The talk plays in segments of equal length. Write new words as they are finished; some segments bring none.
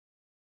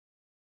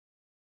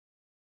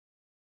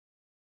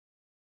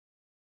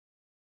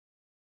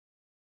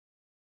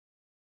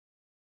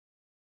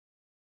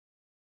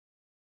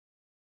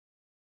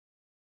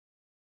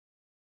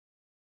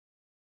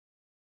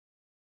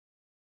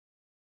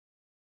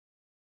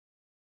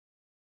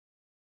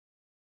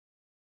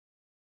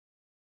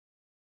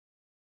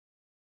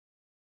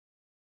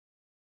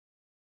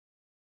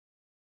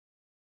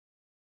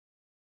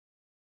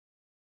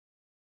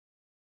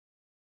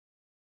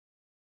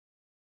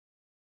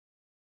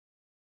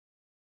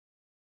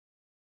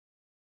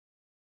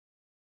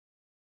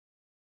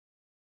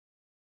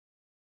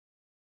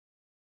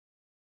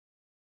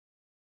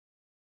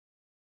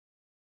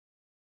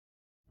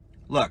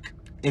Look,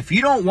 if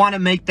you don't want to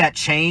make that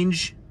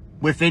change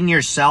within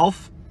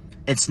yourself,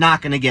 it's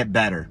not going to get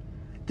better.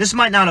 This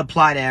might not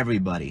apply to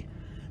everybody,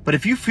 but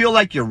if you feel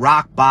like you're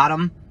rock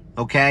bottom,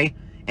 okay,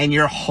 and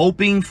you're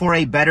hoping for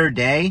a better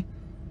day,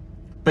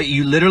 but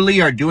you literally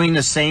are doing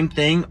the same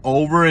thing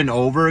over and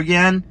over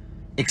again,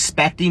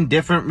 expecting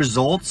different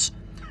results,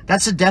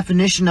 that's a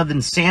definition of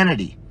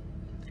insanity.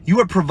 You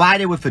are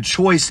provided with a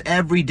choice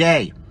every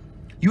day.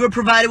 You are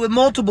provided with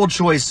multiple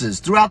choices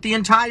throughout the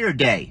entire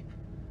day.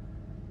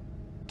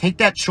 Take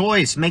that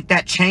choice, make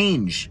that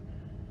change.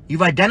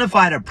 You've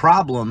identified a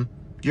problem.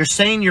 You're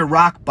saying you're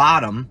rock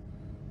bottom.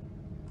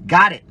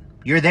 Got it.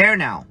 You're there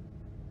now.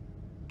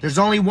 There's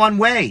only one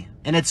way,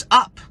 and it's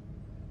up.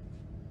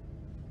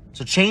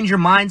 So change your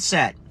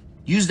mindset.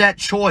 Use that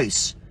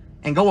choice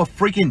and go a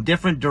freaking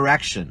different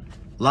direction.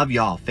 Love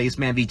y'all.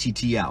 Faceman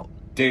VTT out.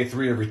 Day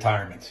 3 of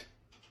retirement.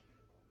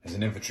 As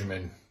an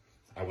infantryman,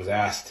 I was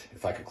asked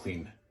if I could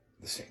clean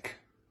the sink.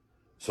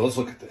 So let's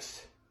look at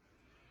this.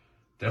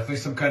 Definitely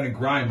some kind of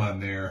grime on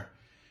there.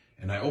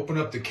 And I open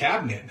up the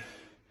cabinet.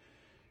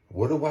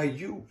 What do I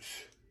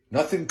use?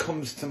 Nothing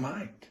comes to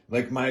mind.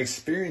 Like my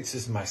experience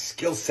is my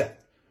skill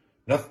set.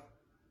 Nothing.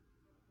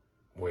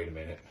 Wait a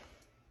minute.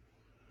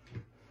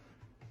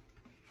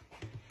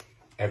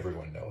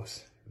 Everyone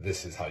knows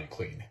this is how you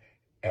clean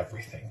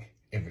everything.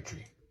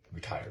 Infantry,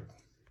 retired.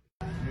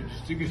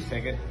 You can just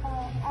take it.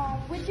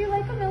 Would you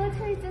like a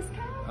military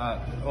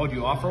discount? Do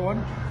you offer one?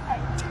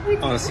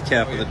 Honestly,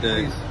 cap of the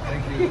day. Please.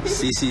 Thank you.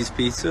 CC's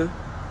Pizza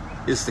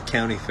is the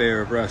county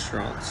fair of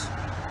restaurants.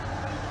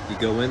 You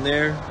go in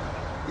there,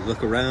 you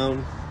look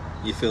around,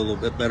 you feel a little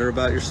bit better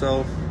about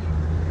yourself,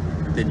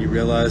 then you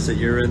realize that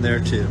you're in there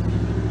too.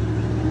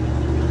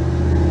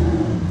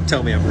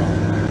 Tell me I'm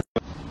wrong.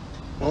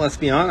 Well, let's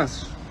be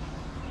honest.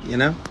 You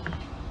know,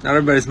 not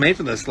everybody's made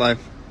for this life.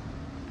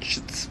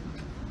 It's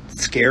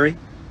scary.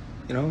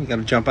 You know, you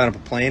gotta jump out of a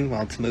plane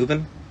while it's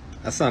moving.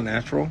 That's not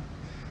natural.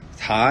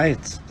 It's high,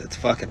 it's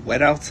fucking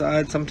wet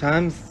outside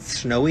sometimes. It's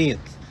snowy,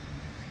 it's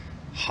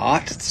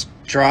hot, it's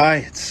dry,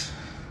 it's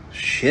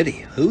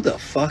shitty. Who the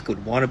fuck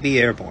would want to be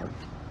airborne?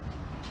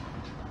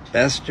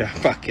 Best job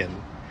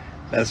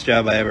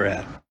I ever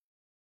had.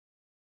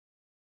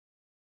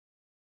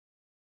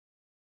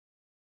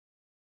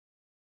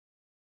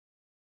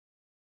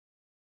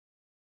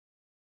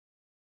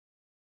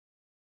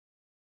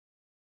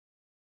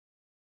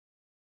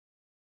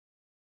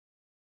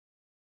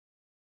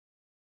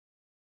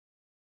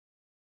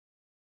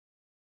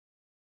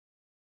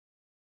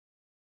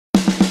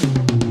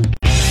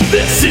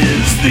 This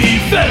is the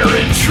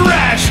Veteran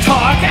Trash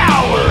Talk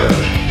Hour,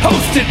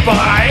 hosted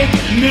by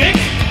Nick,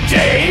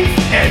 Dave,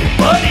 and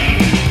Buddy.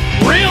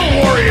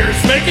 Real warriors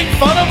making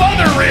fun of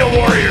other real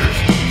warriors.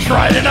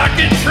 Try to not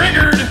get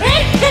triggered.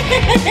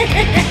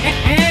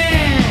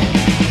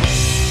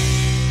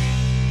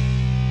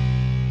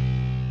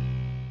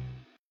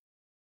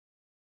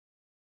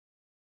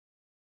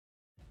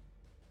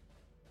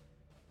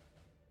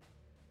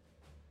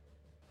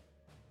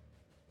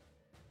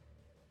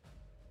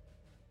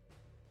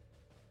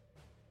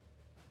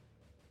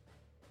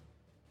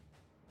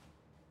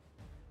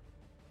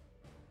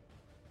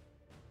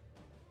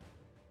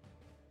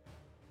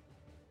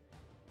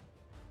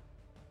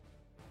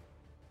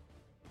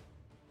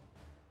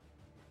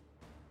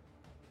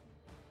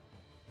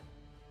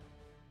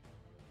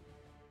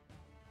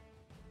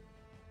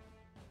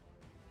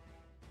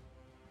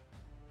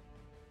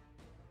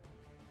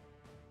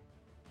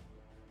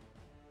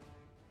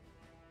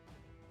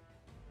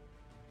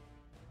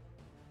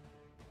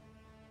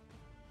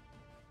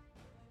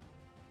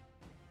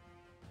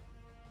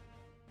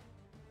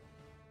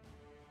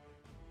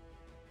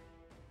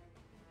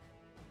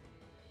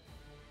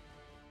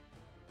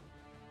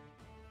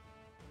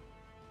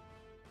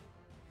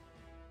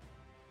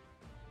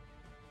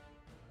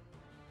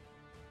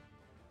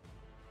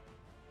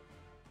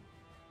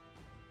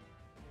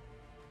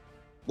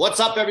 What's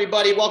up,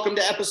 everybody? Welcome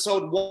to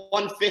episode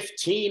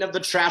 115 of the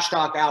Trash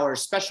Talk Hour.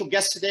 Special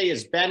guest today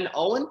is Ben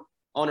Owen,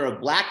 owner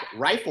of Black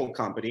Rifle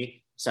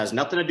Company. This has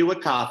nothing to do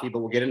with coffee, but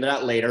we'll get into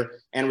that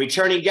later. And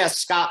returning guest,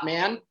 Scott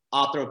Mann,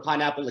 author of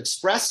Pineapple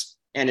Express.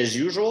 And as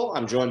usual,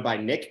 I'm joined by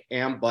Nick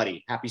and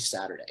Buddy. Happy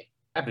Saturday.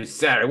 Happy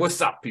Saturday.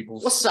 What's up, people?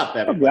 What's up,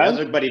 everybody? How's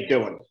everybody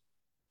doing?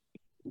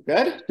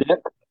 Good?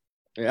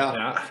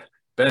 Yeah.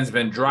 Ben's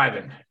been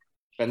driving.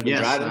 Ben's been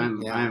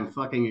driving. I am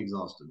fucking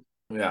exhausted.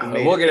 Yeah,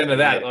 we'll get into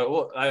that.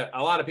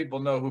 A lot of people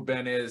know who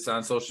Ben is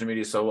on social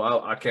media, so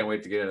I can't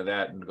wait to get into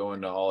that and go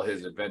into all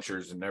his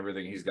adventures and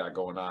everything he's got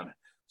going on.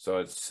 So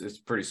it's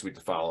pretty sweet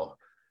to follow.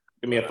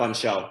 Give me a fun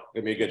show.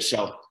 Give me a good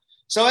show.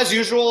 So as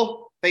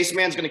usual,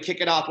 Faceman's going to kick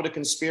it off with a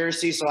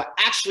conspiracy. So I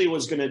actually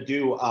was going to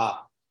do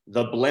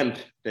the blimp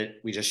that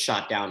we just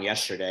shot down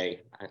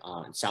yesterday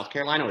in South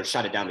Carolina, or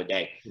shot it down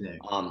today.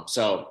 Yeah.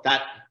 So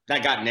that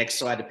got nixed.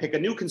 So I had to pick a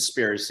new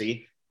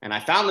conspiracy, and I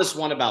found this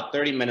one about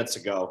 30 minutes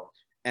ago.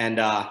 And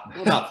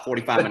about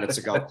 45 minutes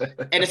ago,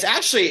 and it's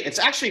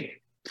actually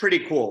pretty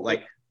cool.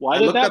 Like, why I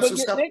did looked that up some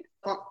stuff.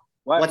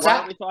 What's that?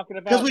 Why are we talking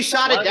about? Because we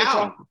shot it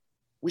down.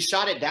 We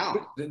shot it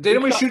down.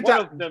 Didn't we shoot one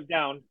that? of them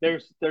down?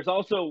 There's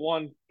also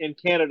one in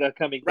Canada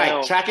coming Right,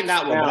 down. tracking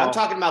that one. But now. I'm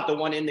talking about the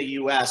one in the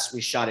U.S.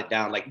 We shot it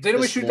down. Like, Didn't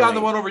we this shoot down the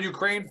morning. one over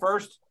Ukraine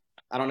first?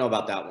 I don't know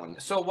about that one.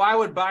 So why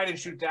would Biden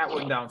shoot that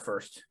one down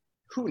first?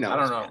 Who knows? I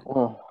don't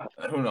know.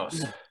 Oh. Who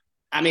knows?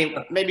 I mean,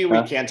 maybe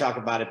we can talk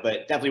about it, but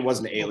it definitely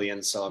wasn't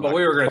aliens. So I'm But not-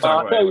 we were going to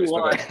Well, talk I'll about it. tell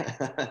you anyways.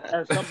 what.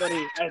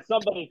 Okay. As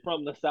somebody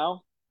from the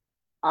South,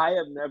 I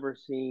have never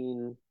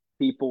seen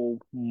people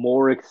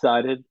more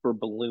excited for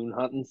balloon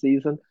hunting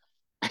season.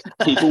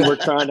 People were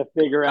trying to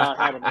figure out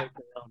how to make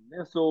their own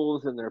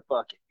missiles in their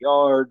fucking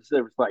yards.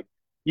 There was like,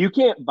 you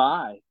can't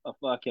buy a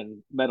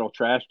fucking metal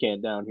trash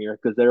can down here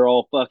because they're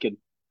all fucking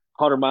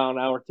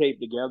 100-mile-an-hour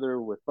taped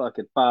together with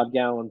fucking 5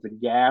 gallons of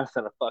gas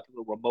and a fucking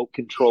little remote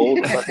control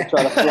to fucking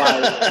try to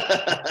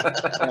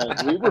fly.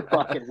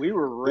 Like, we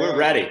were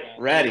ready.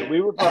 We're ready.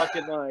 We were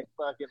fucking like,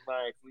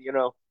 you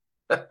know,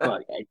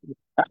 like,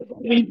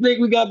 you think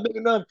we got big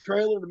enough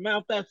trailer to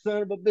mount that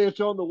son of a bitch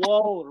on the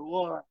wall or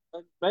what?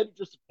 Maybe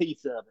just a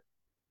piece of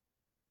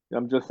it.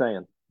 I'm just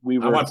saying. We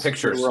were. I want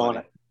pictures. We were on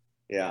it.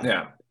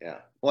 Yeah.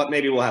 Well,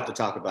 maybe we'll have to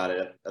talk about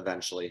it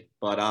eventually.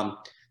 But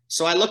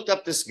so I looked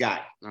up this guy.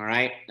 All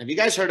right. Have you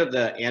guys heard of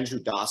the Andrew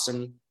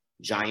Dawson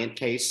giant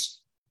case?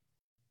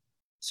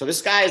 So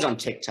this guy is on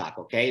TikTok.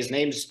 Okay, his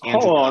name's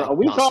Andrew Hold on. Are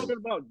we Dawson. talking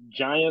about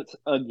giants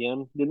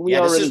again? Didn't we Yeah,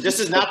 already? this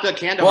is not the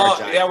Kandahar Well,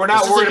 giant. yeah, we're This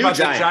not is a worried new about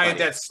the giant buddy.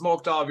 that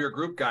smoked all of your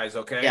group guys,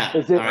 okay? Yeah.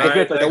 Is it, All right,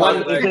 is it, the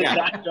one- is it yeah.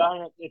 that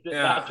giant? Is it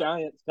Yeah. that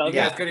giant's You cousin?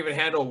 guys couldn't even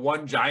handle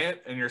one giant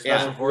in your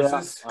special Yeah.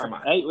 forces? Come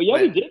on. Hey, well, yeah,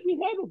 Wait. we did. We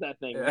handled that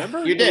thing. Yeah.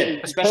 Remember? You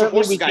did. A special Apparently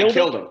forces we guy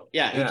killed him.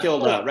 Yeah, Yeah. he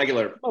killed a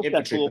regular Okay,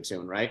 infantry cool.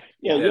 platoon, right?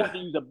 Yeah, you Yeah. have to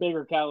use a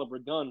bigger caliber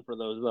gun for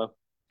those, though.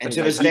 And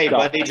to this day,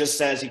 Buddy just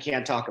says he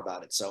can't talk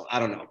about it. So I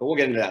don't know, but we'll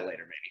get into that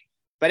later, maybe.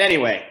 But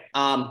anyway,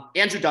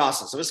 Andrew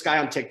Dawson. So this guy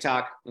on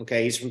TikTok,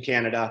 okay, he's from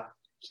Canada.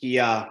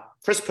 He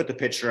Chris put the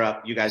picture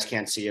up. You guys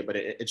can't see it, but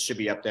it should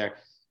be up there.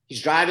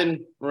 He's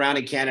driving around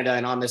in Canada,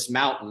 and on this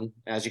mountain,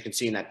 as you can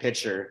see in that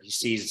picture, he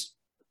sees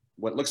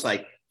what looks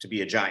like to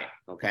be a giant.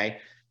 Okay,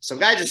 so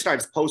the guy just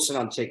starts posting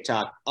on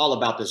TikTok all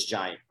about this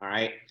giant. All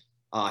right,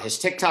 his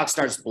TikTok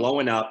starts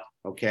blowing up.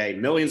 Okay,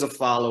 millions of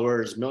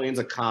followers, millions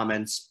of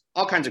comments,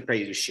 all kinds of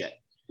crazy shit.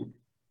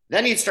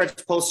 Then he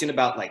starts posting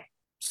about like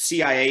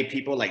CIA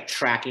people like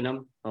tracking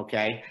him.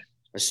 Okay.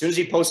 As soon as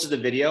he posted the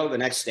video, the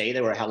next day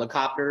there were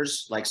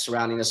helicopters like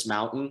surrounding this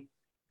mountain.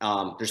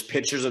 There's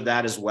pictures of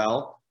that as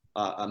well.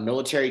 A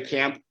military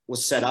camp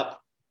was set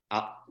up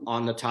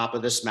on the top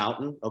of this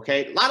mountain.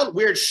 Okay. A lot of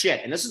weird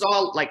shit. And this is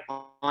all like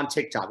on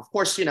TikTok. Of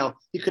course, you know,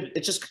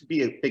 it just could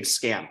be a big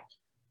scam.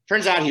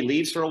 Turns out he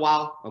leaves for a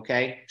while.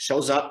 Okay.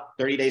 Shows up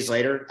 30 days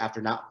later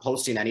after not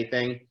posting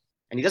anything.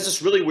 And he does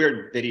this really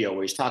weird video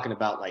where he's talking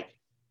about like,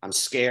 I'm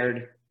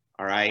scared.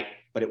 All right.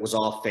 But it was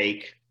all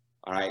fake.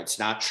 All right. It's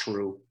not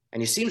true. And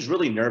he seems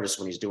really nervous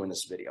when he's doing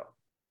this video.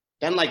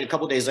 Then like a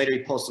couple days later,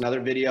 he posts another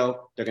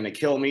video. They're going to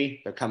kill me.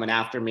 They're coming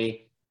after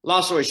me.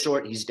 Long story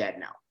short, he's dead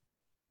now.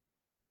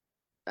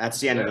 That's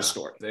the end of the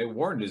story. They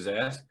warned his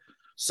ass.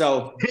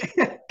 So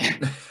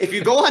if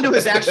you go onto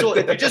his actual,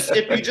 if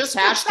you just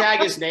hashtag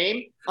his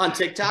name on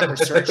TikTok or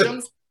search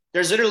him,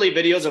 there's literally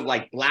videos of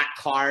like black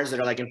cars that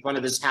are like in front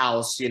of his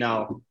house, you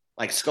know,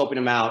 like scoping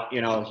him out.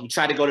 You know, he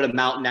tried to go to the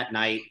mountain at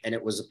night and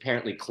it was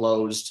apparently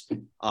closed.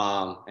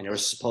 And there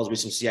was supposed to be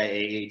some CIA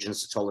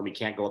agents that told him he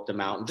can't go up the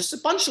mountain. Just a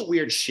bunch of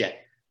weird shit.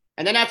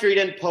 And then after he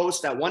didn't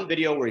post that one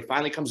video where he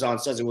finally comes on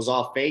and says it was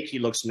all fake, he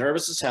looks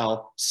nervous as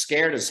hell,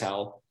 scared as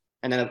hell.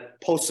 And then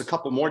posts a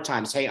couple more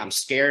times, hey, I'm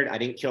scared. I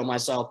didn't kill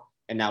myself.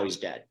 And now he's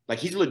dead. Like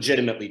he's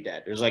legitimately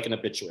dead. There's like an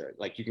obituary.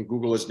 Like you can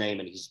Google his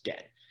name and he's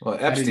dead. Well,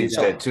 Epstein's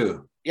dead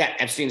too. Yeah,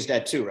 Epstein's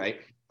dead too,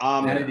 right?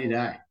 How did he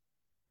die?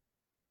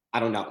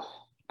 I don't know.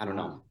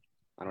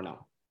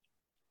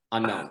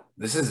 Unknown.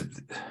 This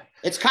is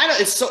It's kind of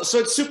it's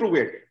super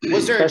weird.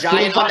 Was there a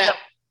giant on that?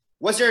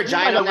 Was there a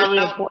giant on That's a that really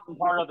mountain? important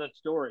part of the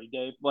story,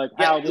 Dave. Like,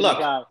 Yeah, how did the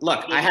guy,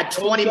 look, I had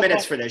 20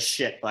 minutes for this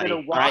shit, buddy. Did a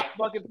All rock right?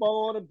 fucking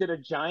fall on him? Did a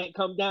giant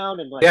come down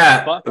and like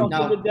Yeah. buck him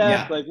No, to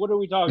death? yeah. Like, what are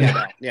we talking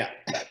about? Yeah.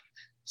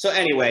 So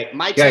anyway,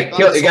 my he take got on this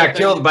killed, he whole got thing-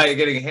 killed by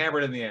getting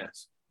hammered in the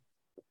ass.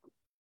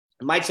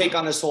 my take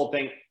on this whole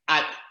thing,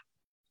 I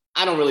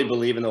don't really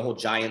believe in the whole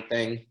giant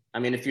thing. I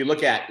mean, if you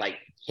look at like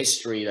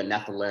history, the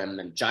Nephilim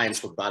and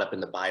giants were brought up in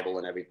the Bible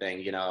and everything,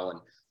 you know, and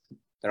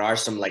there are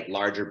some like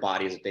larger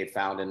bodies that they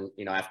found in,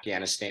 you know,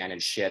 Afghanistan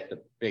and shit,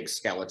 the big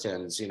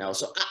skeletons, you know,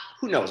 so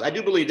who knows? I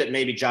do believe that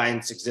maybe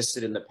giants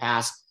existed in the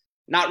past.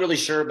 Not really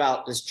sure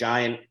about this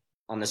giant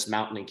on this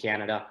mountain in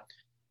Canada.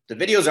 The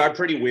videos are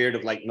pretty weird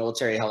of like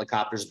military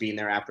helicopters being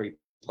there after he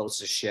posts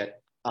his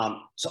shit.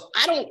 So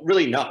I don't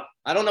really know.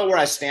 I don't know where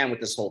I stand with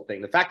this whole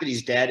thing. The fact that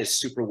he's dead is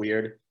super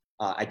weird.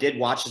 I did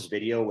watch his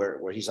video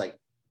where he's like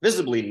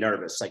visibly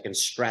nervous, like and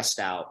stressed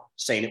out,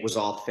 saying it was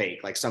all fake.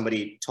 Like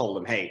somebody told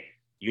him, hey,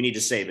 you need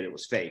to say that it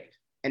was fake.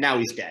 And now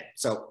he's dead.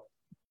 So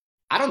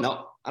I don't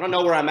know. I don't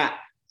know where I'm at.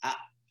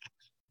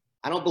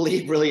 I don't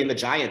believe really in the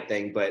giant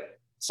thing, but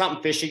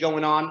something fishy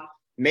going on.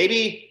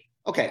 Maybe,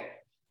 okay.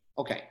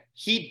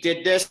 He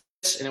did this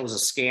and it was a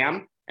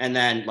scam. And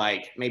then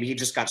like maybe he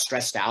just got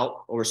stressed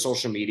out over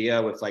social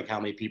media with like how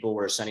many people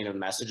were sending him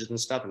messages and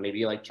stuff, and maybe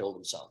he like killed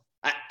himself.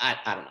 I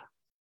don't know.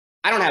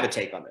 I don't have a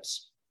take on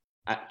this.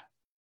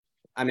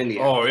 I'm in the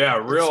air. Oh yeah,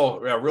 real.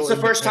 It's the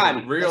first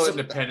time. Real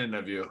independent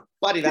of you,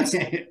 buddy. That's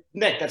Nick.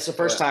 That's the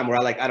first time where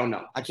I don't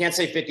know. I can't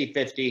say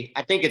 50-50.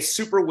 I think it's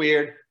super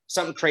weird.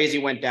 Something crazy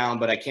went down,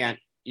 but I can't.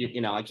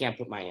 I can't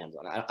put my hands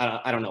on it.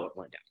 I don't know what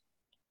went down.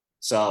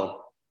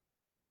 So,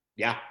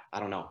 yeah, I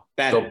don't know.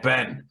 Ben. So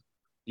Ben,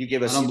 you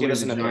give us an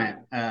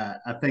opinion.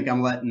 I think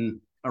I'm letting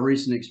a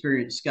recent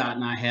experience Scott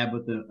and I had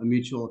with a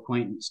mutual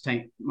acquaintance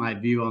taint my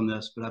view on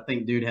this, but I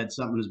think dude had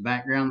something in his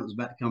background that was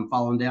about to come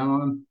falling down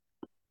on him.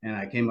 And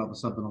I came up with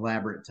something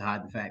elaborate to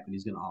hide the fact that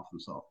he's going to off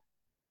himself.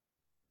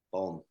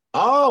 Boom.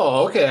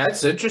 Oh, okay.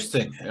 That's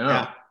interesting.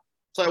 Yeah.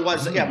 So it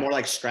was, more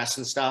like stress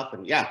and stuff.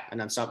 And and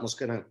then something was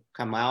going to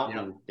come out.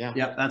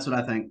 Yep. That's what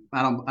I think.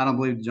 I don't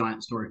believe the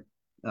Giant story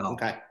at all.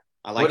 Okay.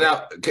 I like it.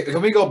 Now, can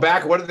we go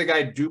back? What did the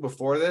guy do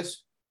before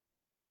this?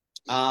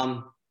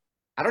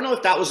 I don't know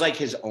if that was like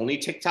his only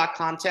TikTok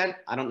content.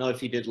 I don't know if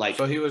he did like.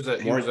 So he was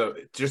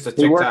just a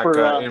TikTok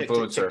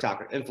influencer.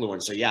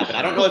 Influencer, yeah. But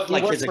I don't know if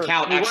like his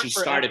account actually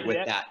started with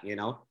that. He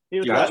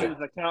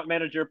was account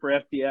manager for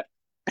FTX.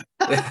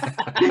 I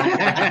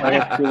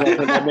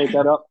make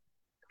that up.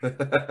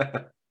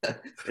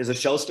 Is the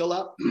show still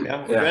up?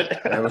 Yeah, we're good.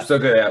 Yeah, we're still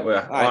good.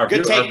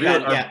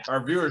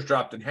 Our viewers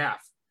dropped in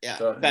half. Yeah,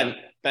 so, Ben,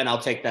 I'll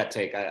take that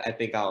take. I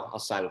think I'll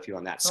side with you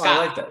on that. Scott,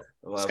 I like that.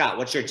 Scott,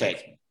 what's your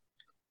take?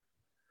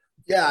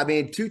 Yeah, I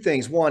mean, two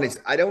things. One is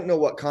I don't know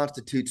what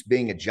constitutes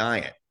being a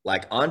giant.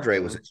 Like Andre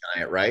was a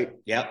giant, right?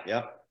 Yep.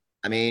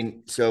 I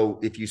mean, so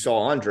if you saw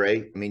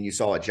Andre, I mean, you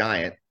saw a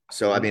giant.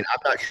 So, I mean,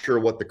 I'm not sure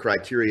what the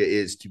criteria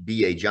is to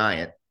be a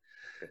giant.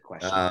 Good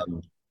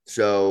question.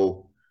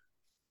 So,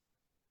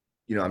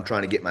 I'm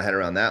trying to get my head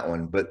around that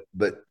one. But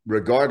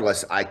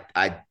regardless, I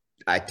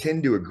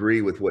tend to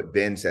agree with what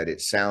Ben said.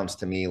 It sounds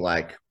to me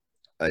like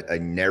a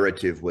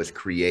narrative was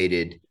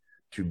created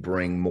to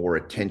bring more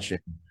attention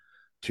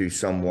to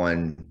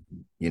someone,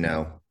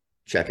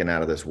 checking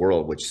out of this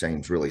world, which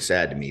seems really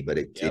sad to me, but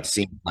it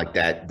seems like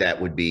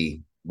that would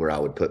be where I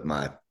would put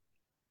my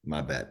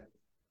bet.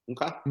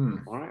 Okay.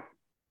 All right.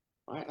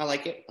 I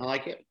like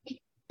it.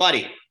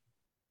 Buddy.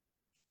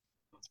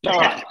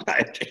 Come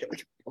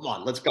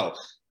on, let's go.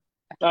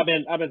 I've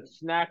been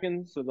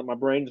snacking so that my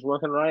brain's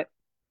working right.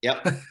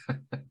 Yep.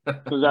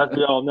 Because as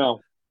we all know,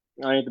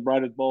 I ain't the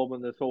brightest bulb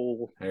in this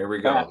whole. Here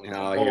we go.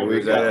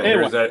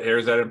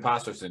 Here's that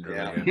imposter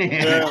syndrome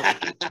again.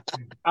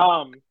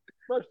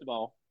 First of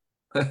all,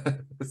 I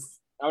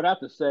would have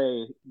to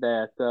say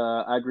that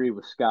I agree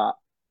with Scott.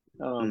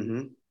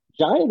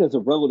 Giant is a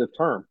relative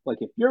term. Like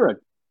if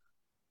you're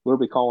what are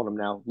we calling them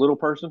now? Little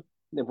person.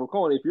 If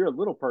you're a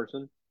little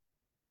person,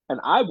 and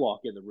I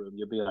walk in the room,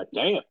 you'll be like,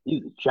 "Damn,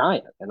 he's a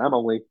giant," and I'm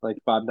only like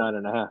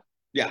 5'9.5".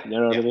 Yeah, you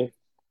know what I mean.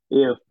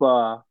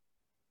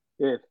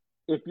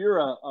 If you're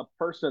a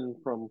person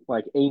from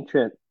like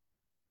ancient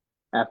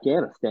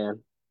Afghanistan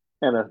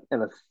and a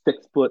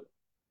 6 foot,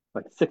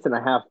 like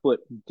 6.5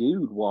 foot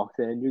dude walks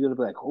in, you're gonna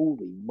be like,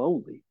 holy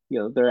moly!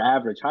 Their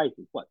average height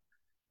is what,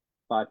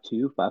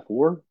 5'2",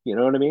 5'4". You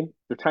know what I mean?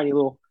 They're tiny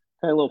little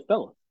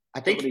fellas. I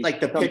think like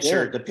the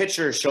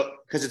picture show,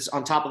 because it's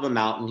on top of a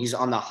mountain. He's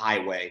on the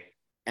highway,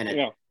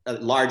 and a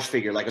large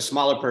figure, like a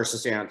smaller person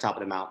standing on top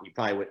of the mountain, you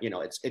probably would,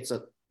 it's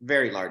a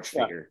very large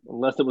figure.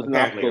 Unless it was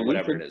not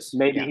whatever it is.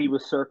 Maybe he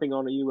was surfing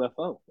on a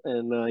UFO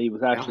and he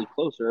was actually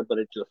closer, but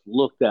it just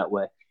looked that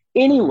way.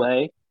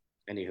 Anyway,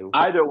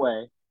 either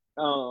way,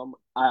 I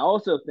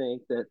also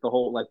think that the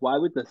whole, like, why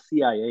would the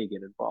CIA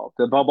get involved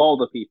above all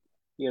the people?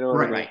 You know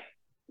what I mean?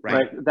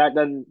 Right.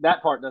 That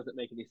part doesn't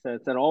make any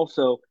sense. And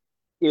also,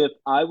 if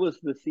I was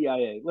the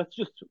CIA, let's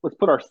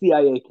put our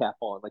CIA cap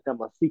on, like I'm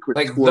a secret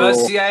like squirrel. The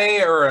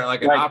CIA or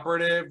like an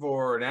operative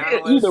or an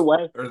analyst. Either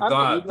way, or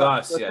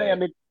the CIA.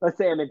 Let's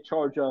say I'm in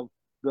charge of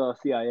the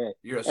CIA.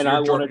 You're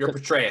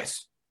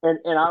Petraeus.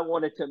 And I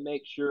wanted to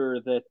make sure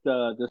that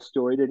the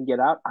story didn't get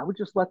out. I would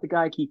just let the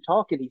guy keep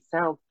talking. He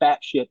sounds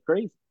batshit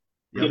crazy.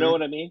 You know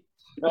what I mean?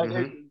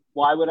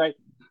 Why would I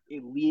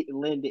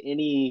lend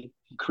any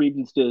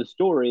credence to his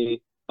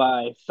story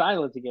by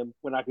silencing him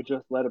when I could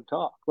just let him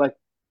talk? Like,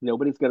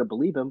 nobody's going to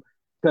believe him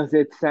because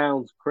it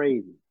sounds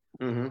crazy.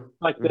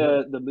 Like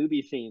the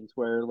movie scenes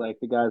where like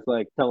the guy's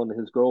like telling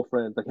his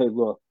girlfriend, like, hey,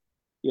 look,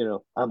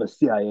 I'm a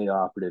CIA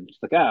operative. She's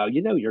like, oh,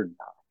 you're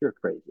not. You're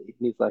crazy. And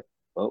he's like,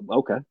 oh,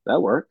 okay,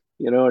 that worked.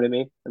 You know what I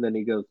mean? And then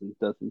he goes and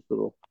does this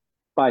little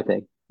spy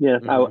thing. Yeah,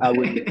 I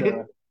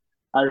wouldn't.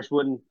 I just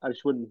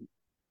wouldn't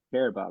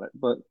care about it.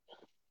 But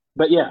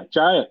yeah,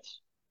 giants.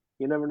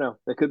 You never know.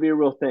 That could be a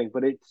real thing,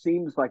 but it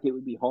seems like it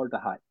would be hard to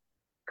hide.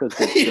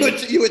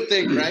 You would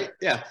think, right?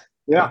 Yeah.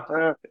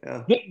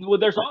 Well,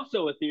 there's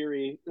also a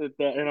theory that,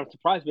 and I'm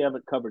surprised we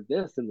haven't covered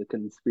this in the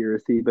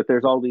conspiracy, but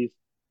there's all these,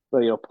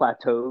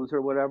 plateaus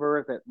or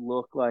whatever that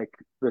look like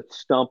the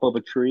stump of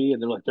a tree,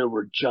 and they're like, there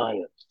were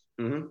giants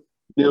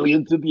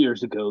millions of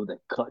years ago that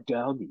cut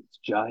down these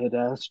giant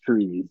ass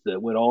trees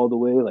that went all the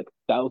way like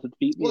 1,000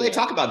 feet. Well, they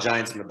talk about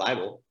giants in the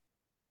Bible.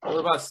 What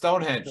about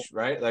Stonehenge,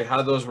 right? Like, how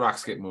did those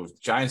rocks get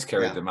moved? Giants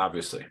carried them,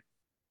 obviously.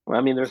 Well,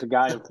 I mean, there's a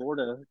guy in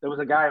Florida. There was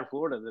a guy in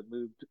Florida that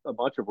moved a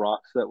bunch of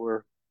rocks that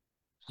were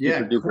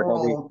super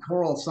duper heavy.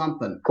 Coral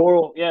something.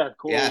 Coral. Yes.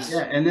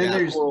 Yeah, and then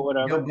there's Coral,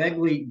 Go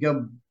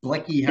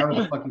Blecky,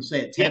 however the fuck you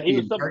say it. Yeah, he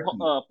was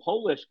some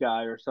Polish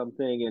guy or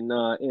something in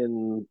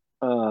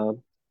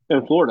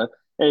Florida,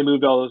 and he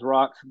moved all those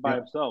rocks by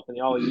himself,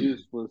 and all he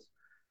used was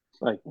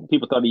like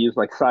people thought he used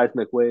like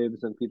seismic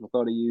waves, and people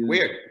thought he used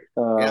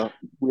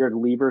weird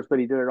levers, but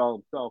he did it all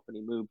himself, and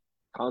he moved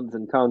tons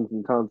and tons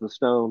and tons of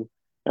stone,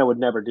 and would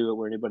never do it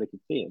where anybody could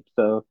see him.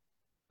 So,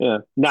 yeah.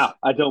 Now,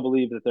 I don't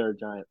believe that they're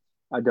giants.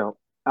 I don't.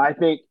 I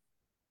think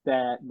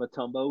that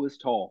Mutombo is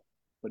tall,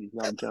 but he's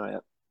not a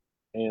giant.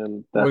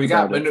 And that's we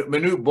got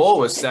Manute Bull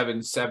was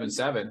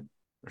 7'7"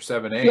 or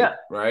 7'8",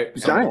 right?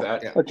 Giant.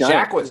 Like that. Yeah.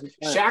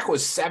 Shaq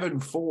was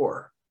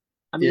 7'4".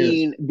 I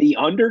mean, The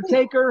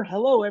Undertaker.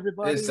 Hello,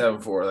 everybody. It's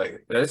 7'4".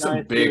 Like, there's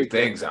some big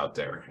things out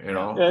there, you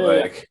know.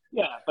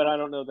 But I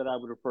don't know that I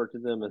would refer to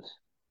them as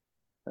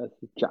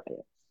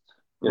giants.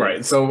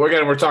 Right. So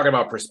we're talking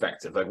about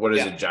perspective. Like, what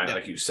is a giant?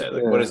 Like you said,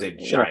 like what is a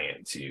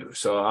giant to you?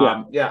 So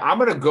I'm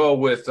gonna go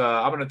with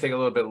I'm gonna take a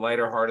little bit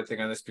lighter hearted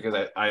thing on this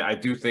because I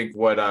do think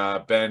what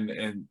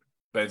Ben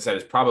said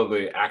is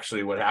probably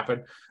actually what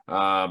happened.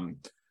 I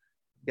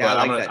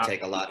like that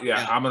take a lot.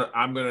 Yeah,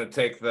 I'm gonna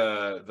take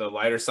the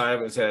lighter side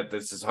of it and say that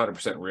this is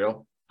 100%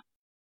 real.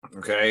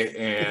 Okay,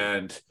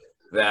 and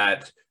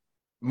that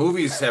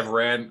movies have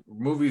ran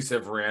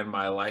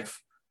my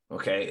life.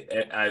 Okay,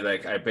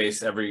 I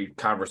base every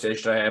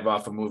conversation I have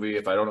off a movie.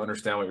 If I don't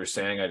understand what you're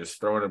saying, I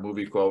just throw in a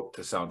movie quote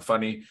to sound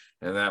funny,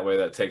 and that way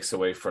that takes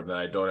away from that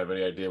I don't have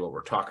any idea what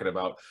we're talking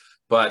about.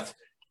 But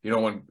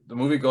when the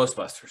movie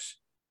Ghostbusters,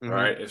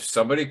 right? If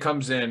somebody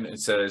comes in and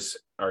says,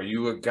 "Are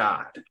you a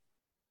god?"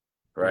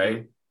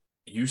 Right?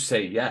 You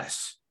say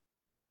yes.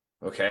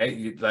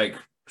 Okay,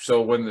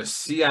 so when the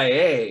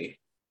CIA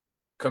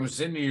comes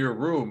into your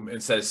room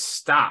and says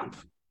stop,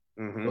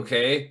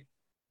 okay,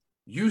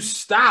 you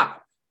stop.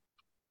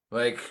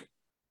 Like,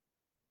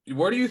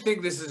 where do you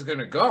think this is going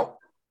to go?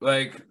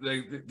 Like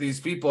these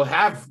people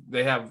have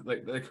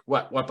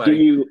what?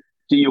 Buddy?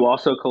 Do you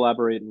also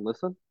collaborate and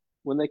listen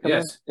when they come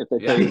in? If they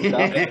tell you to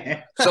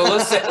stop. So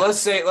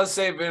let's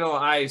say Vanilla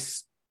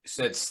Ice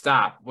said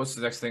stop. What's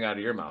the next thing out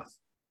of your mouth?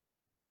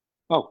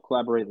 Oh,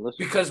 collaborate and listen.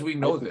 Because we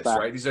know this,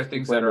 right? These are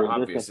things that are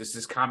obvious. This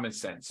is common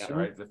sense,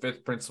 right? The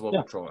fifth principle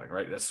of controlling,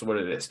 right? That's what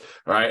it is,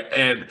 right?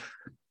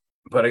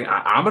 But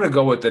I'm going to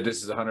go with that.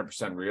 This is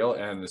 100% real.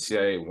 And the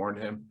CIA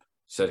warned him,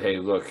 said, "Hey,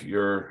 look,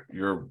 you're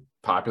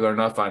popular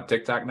enough on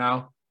TikTok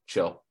now.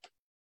 Chill."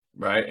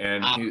 Right.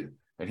 And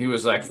he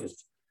was like,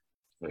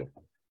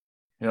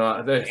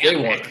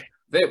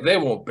 they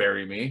won't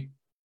bury me.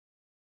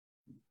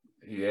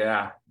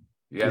 Yeah,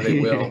 they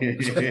will.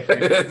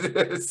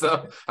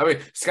 So, I mean,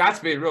 Scott's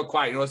being real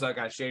quiet. You notice I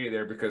got shady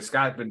there because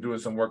Scott's been doing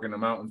some work in the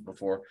mountains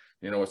before,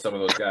 with some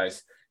of those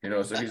guys.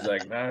 So he's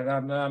like,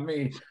 not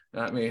me.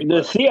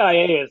 The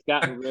CIA has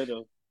gotten rid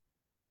of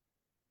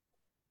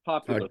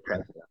popular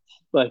presidents.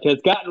 Like,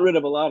 it's gotten rid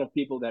of a lot of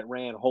people that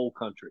ran whole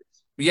countries.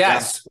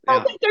 Yes. I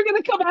don't think they're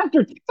going to come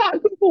after TikTok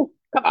people.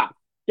 Come on.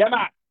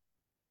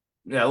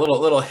 Yeah, a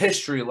little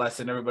history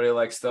lesson. Everybody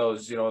likes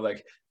those.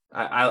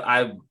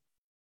 I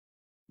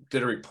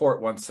did a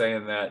report once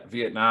saying that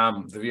the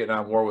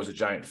Vietnam War was a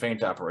giant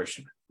feint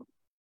operation,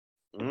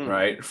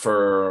 right,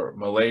 for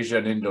Malaysia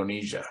and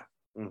Indonesia.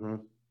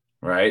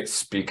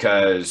 Right?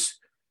 Because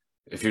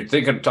if you're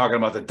talking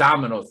about the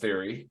domino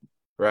theory,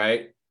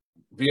 right?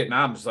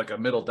 Vietnam's like a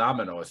middle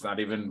domino. It's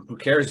not even, who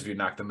cares if you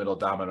knock the middle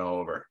domino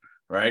over,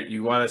 right?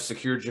 You want to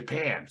secure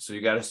Japan. So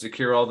you got to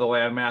secure all the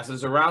land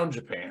masses around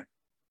Japan.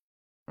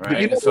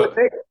 Right?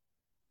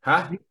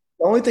 The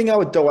only thing I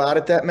would throw out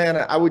at that, man,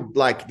 I would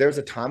there's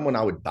a time when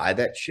I would buy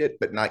that shit,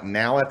 but like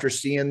now after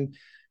seeing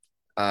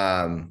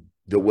the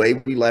way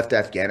we left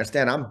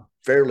Afghanistan, I'm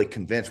fairly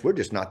convinced we're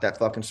just not that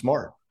fucking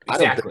smart.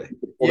 Exactly.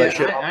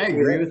 I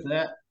agree with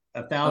that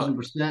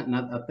 1,000%. And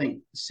I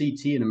think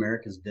CT in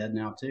America is dead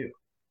now too.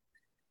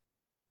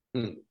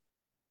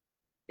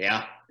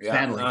 Yeah.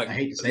 Sadly, I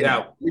hate to say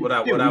that. What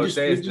I would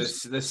say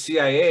is the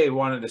CIA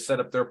wanted to set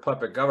up their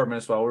puppet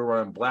governments while we were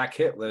on black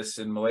hit lists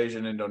in Malaysia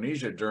and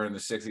Indonesia during the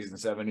 60s and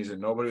 70s,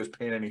 and nobody was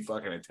paying any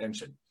fucking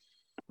attention,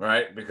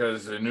 right?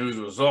 Because the news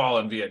was all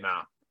in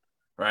Vietnam,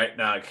 right?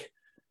 Now,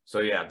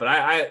 but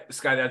I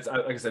Scott, that's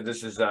like I said,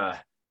 this is I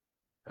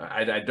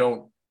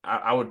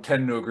would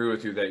tend to agree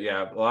with you that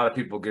a lot of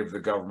people give the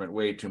government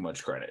way too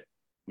much credit.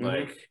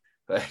 Like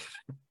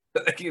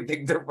you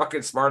think they're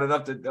fucking smart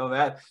enough to know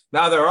that?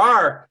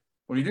 Now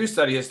when you do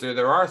study history,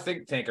 there are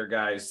think tanker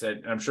guys that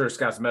I'm sure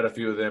Scott's met a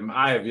few of them.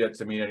 I have yet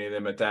to meet any of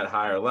them at that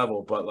higher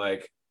level, but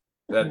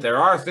that there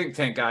are think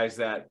tank guys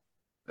that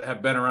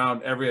have been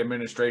around every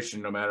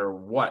administration, no matter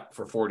what,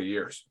 for 40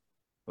 years.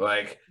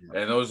 And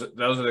those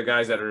are the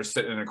guys that are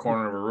sitting in a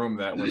corner of a room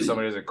that when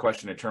somebody has a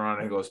question, they turn around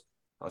and he goes,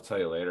 "I'll tell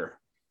you later."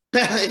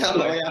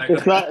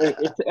 It's not.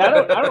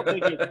 I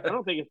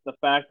don't think it's the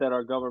fact that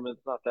our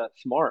government's not that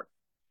smart.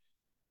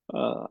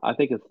 I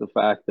think it's the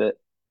fact that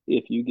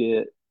if you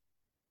get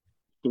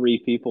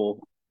 3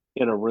 people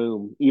in a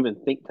room, even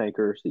think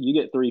tankers, you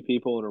get 3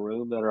 people in a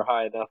room that are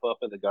high enough up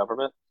in the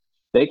government,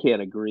 they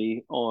can't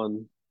agree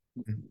on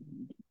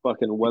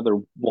fucking whether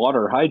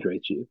water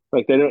hydrates you.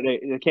 Like they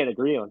can't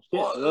agree on shit.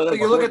 Well,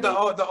 you look at the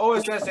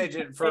OSS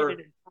agent for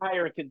an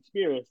entire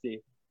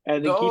conspiracy,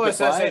 and the then keep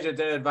OSS it quiet. agent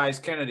that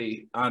advised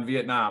Kennedy on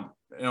Vietnam.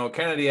 You know,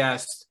 Kennedy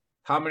asked,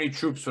 "How many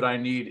troops would I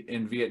need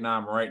in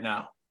Vietnam right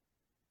now?"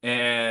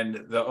 And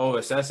the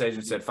OSS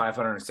agent said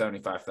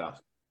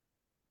 575,000.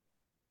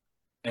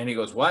 And he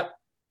goes, "What?"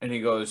 And he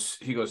goes,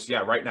 "Yeah,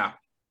 right now."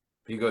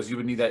 He goes, "You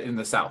would need that in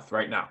the South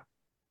right now."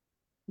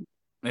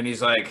 And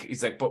he's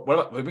like, "But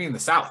what do you mean the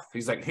South?"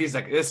 He's like,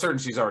 "It's certain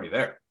she's already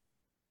there."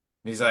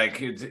 He's like,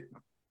 and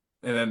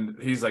then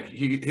he's like,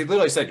 he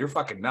literally said, "You're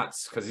fucking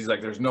nuts," because he's like,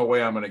 "There's no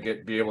way I'm gonna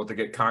be able to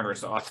get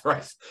Congress to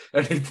authorize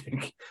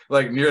anything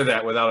like near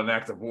that without an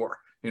act of war."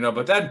 You know,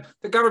 but then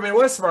the government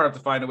was smart enough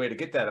to find a way to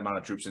get that amount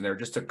of troops in there. It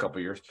just took a couple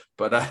of years,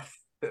 but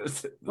you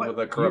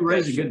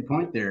raise a good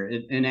point there.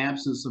 In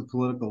absence of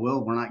political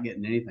will, we're not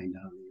getting anything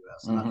done in the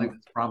U.S. And I think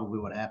that's probably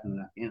what happened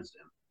in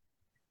Afghanistan.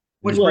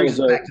 Which brings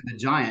us back to the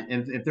giant.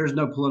 If there's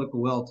no political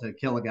will to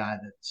kill a guy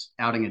that's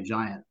outing a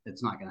giant,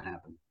 it's not going to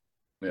happen.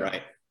 Yeah.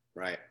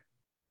 Right.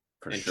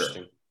 For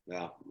sure.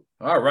 Yeah.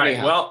 All right.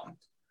 Anyhow. Well,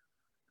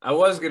 I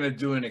was going to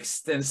do an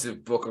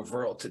extensive Book of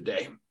Earl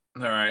today.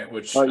 All right.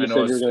 Which you I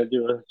know said you were going to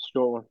do a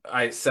short one.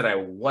 I said I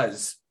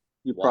was.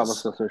 You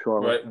promised us a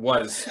short one. Right.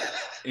 Was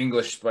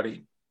English,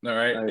 buddy. All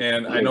right.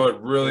 And I I know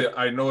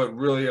it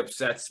really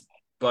upsets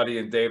Buddy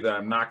and Dave that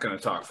I'm not going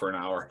to talk for an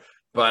hour.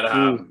 But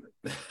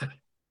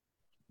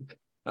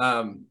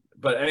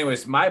but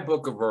anyways, my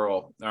Book of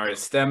Earl, all right,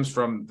 stems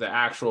from the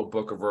actual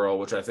Book of Earl,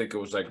 which I think it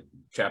was like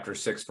chapter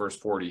 6, verse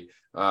 40.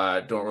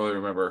 Don't really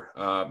remember.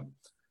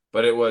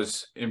 But it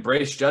was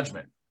embrace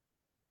judgment.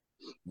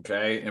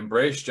 Okay,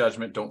 embrace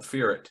judgment, don't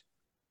fear it.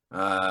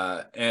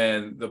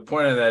 And the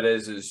point of that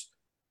is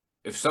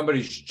if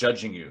somebody's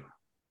judging you,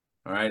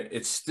 all right,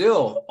 it's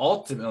still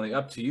ultimately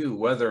up to you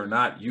whether or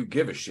not you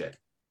give a shit.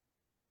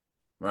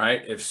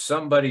 Right? If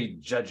somebody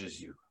judges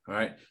you. All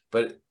right.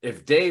 But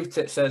if Dave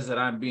says that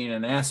I'm being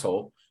an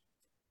asshole,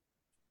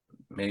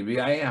 maybe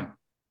I am.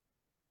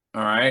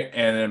 All right.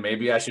 And then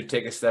maybe I should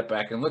take a step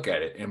back and look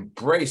at it,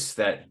 embrace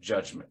that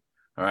judgment.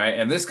 All right.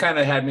 And this kind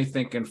of had me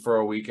thinking for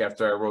a week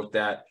after I wrote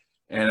that.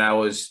 And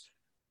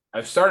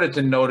I've started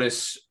to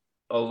notice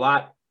a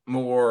lot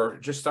more,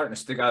 just starting to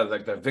stick out of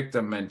like the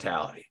victim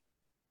mentality.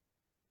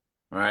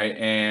 All right.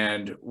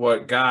 And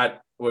what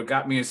got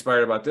me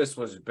inspired about this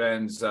was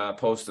Ben's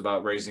post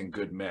about raising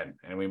good men,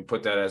 and we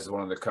put that as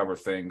one of the cover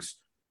things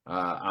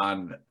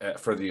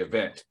for the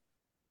event.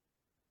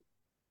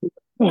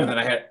 And then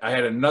I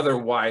had another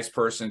wise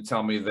person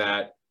tell me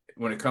that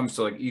when it comes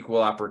to like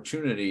equal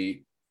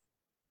opportunity,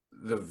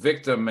 the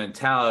victim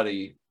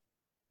mentality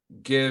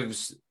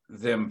gives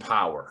them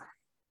power.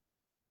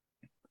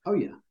 Oh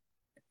yeah.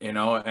 You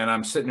know, and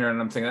I'm sitting there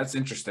and I'm thinking that's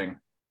interesting,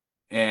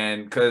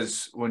 and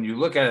because when you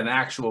look at an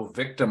actual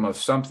victim of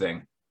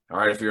something. All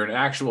right, if you're an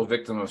actual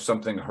victim of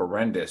something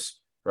horrendous,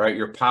 right,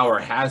 your power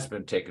has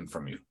been taken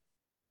from you.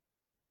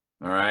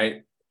 All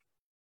right.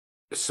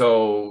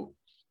 So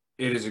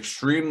it is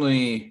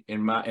extremely,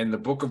 in the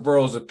Book of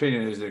Earl's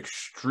opinion, it is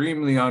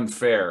extremely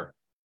unfair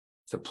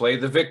to play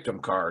the victim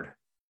card.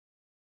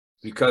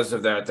 Because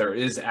of that, there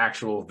is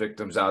actual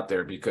victims out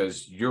there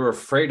because you're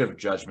afraid of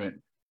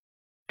judgment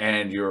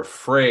and you're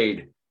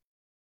afraid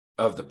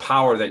of the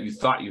power that you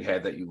thought you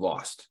had that you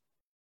lost.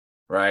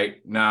 Right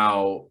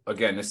now,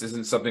 again, this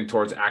isn't something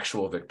towards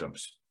actual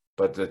victims,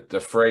 but the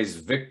phrase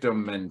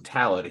victim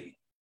mentality,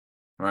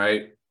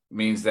 right,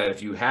 means that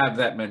if you have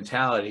that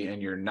mentality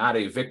and you're not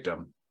a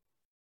victim,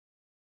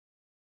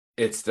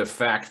 it's the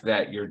fact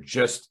that you're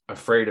just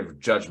afraid of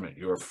judgment.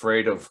 You're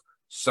afraid of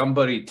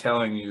somebody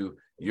telling you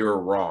you're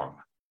wrong,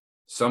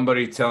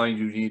 somebody telling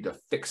you need to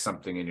fix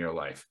something in your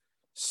life,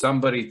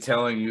 somebody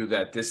telling you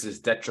that this is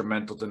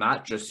detrimental to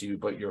not just you,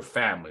 but your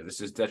family. This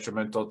is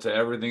detrimental to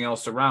everything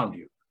else around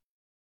you.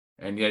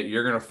 And yet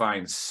you're going to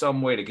find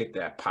some way to get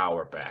that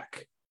power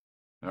back.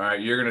 All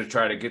right. You're going to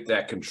try to get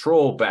that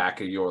control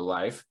back of your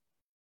life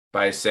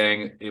by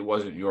saying it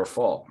wasn't your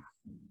fault.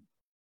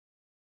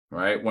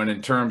 Right. When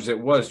in terms it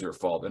was your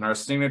fault. And our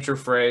signature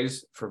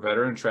phrase for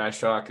Veteran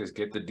Trash Talk is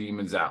get the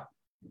demons out.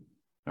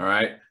 All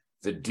right.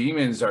 The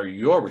demons are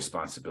your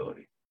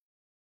responsibility.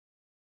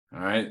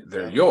 All right.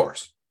 They're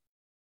yours.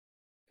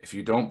 If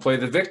you don't play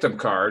the victim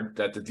card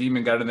that the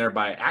demon got in there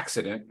by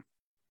accident.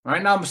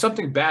 Right now,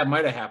 something bad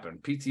might have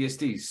happened.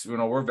 PTSD. You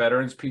know, we're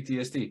veterans,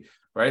 PTSD.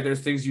 Right?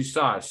 There's things you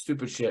saw,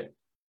 stupid shit.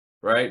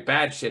 Right?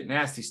 Bad shit,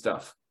 nasty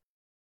stuff.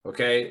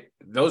 Okay?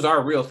 Those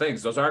are real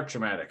things. Those are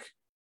traumatic.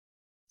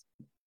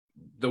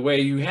 The way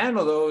you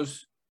handle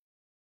those,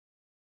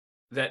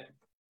 that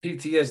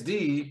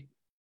PTSD,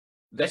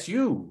 that's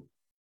you.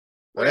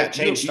 Right? That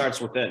change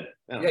starts within.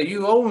 Yeah,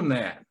 you own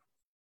that.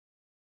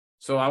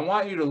 So I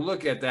want you to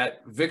look at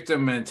that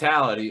victim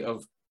mentality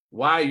of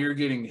why you're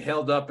getting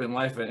held up in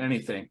life at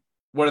anything,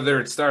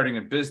 whether it's starting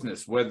a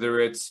business, whether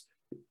it's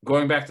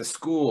going back to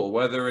school,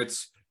 whether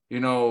it's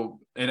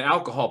an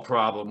alcohol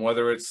problem,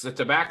 whether it's a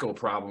tobacco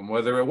problem,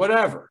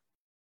 whatever,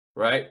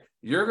 right?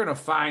 You're going to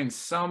find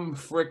some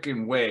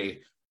freaking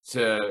way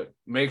to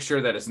make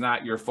sure that it's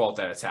not your fault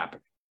that it's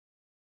happening.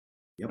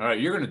 Yep. All right.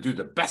 You're going to do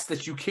the best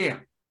that you can.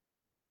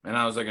 And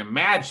I was like,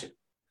 imagine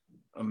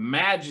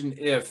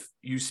if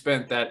you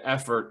spent that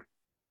effort.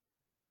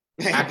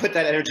 Put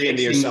that energy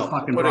into yourself.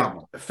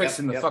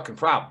 Fixing the fucking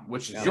problem,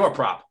 which is your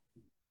problem.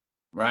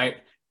 Right.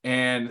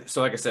 And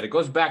so, like I said, it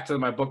goes back to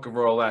my book of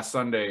Royal last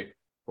Sunday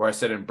where I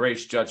said,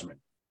 embrace judgment.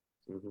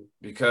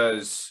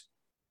 Because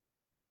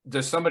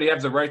does somebody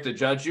have the right to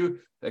judge you?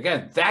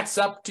 Again, that's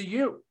up to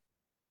you,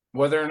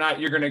 whether or not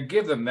you're going to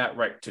give them that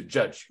right to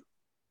judge you.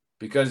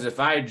 Because if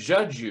I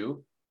judge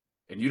you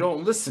and you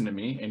don't listen to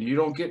me and you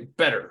don't get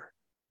better,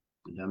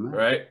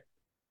 right?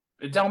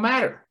 It don't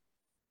matter.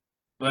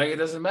 Like, it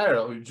doesn't matter.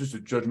 Oh, you're just a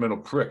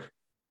judgmental prick.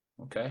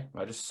 Okay,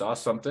 I just saw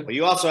something. But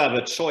you also have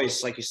a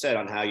choice, like you said,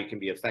 on how you can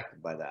be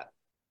affected by that.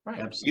 Right.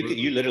 Absolutely.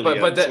 You literally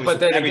but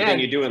then everything again,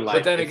 you do in life.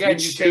 But then again,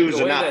 you take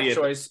away that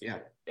choice, yeah,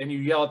 and you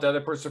yell at the other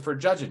person for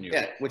judging you.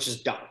 Yeah, which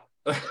is dumb.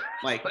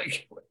 Like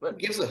who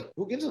gives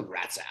a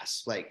rat's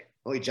ass? Like,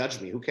 oh, he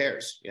judged me. Who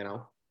cares?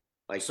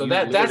 Like, so you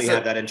literally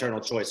have that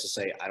internal choice to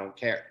say, I don't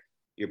care.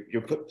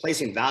 You're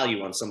placing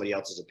value on somebody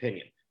else's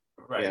opinion.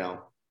 Right.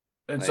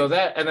 And like, so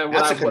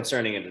that's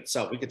concerning in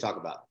itself. We could talk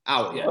about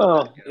hours.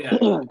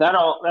 That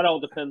all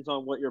depends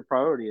on what your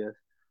priority is.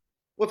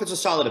 Well, if it's a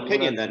solid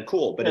opinion, then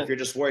cool. But if you're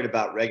just worried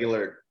about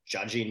regular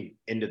judging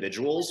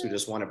individuals who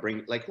just want to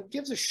bring, like, who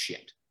gives a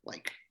shit?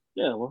 Like,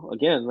 yeah, well,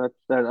 again,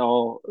 that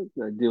all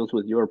deals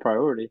with your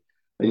priority.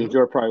 Is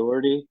your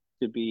priority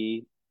to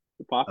be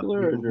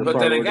popular? But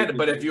then again,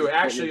 but if you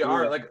actually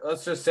are, like,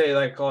 let's just say,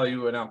 like, call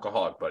you an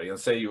alcoholic, buddy, and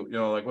say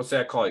like, let's say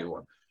I call you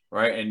one,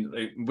 right? And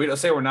we don't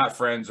say we're not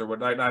friends or we're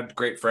not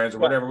great friends or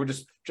whatever. We're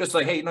just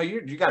like, hey,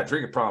 you got a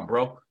drinking problem,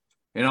 bro.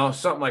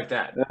 Something like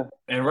that. Yeah.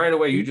 And right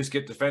away, you just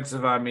get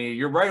defensive on me.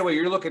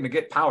 You're looking to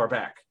get power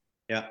back.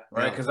 Yeah.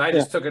 Right. Because I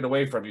just took it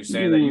away from you,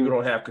 saying that you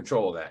don't have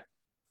control of that.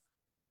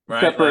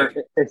 Right.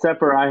 Except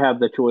for I have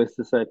the choice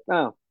to say,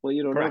 oh, well,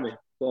 you don't know me.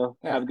 So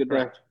have a good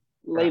day.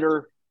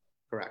 Later.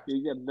 Correct.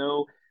 You have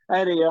no. I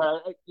had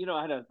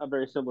a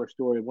very similar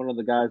story. One of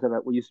the guys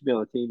that used to be on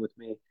the team with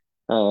me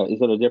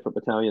is in a different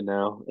battalion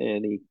now.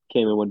 And he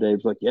came in one day. He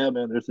was like, yeah,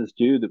 man, there's this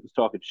dude that was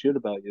talking shit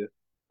about you.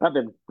 I've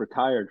been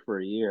retired for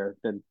a year.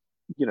 Been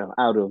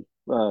out of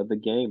the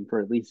game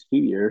for at least 2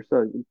 years,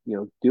 so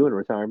doing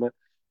retirement.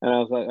 And I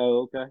was like,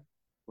 oh, okay.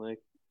 Like,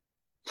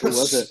 who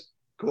was it?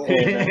 Cool.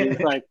 And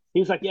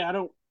he's like, yeah, I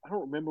don't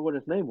remember what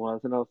his name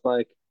was. And I was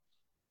like,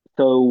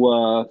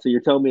 so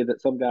you're telling me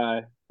that some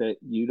guy that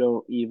you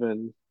don't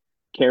even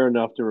care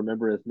enough to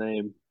remember his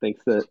name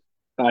thinks that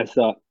I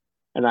suck,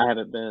 and I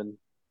haven't been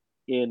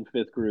in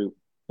fifth group,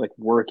 like,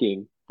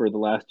 working for the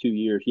last 2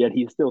 years, yet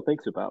he still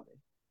thinks about me.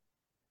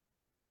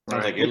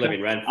 Sounds like you're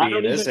living rent-free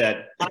in his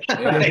head.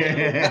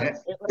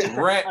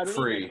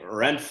 Rent-free.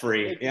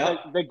 Rent-free, yeah.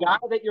 Like, the guy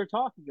that you're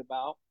talking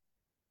about,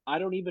 I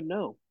don't even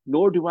know,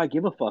 nor do I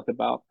give a fuck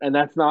about. And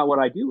that's not what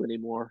I do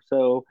anymore.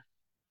 So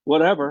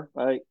whatever.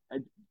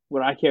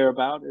 What I care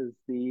about is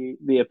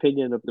the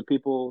opinion of the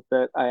people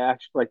that I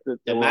actually, like,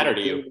 that matter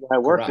to you. I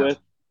work with.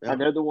 Yeah.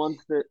 And they're the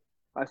ones that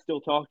I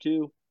still talk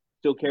to,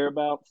 still care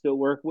about, still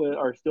work with,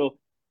 or still,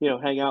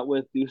 hang out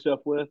with, do stuff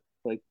with,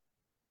 like,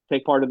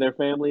 take part in their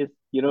families.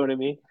 You know what I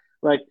mean?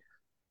 Like,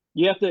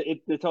 you have to,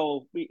 it's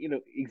all,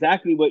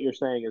 exactly what you're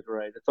saying is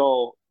right. It's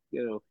all,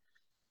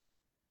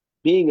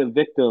 being a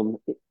victim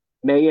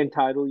may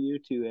entitle you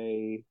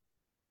to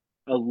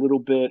a little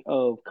bit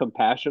of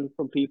compassion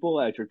from people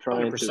as you're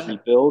trying 100%. To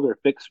rebuild or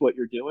fix what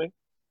you're doing.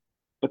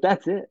 But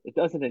that's it. It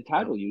doesn't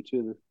entitle you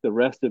to the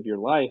rest of your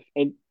life.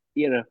 And,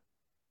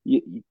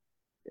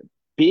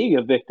 being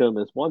a victim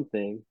is one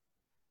thing.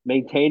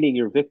 Maintaining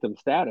your victim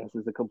status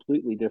is a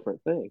completely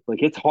different thing.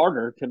 Like, it's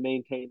harder to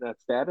maintain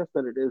that status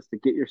than it is to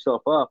get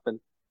yourself up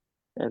and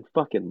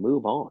fucking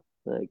move on.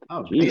 Like,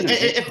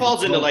 it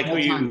falls into, like, who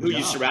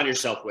you surround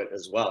yourself with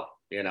as well.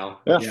 Yeah.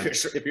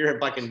 If you're a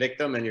fucking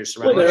victim and you're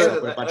surrounding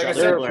yourself with a bunch of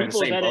other people in the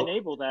same boat.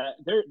 Enable that.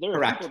 There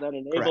are people that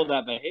enable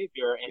that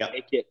behavior and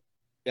make it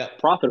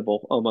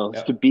profitable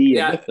almost to be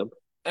a victim.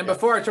 And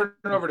before I turn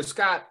it over to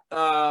Scott,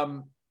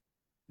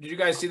 did you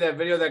guys see that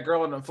video of that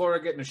girl in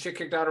Florida getting the shit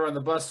kicked out of her on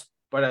the bus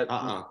by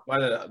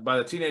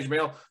the teenage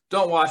male?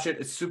 Don't watch it.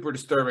 It's super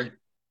disturbing.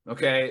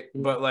 Okay.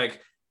 But,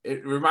 like,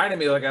 it reminded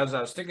me, like, as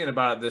I was thinking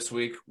about it this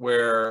week,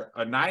 where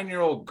a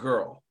 9-year-old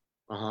girl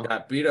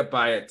got beat up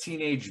by a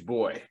teenage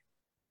boy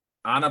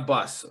on a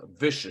bus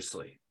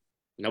viciously.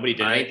 Nobody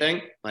did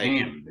anything?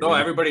 No,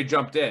 everybody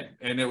jumped in.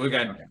 And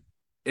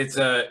it's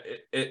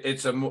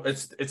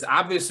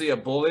obviously a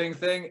bullying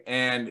thing,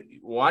 and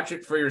watch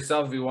it for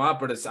yourself if you want,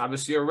 but it's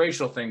obviously a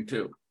racial thing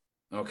too.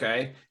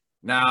 Okay.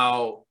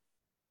 Now,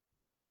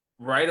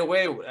 right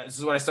away, this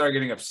is when I started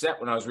getting upset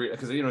when I was reading,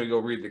 because you go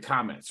read the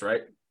comments,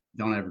 right?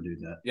 Don't ever do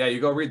that. Yeah,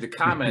 you go read the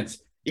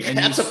comments.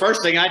 That's the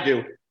first thing I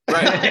do.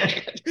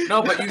 Right.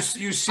 No, but you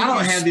see. I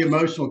don't have the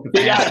emotional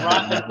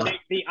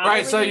capacity.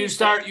 Right. So you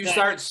start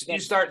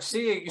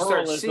seeing.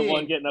 Earl is the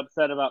one getting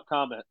upset about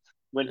comments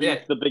when he's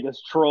the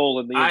biggest troll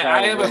in the entire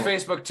I am world. a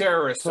Facebook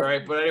terrorist, all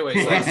right? But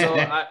anyways,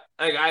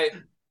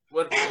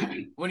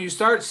 when you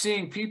start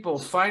seeing people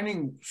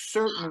finding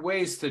certain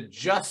ways to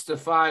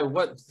justify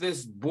what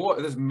this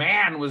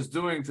man was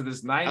doing to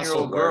this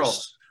 9-year-old girl,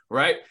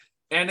 right?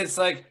 And it's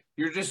like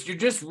you're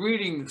just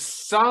reading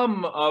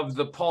some of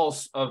the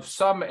pulse of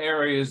some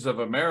areas of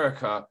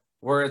America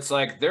where it's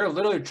like they're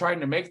literally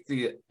trying to make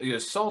the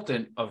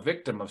assaultant a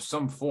victim of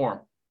some form.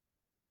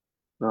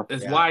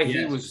 Is why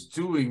he was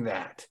doing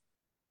that.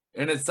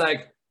 And it's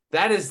like,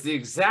 that is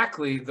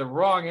exactly the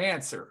wrong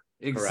answer.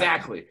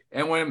 Exactly.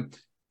 Correct.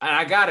 And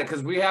I got it,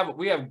 because we have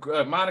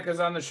Monica's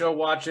on the show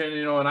watching,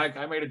 and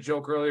I made a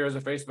joke earlier as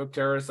a Facebook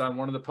terrorist on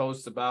one of the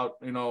posts about,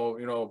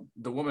 the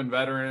woman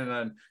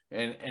veteran,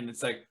 and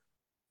it's like,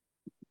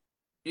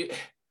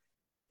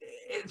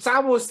 it's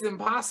almost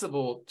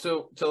impossible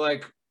to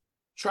like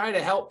try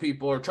to help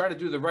people or try to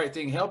do the right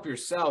thing, help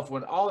yourself,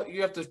 when all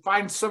you have to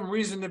find some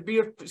reason to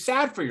be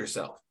sad for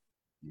yourself.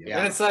 Yeah.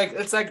 And it's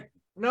like,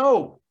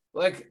 no,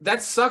 like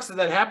that sucks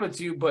that happened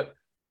to you, but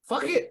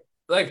fuck it.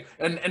 Like,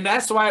 and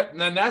that's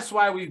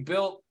why we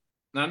built,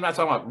 and I'm not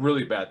talking about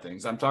really bad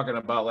things. I'm talking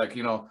about like,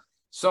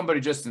 somebody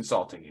just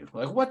insulting you.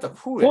 Like, what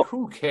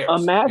who cares?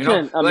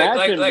 Imagine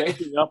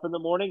waking up in the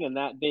morning and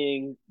that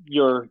being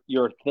your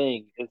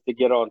thing is to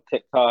get on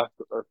TikTok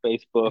or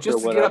Facebook just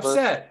or whatever. Just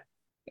to get upset.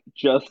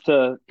 Just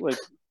to like.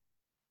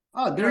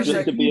 Oh, there's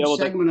a huge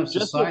segment of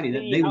society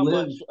that they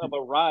live. Much of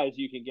a rise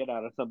you can get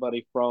out of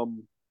somebody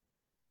from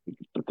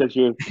because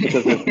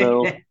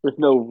there's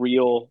no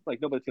real,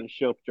 like, nobody's gonna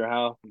show up at your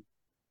house and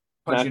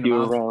punch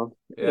you around.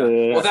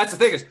 Yeah. Well, that's the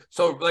thing is,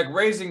 so like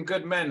raising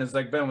good men is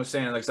like Ben was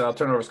saying. Like, so I'll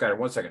turn it over to Skyler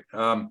 1 second.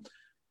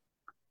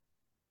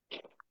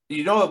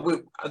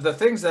 The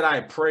things that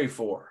I pray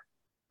for,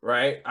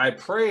 right? I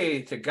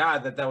pray to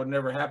God that would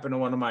never happen to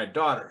one of my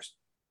daughters,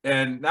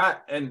 and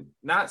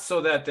not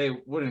so that they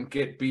wouldn't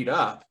get beat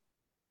up,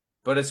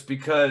 but it's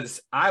because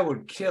I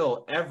would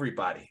kill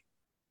everybody.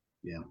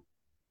 Yeah.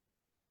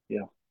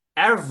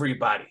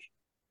 Everybody.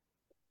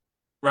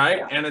 Right.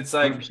 Yeah. And it's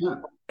like,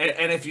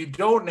 and if you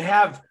don't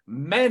have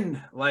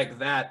men like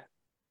that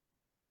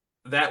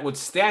would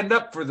stand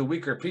up for the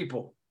weaker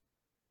people,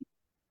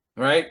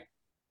 right?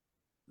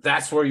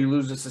 That's where you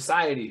lose a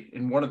society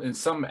in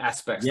some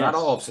aspects, not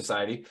all of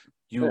society.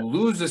 You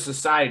lose a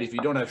society if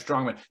you don't have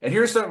strong men. And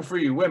here's something for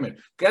you women.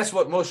 Guess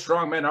what most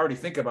strong men already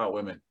think about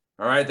women?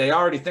 All right. They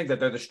already think that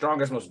they're the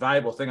strongest, most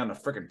valuable thing on the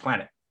freaking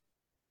planet.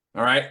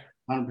 All right.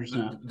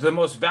 100%. The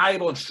most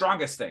valuable and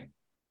strongest thing.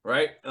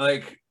 Right.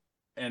 Like,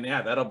 and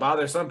that'll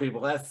bother some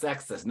people. That's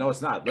sexist. No,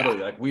 it's not. Literally,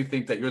 like, we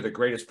think that you're the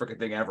greatest freaking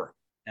thing ever.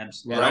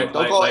 Absolutely. Right?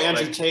 Don't go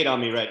Andrew Tate on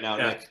me right now,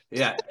 Nick.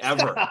 Yeah,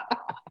 ever.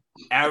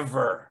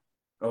 Ever.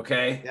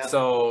 Okay. Yeah.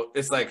 So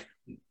it's like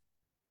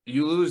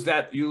you lose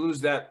that.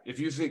 If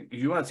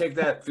you want to take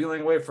that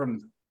feeling away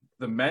from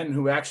the men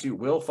who actually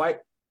will fight,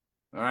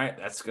 all right,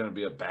 that's gonna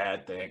be a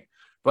bad thing.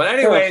 But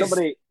anyways,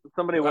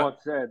 somebody once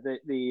said that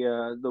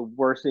the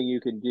worst thing you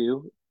can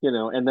do,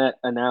 and that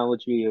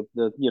analogy of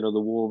the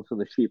wolves and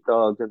the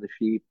sheepdogs and the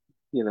sheep,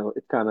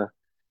 it's kind of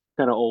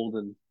old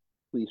and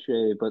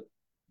cliche, but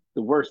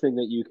the worst thing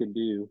that you can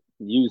do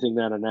using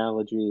that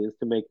analogy is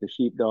to make the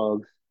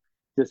sheepdogs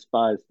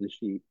despise the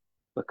sheep,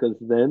 because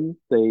then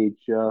they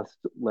just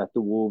let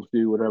the wolves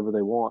do whatever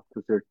they want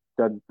because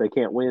they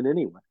can't win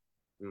anyway.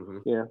 Mm-hmm.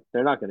 Yeah,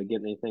 they're not going to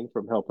get anything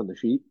from helping the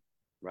sheep.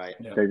 Right.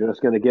 Yeah. They're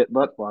just going to get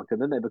butt fucked, and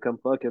then they become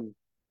fucking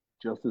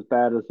just as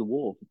bad as the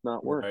wolf. It's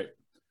not worse.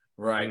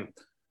 Right. Mm-hmm.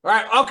 All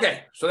right.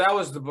 Okay. So that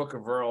was the Book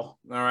of Earl.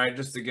 All right.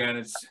 Just again,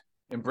 it's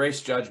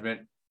embrace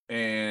judgment,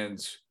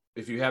 and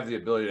if you have the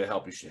ability to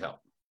help, you should help.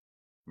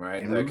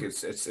 Right. Mm-hmm. Like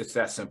it's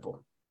that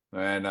simple,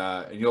 and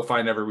you'll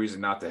find every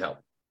reason not to help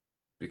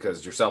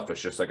because you're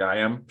selfish, just like I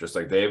am, just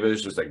like Dave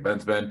is, just like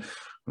Ben's been.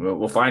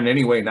 We'll find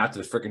any way not to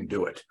freaking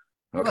do it.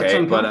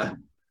 Okay. But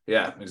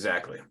yeah,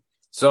 exactly.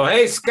 So,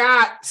 hey,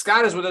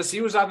 Scott is with us.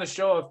 He was on the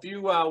show a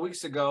few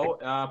weeks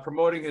ago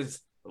promoting his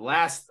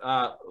last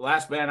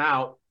man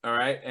out. All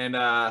right. And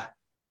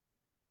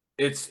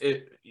if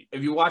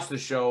you watch the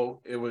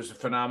show, it was a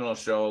phenomenal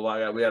show.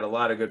 We had a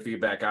lot of good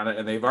feedback on it.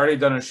 And they've already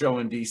done a show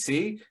in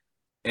DC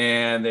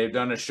and they've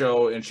done a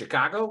show in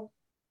Chicago.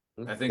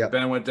 I think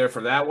Ben went there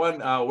for that one.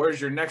 Where's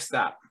your next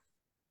stop?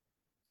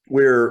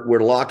 We're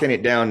locking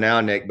it down now,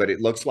 Nick, but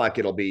it looks like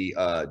it'll be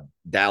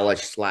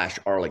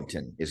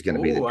Dallas/Arlington is going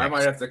to be the next. I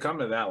might have to come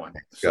to that one.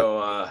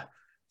 So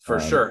for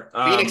sure.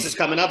 Phoenix is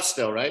coming up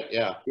still, right?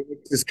 Yeah.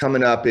 Phoenix is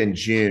coming up in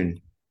June.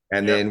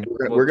 And then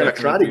we're going to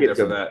try to get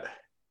to that.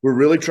 We're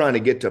really trying to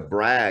get to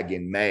Bragg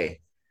in May.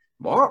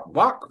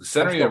 Walk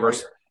Center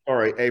Universe. All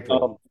right,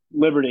 April.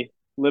 Liberty,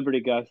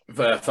 guys.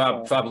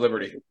 Fob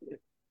Liberty.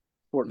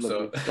 Fort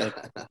Liberty. So,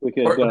 we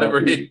could, Fort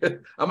Liberty.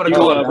 I'm going to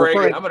call it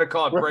Bragg. I'm going to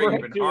call it Bragg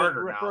even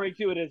harder now. Referring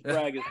to it as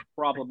Bragg is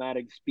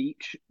problematic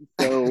speech.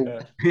 So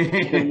you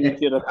need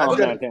to calm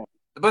that down.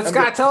 But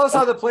Scott, tell us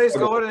how the play's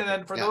going, and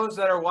then for those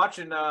that are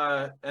watching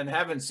and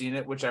haven't seen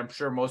it, which I'm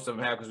sure most of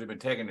them have because we've been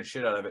taking the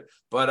shit out of it.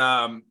 But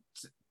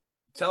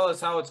tell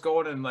us how it's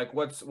going and like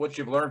what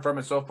you've learned from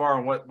it so far,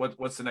 and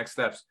what's the next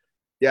steps.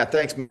 Yeah,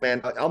 thanks,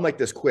 man. I'll make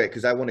this quick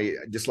because I want to,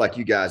 just like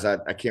you guys,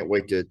 I can't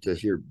wait to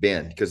hear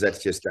Ben, because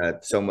that's just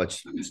so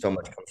much comes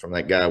from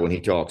that guy when he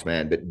talks,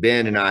 man. But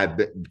Ben and I have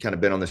kind of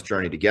been on this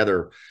journey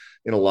together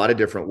in a lot of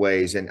different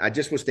ways. And I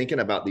just was thinking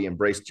about the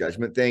embrace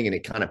judgment thing, and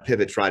it kind of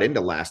pivots right into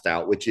Last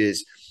Out, which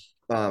is,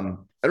 I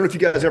don't know if you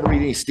guys ever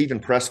read any Stephen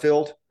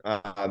Pressfield,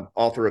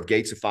 author of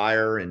Gates of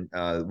Fire and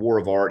War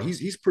of Art.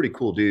 He's a pretty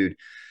cool dude.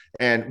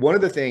 And one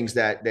of the things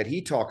that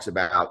he talks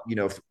about, you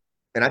know,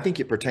 and I think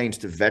it pertains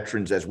to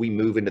veterans as we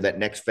move into that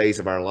next phase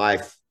of our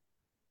life,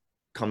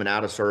 coming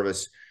out of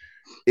service,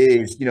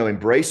 is, you know,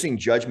 embracing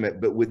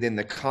judgment, but within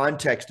the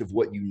context of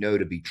what you know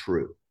to be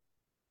true.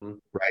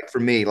 Right. For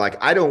me, like,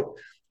 I don't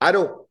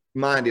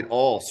mind at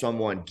all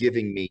someone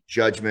giving me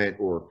judgment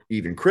or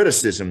even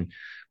criticism,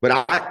 but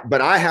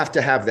I have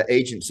to have the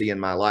agency in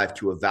my life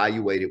to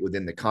evaluate it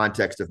within the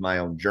context of my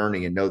own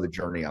journey and know the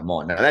journey I'm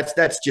on. Now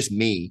that's just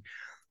me.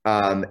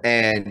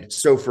 And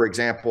so, for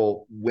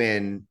example,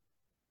 when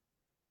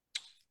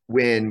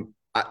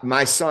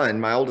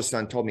my oldest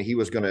son told me he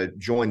was going to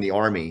join the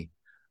Army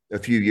a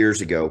few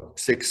years ago,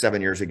 6-7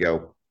 years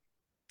ago,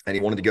 and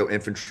he wanted to go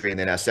infantry and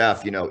then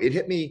SF, you know, it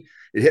hit me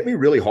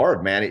really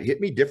hard, man. It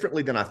hit me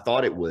differently than I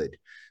thought it would,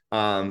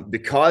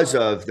 because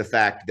of the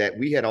fact that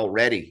we had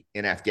already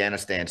in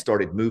Afghanistan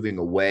started moving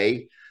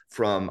away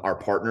from our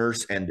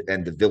partners and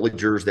the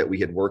villagers that we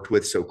had worked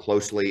with so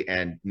closely.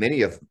 And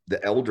many of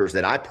the elders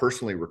that I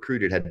personally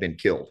recruited had been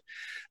killed.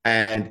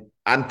 And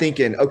I'm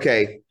thinking,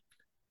 okay,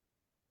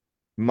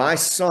 my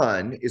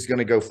son is going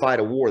to go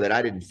fight a war that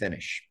I didn't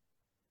finish.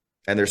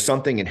 And there's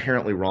something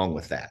inherently wrong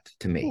with that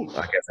to me,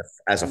 like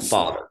as a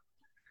father.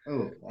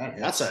 Oh,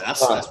 that's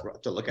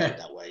to look at it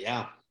that way.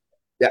 Yeah.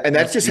 Yeah. And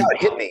that's just how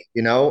it hit me,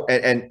 you know?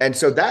 And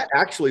so that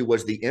actually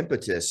was the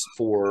impetus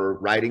for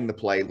writing the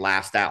play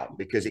Last Out,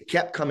 because it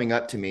kept coming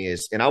up to me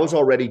and I was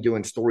already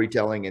doing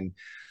storytelling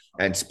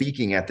and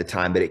speaking at the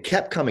time, but it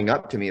kept coming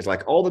up to me as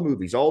like all the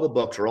movies, all the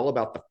books are all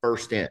about the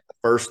first in,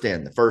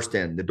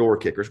 the door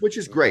kickers, which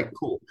is great.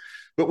 Cool.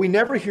 But we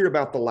never hear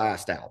about the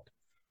last out,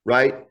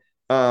 right?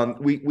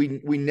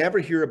 We never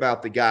hear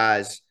about the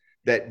guys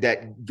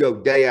that go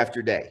day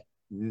after day,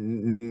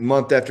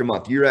 month after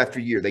month, year after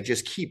year. They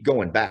just keep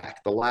going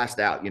back, the last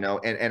out, you know,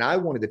 and I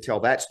wanted to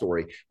tell that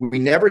story. We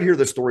never hear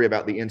the story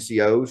about the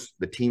NCOs,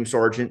 the team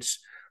sergeants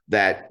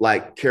that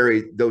like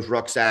carry those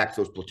rucksacks,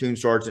 those platoon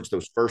sergeants,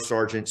 those first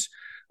sergeants.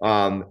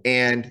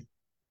 And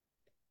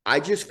I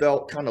just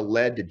felt kind of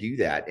led to do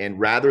that. And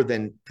rather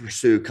than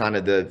pursue kind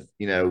of the,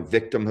 you know,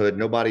 victimhood,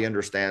 nobody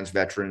understands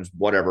veterans,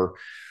 whatever,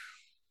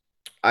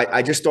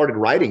 I just started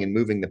writing and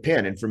moving the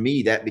pen. And for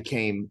me, that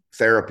became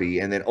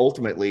therapy. And then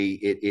ultimately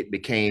it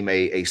became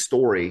a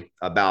story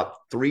about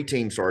 3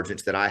 team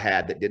sergeants that I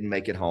had that didn't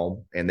make it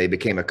home. And they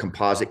became a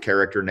composite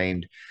character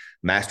named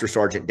Master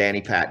Sergeant Danny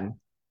Patton.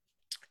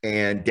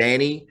 And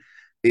Danny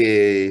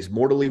is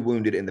mortally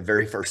wounded in the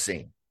very first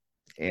scene.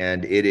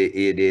 And he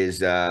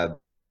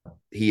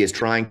is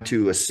trying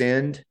to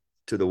ascend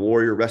to the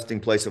warrior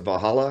resting place of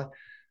Valhalla,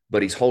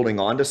 but he's holding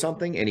on to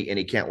something and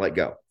he can't let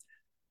go.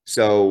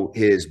 So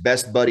his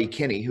best buddy,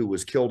 Kenny, who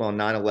was killed on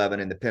 9/11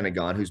 in the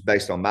Pentagon, who's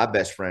based on my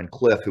best friend,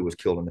 Cliff, who was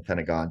killed in the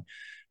Pentagon,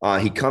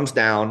 he comes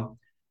down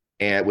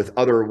and with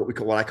other,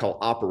 what I call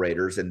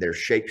operators, and they're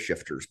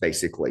shapeshifters,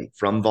 basically,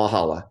 from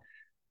Valhalla,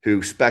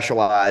 who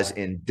specialize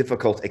in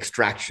difficult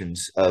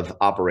extractions of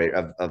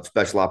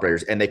special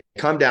operators. And they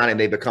come down and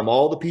they become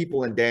all the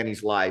people in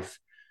Danny's life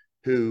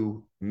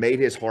who made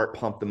his heart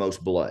pump the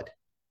most blood,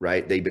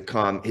 right? They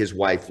become his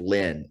wife,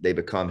 Lynn. They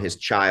become his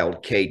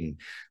child, Caden.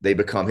 They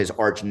become his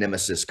arch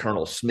nemesis,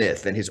 Colonel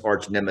Smith, and his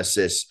arch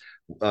nemesis,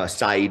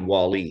 Saeed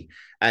Wali.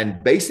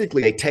 And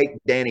basically they take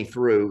Danny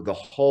through the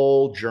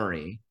whole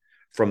journey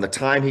from the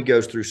time he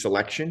goes through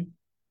selection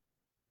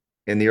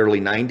in the early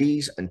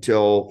 90s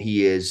until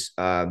he is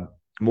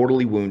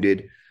mortally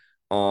wounded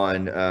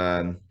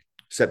on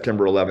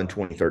September 11,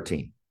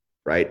 2013,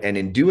 right? And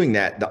in doing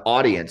that, the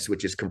audience,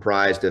 which is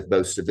comprised of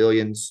both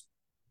civilians,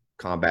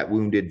 combat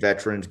wounded,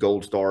 veterans,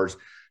 gold stars,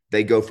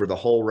 they go for the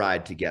whole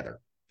ride together.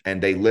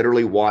 And they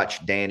literally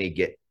watch Danny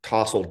get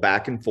tousled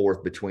back and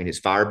forth between his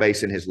fire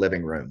base and his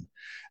living room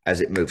as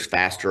it moves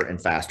faster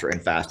and faster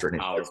and faster,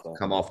 and it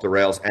come off the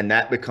rails. And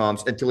that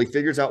becomes, until he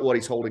figures out what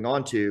he's holding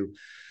on to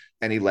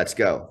and he lets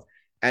go.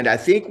 And I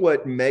think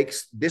what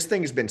makes this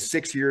thing has been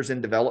 6 years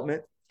in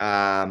development.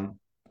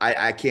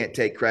 I can't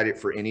take credit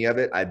for any of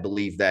it. I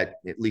believe that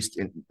at least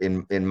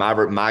in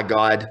my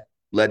God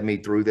led me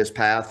through this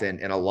path,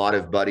 and a lot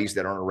of buddies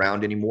that aren't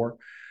around anymore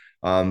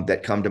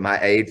that come to my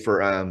aid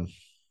for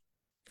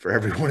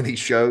every one of these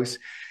shows.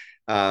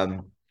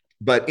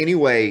 But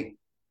anyway,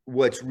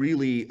 what's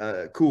really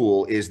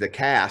cool is the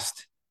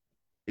cast.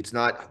 It's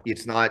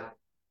not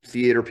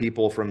theater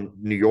people from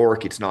New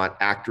York. It's not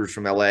actors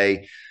from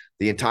LA.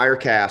 The entire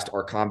cast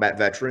are combat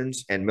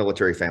veterans and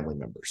military family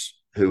members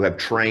who have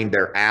trained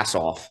their ass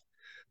off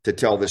to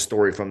tell this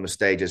story from the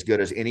stage as good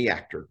as any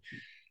actor.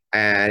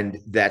 And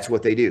that's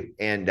what they do.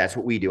 And that's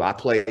what we do. I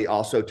play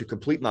also to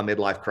complete my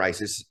midlife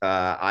crisis.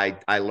 I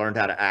learned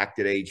how to act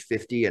at age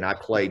 50 and I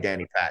play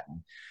Danny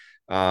Patton.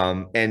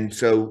 And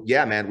so,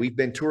 yeah, man, we've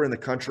been touring the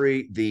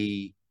country.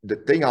 The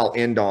thing I'll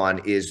end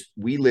on is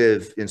we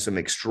live in some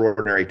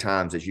extraordinary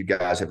times, as you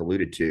guys have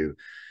alluded to.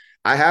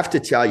 I have to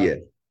tell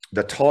you,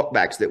 the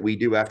talkbacks that we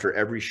do after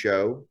every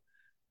show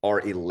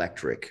are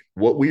electric.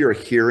 What we are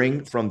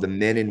hearing from the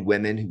men and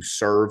women who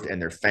served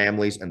and their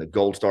families and the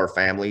Gold Star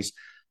families,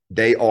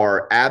 they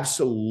are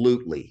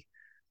absolutely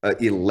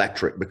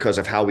electric because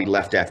of how we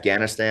left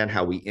Afghanistan,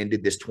 how we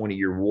ended this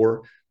 20-year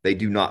war. They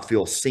do not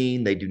feel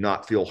seen. They do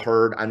not feel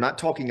heard. I'm not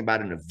talking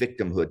about in a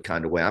victimhood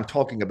kind of way. I'm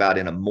talking about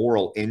in a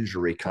moral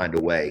injury kind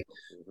of way,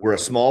 where a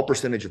small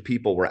percentage of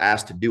people were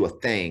asked to do a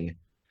thing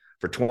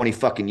for 20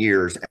 fucking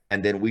years,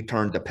 and then we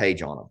turned the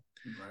page on them.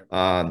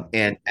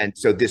 And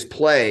so this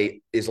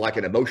play is like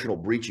an emotional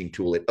breaching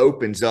tool. It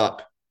opens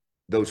up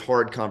those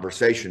hard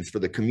conversations for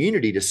the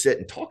community to sit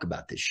and talk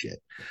about this shit.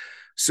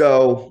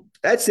 So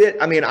that's it.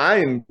 I mean,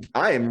 I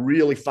am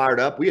really fired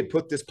up. We had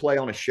put this play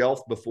on a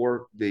shelf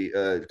before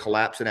the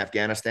collapse in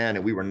Afghanistan,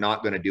 and we were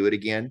not going to do it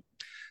again.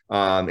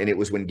 And it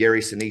was when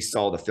Gary Sinise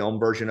saw the film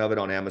version of it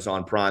on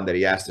Amazon Prime that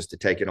he asked us to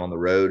take it on the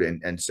road.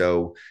 And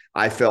so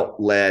I felt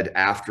led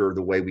after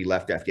the way we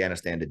left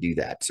Afghanistan to do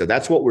that. So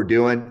that's what we're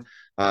doing.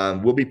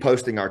 We'll be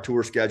posting our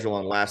tour schedule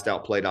on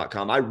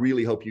lastoutplay.com. I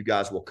really hope you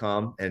guys will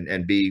come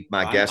and be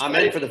my guest. I'm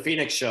in for the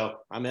Phoenix show.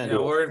 I'm in. Yeah,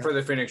 we're in for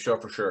the Phoenix show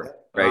for sure.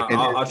 Right.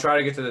 I'll try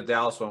to get to the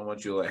Dallas one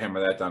once you hammer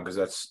that down, because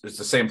it's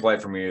the same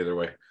flight for me either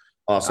way.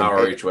 Awesome.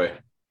 Hour each way.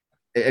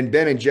 And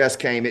Ben and Jess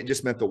came. It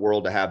just meant the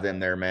world to have them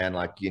there, man.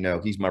 Like, you know,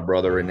 he's my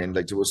brother, and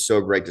it was so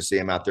great to see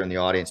him out there in the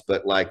audience.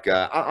 But like,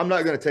 I'm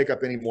not going to take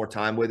up any more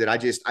time with it. I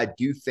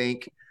do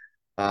think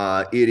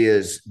it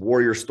is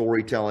warrior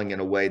storytelling in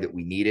a way that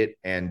we need it,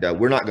 and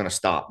we're not going to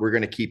stop. We're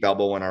going to keep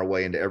elbowing our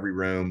way into every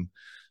room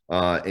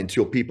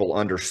until people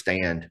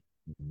understand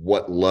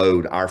what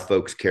load our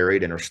folks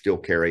carried and are still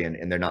carrying,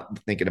 and they're not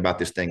thinking about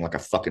this thing like a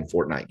fucking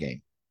Fortnite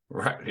game.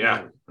 Right?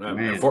 Yeah.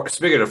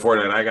 Speaking of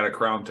Fortnite, I got a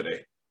crown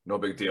today. No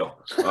big deal.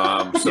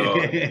 I don't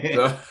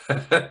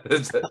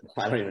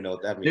even know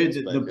what that means.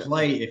 Dude, the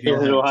play, if you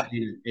haven't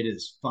seen it, it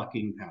is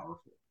fucking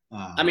powerful.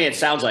 I mean, it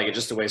sounds like it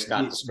just the way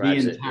Scott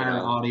describes it. The entire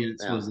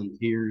audience was in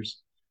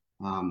tears.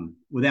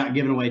 Without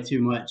giving away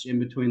too much, in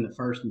between the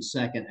first and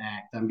second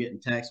act, I'm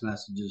getting text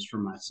messages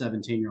from my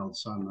 17-year-old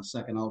son, my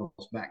second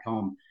oldest back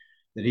home,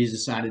 that he's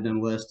decided to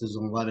enlist as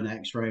an 11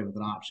 X-ray with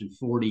an option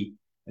 40.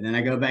 And then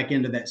I go back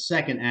into that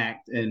second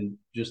act, and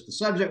just the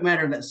subject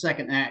matter of that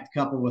second act,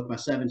 coupled with my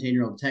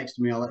 17-year-old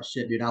texting me all that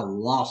shit, dude, I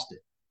lost it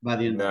by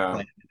the end of the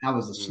play. I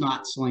was a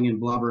snot slinging,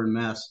 blubbering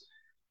mess,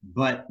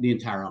 but the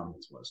entire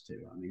audience was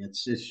too. I mean,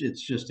 it's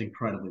just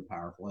incredibly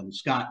powerful. And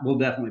Scott will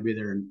definitely be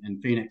there in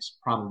Phoenix,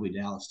 probably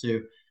Dallas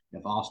too.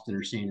 If Austin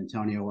or San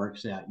Antonio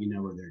works out, you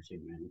know we're there too,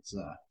 man. It's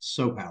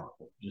so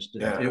powerful.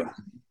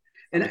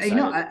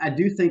 I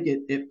do think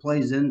it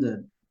plays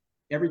into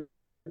everything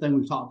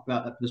we've talked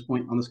about at this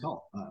point on this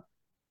call,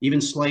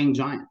 even slaying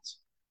giants.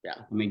 Yeah.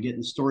 I mean,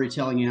 getting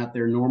storytelling out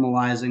there,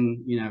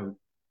 normalizing, you know,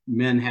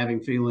 men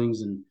having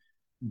feelings and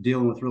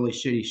dealing with really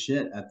shitty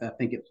shit. I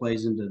think it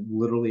plays into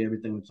literally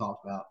everything we've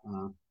talked about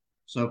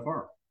so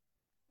far.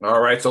 All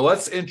right. So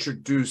let's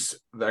introduce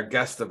our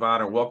guest of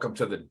honor. Welcome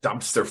to the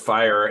dumpster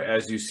fire,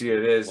 as you see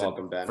it is.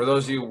 Welcome, Ben. For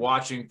those of you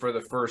watching for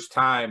the first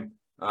time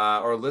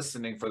or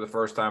listening for the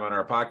first time on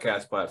our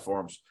podcast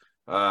platforms,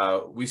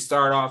 we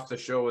start off the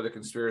show with a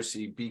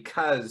conspiracy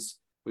because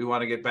we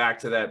want to get back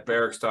to that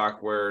barracks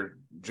talk where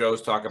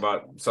Joe's talk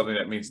about something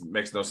that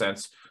makes no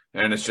sense,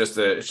 and it's just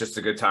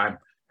a good time.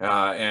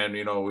 And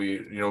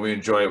we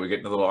enjoy it. We get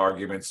into little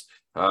arguments.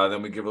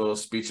 Then we give a little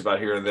speech about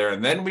here and there,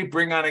 and then we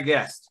bring on a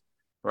guest,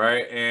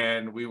 right?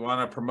 And we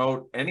want to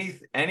promote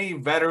any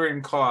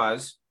veteran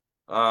cause,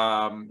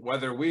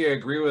 whether we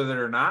agree with it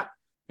or not.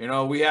 You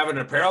know, we have an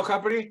apparel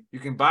company. You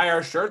can buy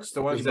our shirts.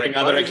 The ones we bring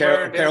other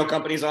apparel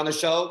companies on the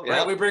show.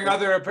 Right? We bring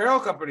other apparel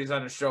companies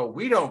on the show.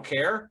 We don't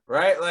care,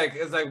 right? Like,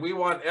 it's like we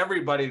want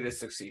everybody to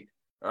succeed.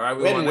 All right.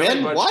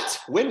 Win-win? What?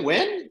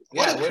 Win-win?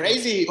 What a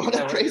crazy mindset.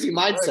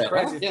 What a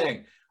crazy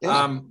thing.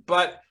 Yeah.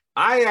 But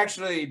I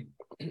actually,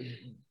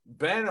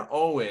 Ben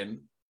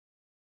Owen,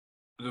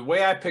 the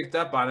way I picked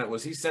up on it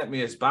was he sent me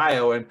his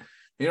bio, and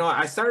you know,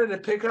 I started to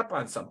pick up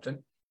on something.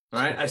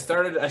 Right, I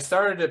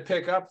started to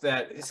pick up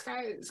that this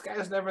guy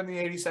was never in the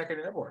 82nd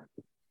Airborne,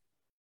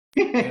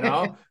 you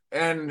know,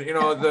 and you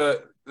know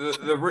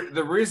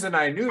the reason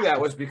I knew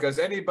that was because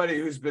anybody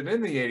who's been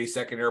in the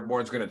 82nd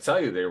Airborne is going to tell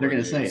you they were in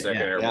the 82nd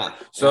Airborne. Yeah.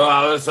 So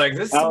I was like,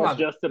 I was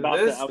just about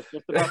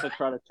to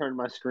try to turn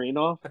my screen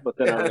off, but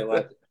then I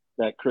realized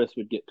that Chris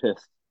would get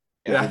pissed.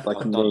 Yeah,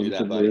 don't do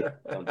that, buddy.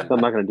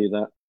 I'm not going to do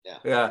that.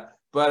 Yeah,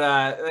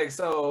 but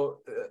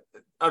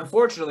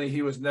unfortunately,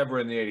 he was never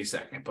in the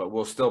 82nd, but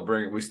we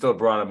still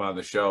brought him on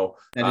the show.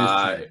 That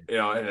is true. You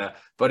know,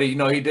 but he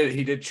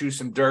did chew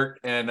some dirt,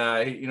 and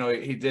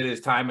he did his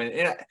time, and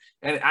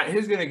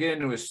he's going to get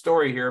into his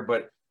story here.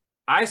 But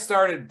I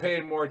started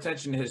paying more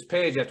attention to his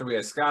page after we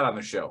had Scott on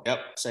the show. Yep,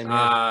 same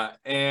here.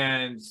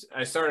 And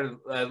I started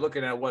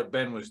looking at what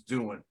Ben was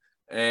doing.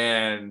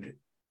 And,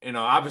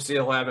 obviously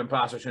he'll have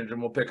imposter syndrome.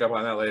 We'll pick up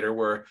on that later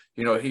where,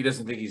 he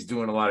doesn't think he's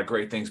doing a lot of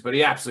great things, but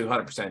he absolutely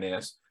 100%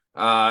 is.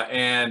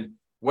 And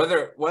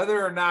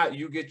whether or not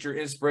you get your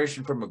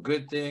inspiration from a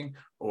good thing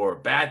or a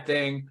bad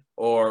thing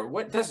or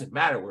what, doesn't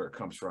matter where it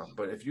comes from.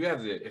 But if you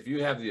have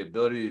the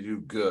ability to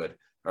do good,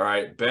 all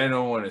right, Ben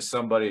Owen is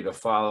somebody to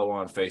follow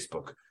on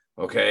Facebook.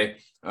 Okay.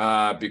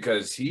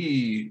 Because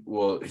he's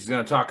going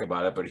to talk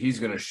about it, but he's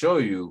going to show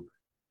you,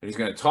 he's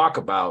going to talk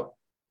about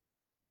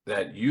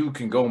that you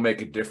can go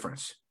make a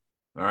difference.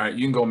 All right.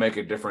 You can go make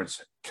a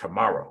difference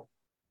tomorrow.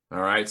 All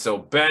right. So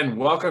Ben,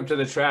 welcome to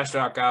the Trash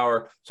Talk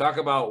Hour. Talk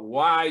about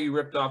why you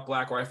ripped off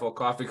Black Rifle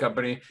Coffee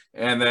Company.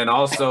 And then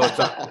also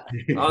talk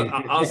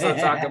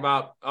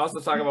about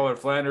what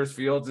Flanders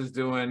Fields is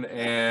doing.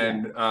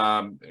 And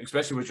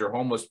especially with your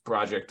homeless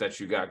project that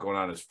you got going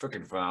on is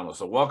freaking phenomenal.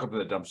 So welcome to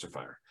the Dumpster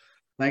Fire.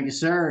 Thank you,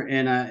 sir.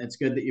 And it's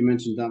good that you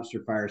mentioned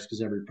dumpster fires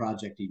because every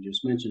project you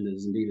just mentioned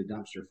is indeed a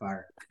dumpster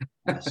fire.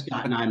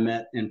 Scott and I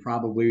met in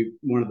probably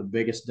one of the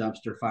biggest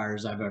dumpster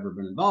fires I've ever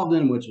been involved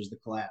in, which was the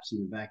collapse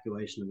and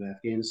evacuation of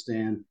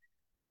Afghanistan.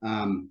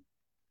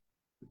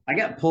 I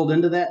got pulled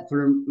into that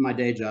through my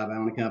day job. I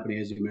own a company,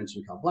 as you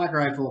mentioned, called Black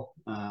Rifle.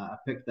 I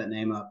picked that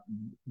name up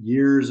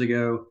years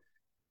ago.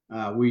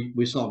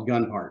 We sold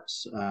gun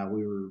parts.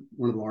 We were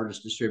one of the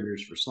largest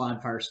distributors for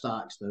slide fire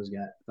stocks. Those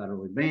got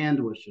federally banned,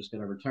 which just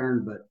got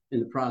overturned. But in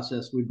the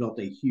process, we built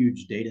a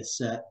huge data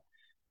set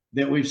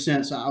that we've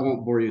since, I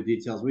won't bore you with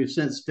details, we've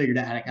since figured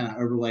out how to kind of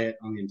overlay it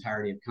on the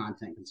entirety of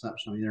content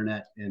consumption on the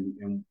internet.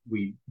 And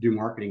we do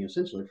marketing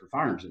essentially for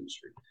firearms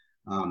industry.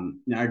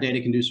 Now our data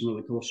can do some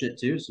really cool shit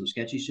too, some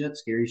sketchy shit,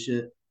 scary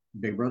shit,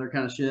 Big Brother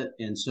kind of shit.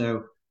 And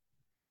so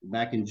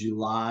back in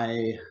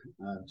July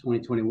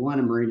 2021,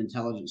 a Marine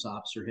intelligence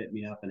officer hit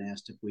me up and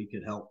asked if we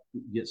could help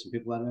get some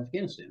people out of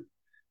Afghanistan.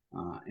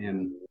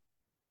 And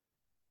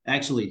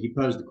actually, he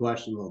posed the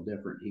question a little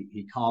different.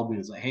 He called me and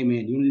was like, "Hey,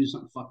 man, you want to do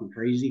something fucking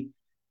crazy?"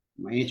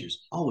 My answer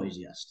is always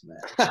yes to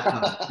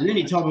that. And then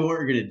he told me what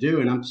we're going to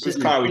do, and I'm sitting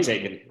Which car are we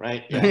taking,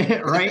 right? Yeah.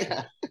 Right?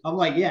 I'm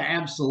like, yeah,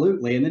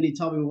 absolutely. And then he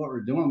told me what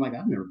we're doing. I'm like,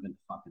 I've never been to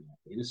fucking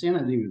Afghanistan. I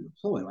didn't even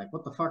deploy. Like,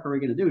 what the fuck are we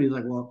going to do? And he's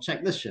like, well,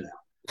 check this shit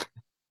out.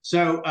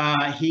 So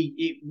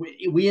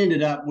we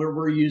ended up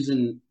we're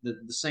using the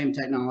same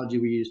technology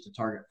we use to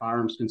target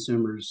firearms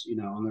consumers,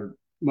 on their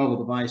mobile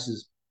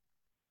devices.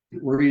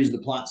 We're using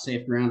the plot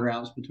safe ground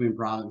routes between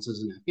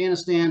provinces in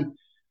Afghanistan.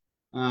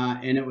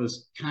 And it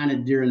was kind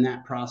of during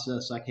that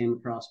process I came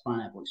across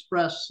Pineapple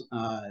Express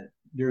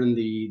during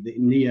the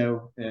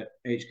NEO at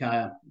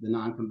HKIA, the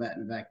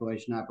non-combatant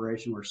evacuation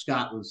operation, where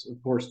Scott was,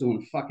 of course,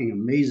 doing fucking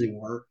amazing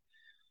work.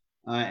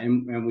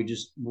 And we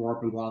just were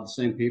working with a lot of the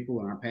same people,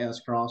 and our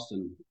paths crossed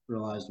and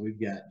realized we've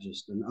got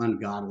just an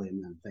ungodly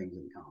amount of things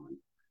in common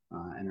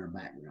in our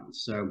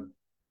backgrounds. So,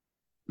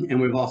 and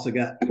we've also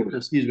got,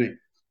 excuse me,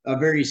 a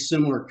very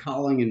similar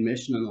calling and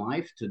mission in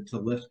life to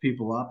lift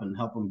people up and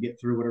help them get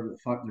through whatever the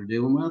fuck they're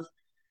dealing with.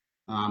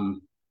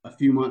 A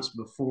few months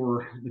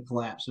before the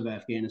collapse of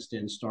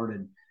Afghanistan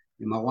started,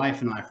 my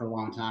wife and I for a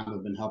long time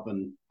have been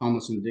helping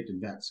homeless and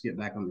addicted vets get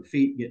back on their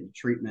feet, get into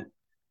treatment,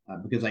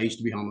 because I used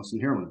to be homeless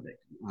and heroin addicted,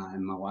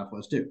 and my wife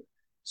was too.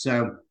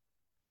 So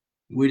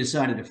we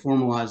decided to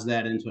formalize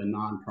that into a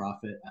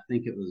nonprofit. I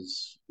think it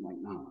was like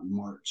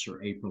March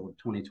or April of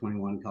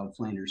 2021, called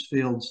Flanders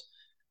Fields.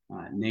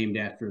 Named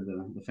after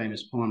the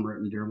famous poem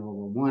written during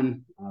World War I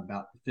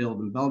about the field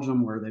in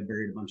Belgium where they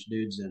buried a bunch of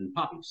dudes in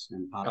poppies.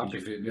 And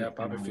poppy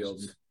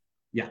fields.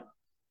 Yeah.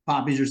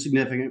 Poppies are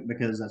significant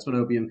because that's what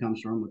opium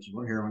comes from, which is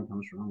what heroin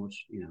comes from,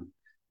 which, a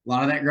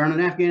lot of that grown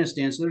in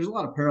Afghanistan. So there's a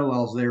lot of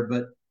parallels there.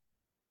 But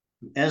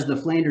as the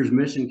Flanders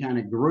mission kind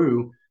of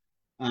grew,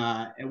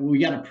 we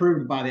got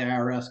approved by the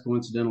IRS,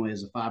 coincidentally,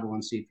 as a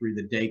 501c3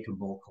 the day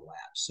Kabul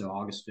collapsed. So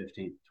August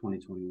 15th,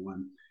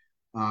 2021.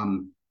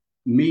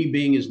 Me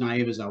being as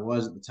naive as I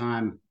was at the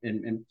time,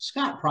 and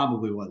Scott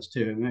probably was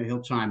too,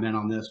 he'll chime in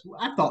on this.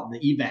 I thought the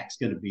evac's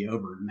going to be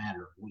over in a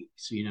matter of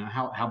weeks.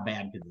 How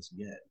bad could this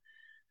get?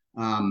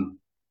 I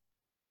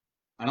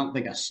don't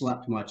think I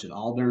slept much at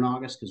all during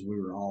August because we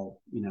were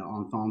all,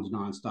 on phones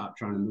nonstop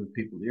trying to move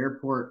people to the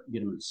airport, get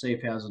them into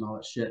safe houses and all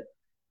that shit.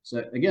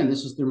 So again,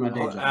 this is through my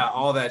day job.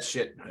 All that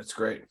shit. That's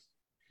great.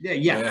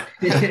 Yeah.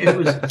 It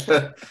was,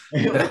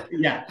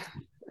 yeah.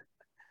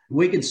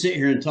 We could sit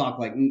here and talk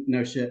like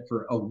no shit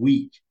for a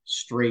week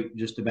straight,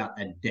 just about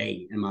a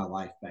day in my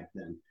life back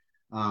then.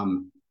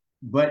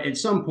 But at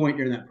some point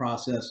during that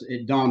process,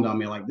 it dawned on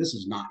me like, this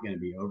is not going to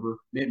be over.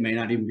 It may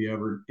not even be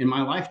over in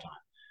my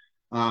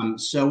lifetime.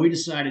 So we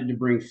decided to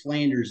bring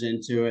Flanders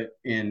into it.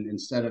 And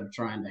instead of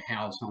trying to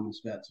house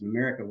homeless vets in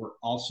America, we're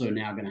also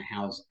now going to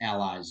house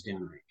allies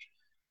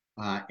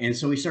downrange. And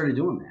so we started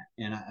doing that.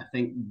 And I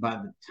think by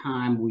the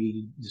time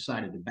we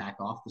decided to back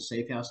off the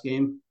safe house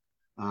game,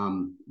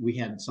 we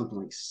had something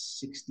like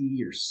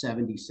 60 or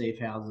 70 safe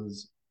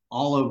houses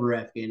all over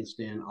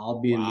Afghanistan, all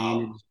being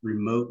managed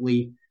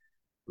remotely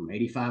from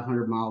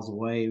 8,500 miles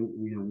away.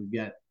 We've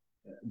got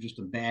just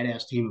a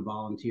badass team of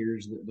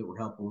volunteers that were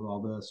helping with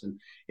all this. And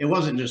it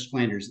wasn't just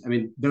Flanders. I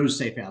mean, those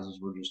safe houses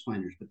were just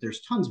Flanders, but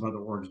there's tons of other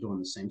orgs doing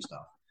the same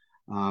stuff.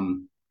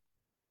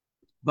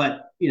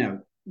 But, you know,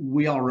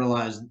 we all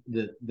realized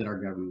that our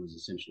government was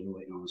essentially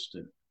waiting on us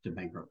to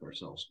bankrupt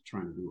ourselves,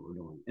 trying to do what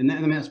we're doing. And I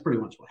mean, that's pretty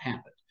much what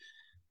happened.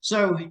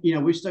 So, you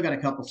know, we've still got a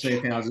couple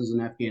safe houses in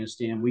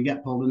Afghanistan. We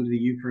got pulled into the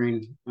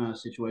Ukraine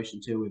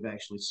situation too. We've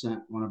actually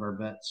sent one of our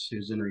vets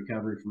who's in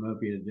recovery from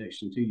opiate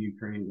addiction to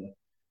Ukraine to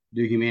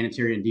do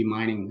humanitarian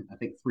demining, I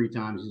think 3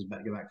 times. He's about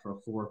to go back for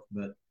a 4th.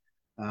 But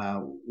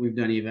we've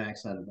done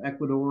evacs out of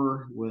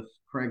Ecuador with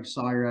Craig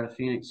Sawyer out of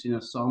Phoenix, you know,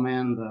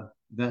 Sawman, the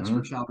Vets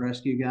for Child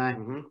Rescue guy.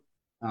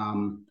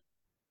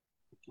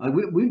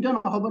 We've done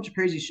a whole bunch of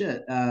crazy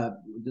shit.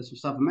 We did some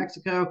stuff in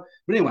Mexico.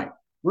 But anyway,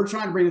 we're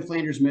trying to bring the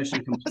Flanders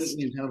mission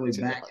completely and totally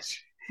back.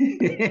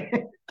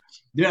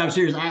 Dude, I'm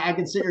serious. I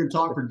could sit here and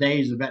talk for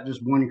days about just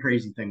one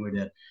crazy thing we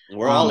did.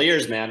 We're all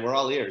ears, man. We're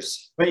all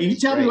ears. But you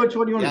tell me which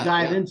one you want to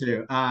dive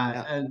into.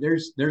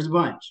 There's a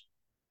bunch.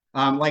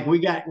 Like we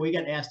got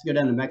asked to go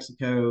down to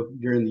Mexico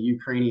during the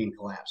Ukrainian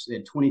collapse. They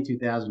had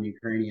 22,000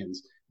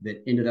 Ukrainians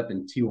that ended up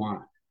in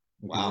Tijuana.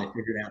 Because they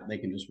figured out they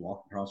can just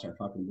walk across our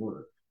fucking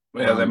border.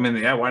 Yeah, I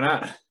mean, why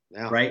not?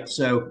 Yeah. Right.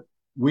 So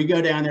we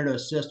go down there to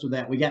assist with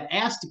that. We got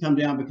asked to come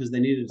down because they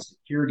needed a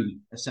security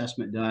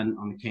assessment done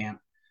on the camp.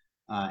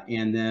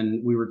 And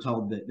then we were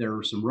told that there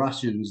were some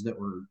Russians that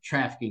were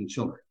trafficking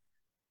children.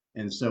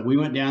 And so we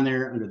went down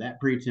there under that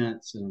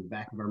pretense, and in the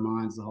back of our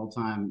minds the whole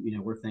time, you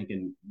know, we're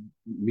thinking,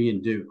 me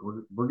and Duke,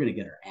 we're going to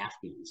get our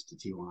Afghans to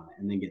Tijuana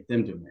and then get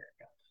them to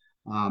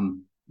America.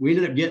 We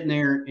ended up getting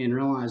there and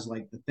realized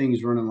like the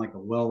thing's running like a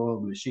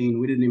well-oiled machine.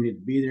 We didn't even need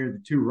to be there.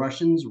 The 2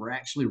 Russians were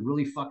actually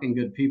really fucking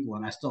good people,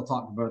 and I still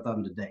talk to both of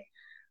them today.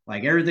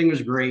 Like everything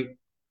was great.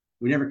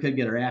 We never could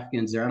get our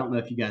Afghans there. I don't know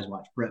if you guys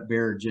watch Brett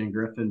Baer or Jen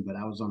Griffin, but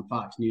I was on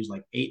Fox News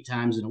like 8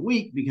 times in a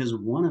week because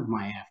one of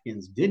my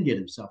Afghans did get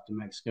himself to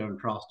Mexico and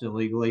crossed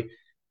illegally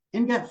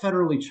and got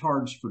federally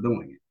charged for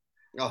doing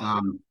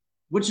it.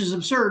 Which is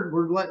absurd.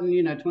 We're letting,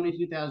 you know,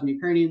 22,000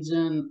 Ukrainians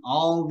in.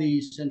 All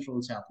these Central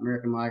and South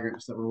American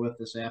migrants that were with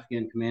this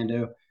Afghan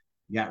commando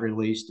got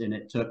released, and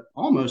it took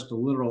almost a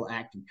literal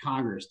act of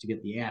Congress to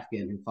get the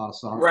Afghan who fought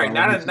assault. Right,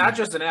 not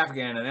just an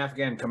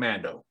Afghan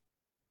commando.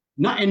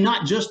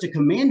 Not just a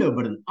commando,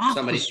 but an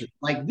officer.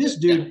 Like this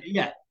dude,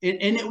 and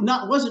it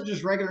wasn't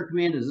just regular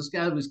commandos. This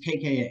guy was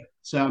KKA.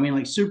 So I mean,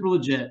 like super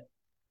legit.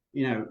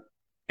 You know,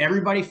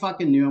 everybody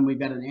fucking knew him. We've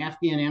got an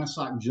Afghan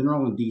ANZAC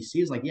general in DC.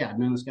 He's like, yeah, I've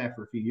known this guy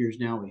for a few years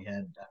now. We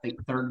had, I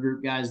think, 3rd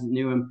group guys that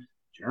knew him.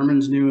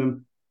 Germans knew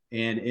him.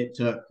 And it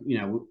took, you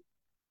know,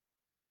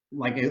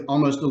 like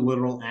almost a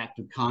literal act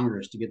of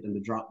Congress to get them to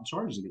drop the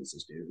charges against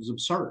this dude. It was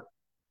absurd.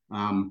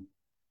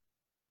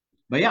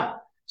 But yeah,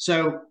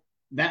 so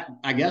that,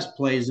 I guess,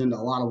 plays into a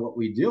lot of what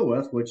we deal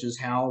with, which is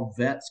how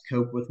vets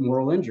cope with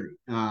moral injury.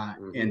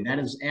 And that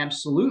is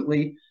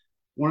absolutely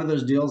one of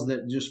those deals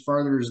that just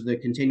furthers the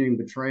continuing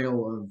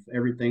betrayal of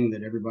everything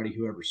that everybody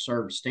who ever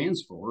served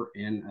stands for.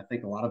 And I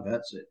think a lot of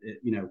vets,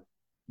 you know,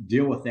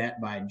 deal with that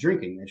by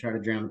drinking. They try to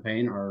drown the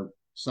pain, or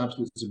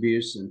substance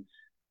abuse. And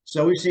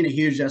so we've seen a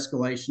huge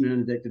escalation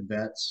in addicted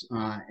vets.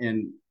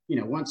 And, you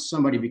know, once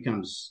somebody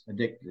becomes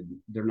addicted,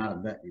 they're not a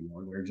vet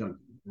anymore. They're a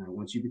junkie.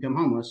 Once you become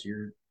homeless,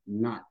 you're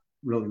not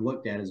really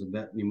looked at as a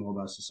vet anymore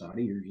by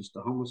society. You're just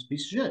a homeless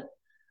piece of shit.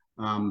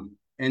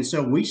 And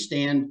so we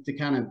stand to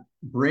kind of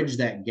bridge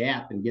that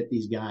gap and get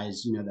these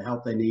guys, you know, the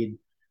help they need,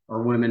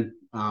 or women.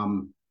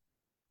 And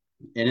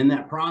in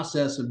that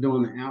process of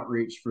doing the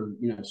outreach for,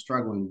 you know,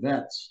 struggling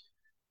vets,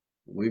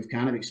 we've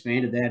kind of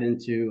expanded that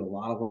into a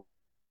lot of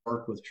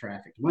work with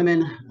trafficked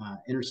women,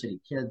 inner city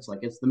kids. Like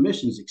the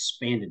mission's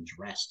expanded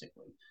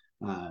drastically.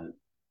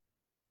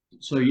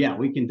 So yeah,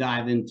 we can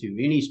dive into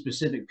any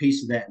specific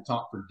piece of that and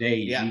talk for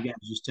days. Yeah. You guys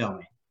just tell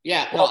me.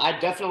 Yeah, well, I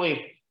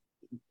definitely.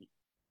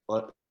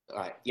 All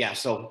right. Yeah.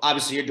 So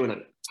obviously you're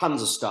doing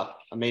tons of stuff,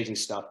 amazing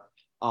stuff.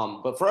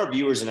 But for our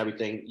viewers and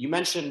everything, you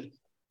mentioned,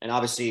 and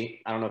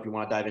obviously I don't know if you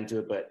want to dive into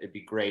it, but it'd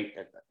be great.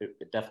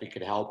 It definitely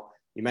could help.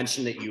 You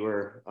mentioned that you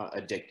were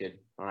addicted.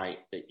 All right.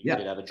 That you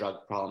did have a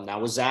drug problem. Now,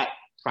 was that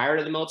prior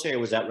to the military, or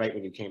was that right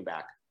when you came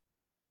back?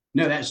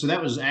 No,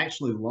 that was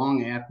actually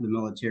long after the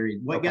military.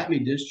 What got me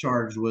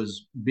discharged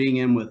was being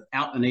in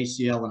without an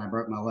ACL, and I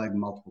broke my leg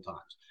multiple times.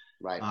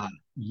 Right.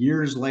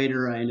 Years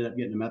later, I ended up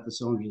getting a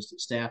methicillin-resistant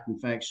staph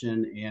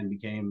infection and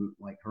became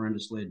like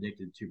horrendously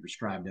addicted to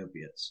prescribed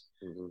opiates.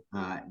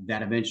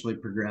 That eventually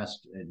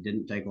progressed. It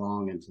didn't take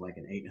long into like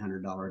an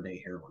 $800 a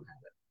day heroin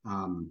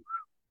habit.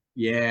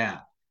 Yeah.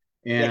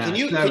 And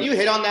can you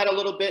hit on that a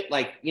little bit?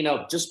 Like, you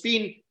know, just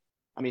being,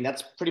 I mean,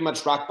 that's pretty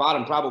much rock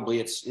bottom. Probably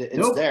it's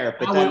there.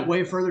 But I went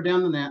way further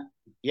down than that.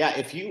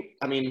 Yeah.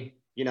 I mean,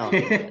 you know,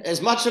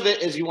 as much of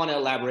it as you want to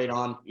elaborate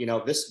on, you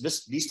know,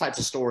 these types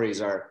of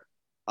stories are,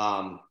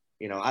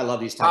 you know, I love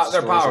these types of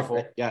stories. They're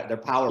powerful. Yeah, they're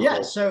powerful.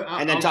 Yeah. So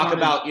and then talk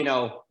about, you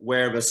know,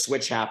 where the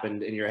switch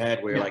happened in your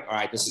head, where you're like, all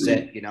right, this is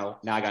it. You know,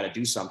 now I got to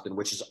do something,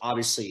 which is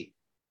obviously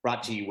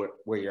brought to you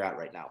where you're at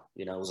right now.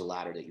 You know, it was a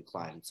ladder that you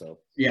climbed. So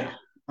yeah.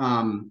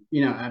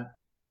 You know,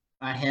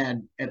 I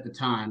had at the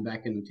time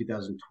back in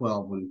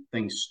 2012 when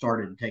things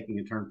started taking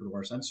a turn for the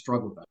worse. I'd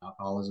struggled with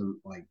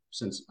alcoholism like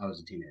since I was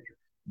a teenager.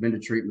 Been to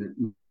treatment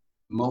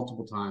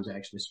multiple times. I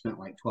actually spent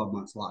like 12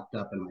 months locked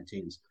up in my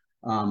teens.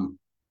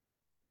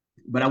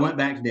 But I went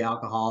back to the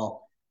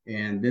alcohol,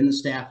 and then the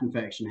staph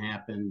infection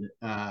happened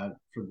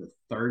for the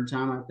third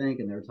time, I think,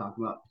 and they were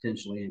talking about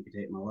potentially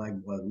amputating my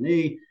leg below the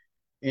knee.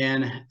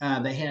 And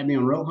they had me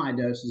on real high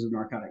doses of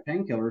narcotic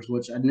painkillers,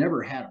 which I'd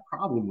never had a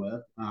problem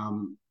with.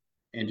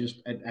 And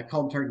just I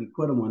called turkey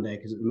quit them one day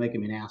because it was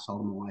making me an asshole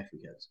to my wife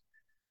and kids.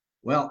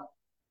 Well,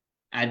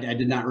 I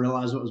did not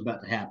realize what was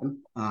about to happen,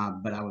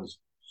 but I was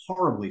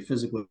horribly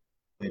physically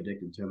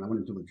addicted to them. I went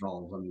into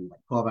withdrawals. I mean,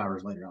 like 12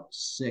 hours later, I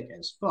was sick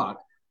as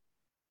fuck.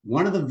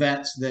 One of the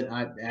vets that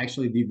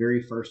actually the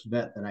very first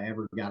vet that I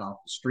ever got off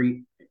the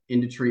street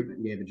into treatment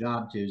and gave a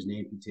job to is an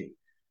amputee.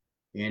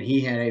 And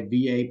he had a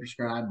VA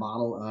prescribed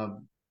bottle of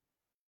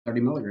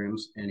 30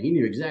 milligrams, and he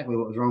knew exactly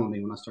what was wrong with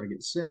me when I started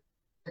getting sick.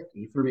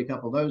 He threw me a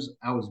couple of those.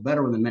 I was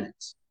better within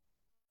minutes.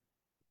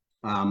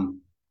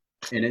 And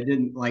it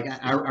didn't like,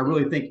 I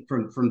really think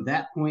from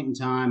that point in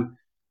time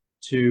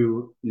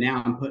to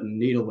now I'm putting a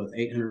needle with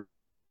 $800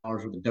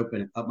 worth of dope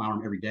in it up my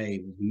arm every day.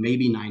 It was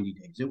maybe 90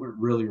 days. It went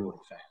really, really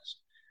fast.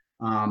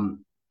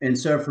 And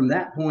so from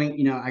that point,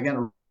 you know, I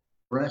got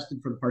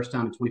arrested for the first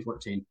time in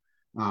 2014.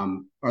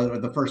 Or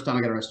the first time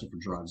I got arrested for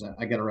drugs.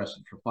 I got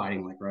arrested for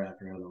fighting like right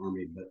after out of the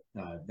army, but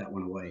that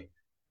went away.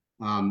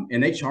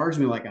 And they charged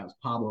me like I was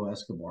Pablo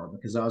Escobar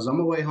because I was on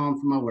my way home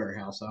from my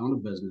warehouse. I owned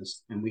a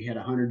business and we had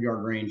a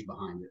 100-yard range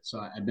behind it. So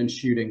I'd been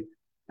shooting.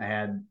 I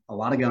had a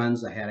lot of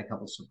guns. I had a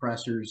couple of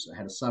suppressors. I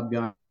had a sub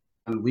gun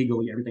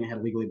legally, everything I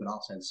had legally, but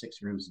also had 6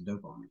 grams of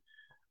dope on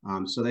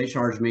me. So they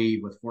charged me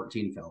with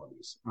 14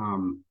 felonies.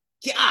 God.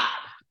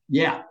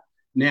 Yeah.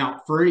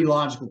 Now, for any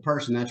logical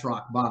person, that's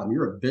rock bottom.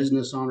 You're a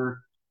business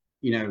owner.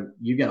 You know,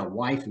 you got a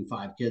wife and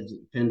 5 kids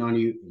that depend on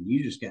you, and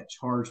you just got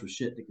charged with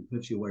shit that could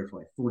put you away for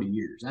like 40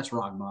 years. That's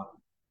rock bottom.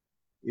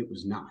 It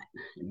was not,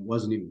 and it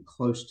wasn't even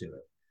close to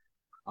it.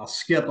 I'll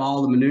skip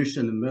all the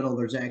minutia in the middle.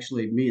 There's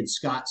actually me and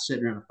Scott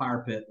sitting around a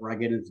fire pit where I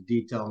get into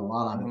detail on a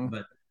lot of it.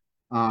 But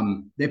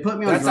they put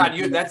me on.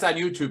 That's on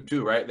YouTube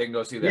too, right? They can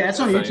go see that. Yeah, it's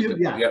on YouTube.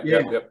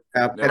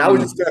 Yeah. And I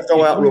was just going to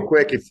throw out real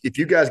quick, if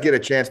you guys get a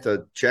chance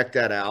to check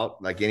that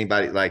out, like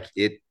anybody, like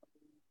it,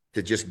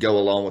 to just go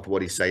along with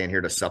what he's saying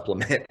here to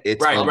supplement.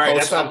 It's right.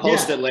 I'll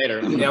post it later.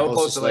 We'll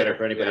post it later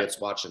for anybody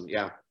that's watching.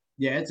 Yeah.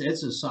 Yeah,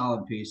 it's a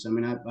solid piece. I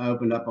mean, I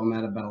opened up on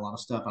that about a lot of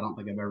stuff I don't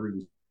think I've ever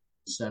even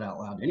said out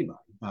loud to anybody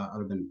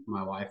other than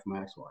my wife,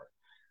 my ex-wife.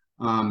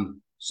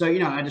 So, you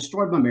know, I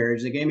destroyed my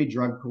marriage. They gave me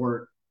drug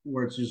court,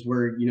 where it's just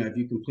where, you know, if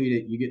you complete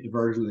it, you get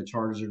diversion, the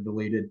charges are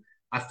deleted.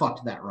 I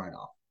fucked that right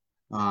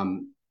off.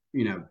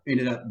 You know,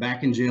 ended up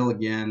back in jail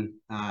again.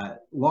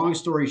 Long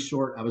story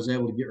short, I was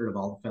able to get rid of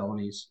all the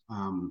felonies.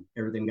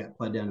 Everything got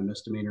pled down to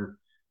misdemeanor.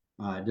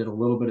 Did a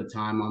little bit of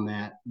time on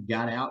that,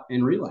 got out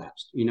and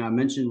relapsed. You know, I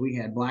mentioned we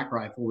had Black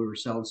Rifle. We were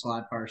selling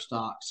slide fire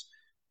stocks.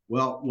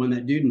 Well, when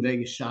that dude in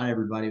Vegas shot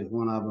everybody with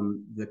one of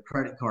them, the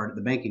credit card,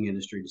 the banking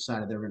industry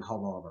decided they were going to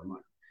hold all of our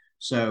money.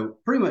 So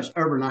pretty much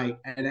overnight,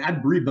 and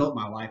I'd rebuilt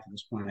my life at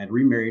this point. I'd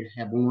remarried,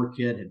 had one more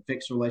kid, had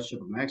fixed a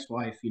relationship with my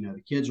ex-wife. You know,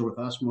 the kids are with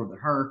us more than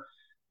her.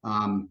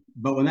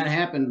 But when that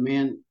happened,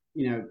 man,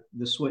 you know,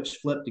 the switch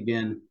flipped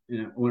again,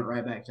 you know, went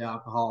right back to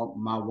alcohol.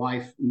 My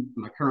wife,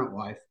 my current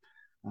wife,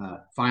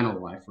 final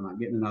wife, we're not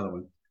getting another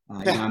one.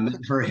 You know, I met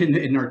her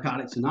in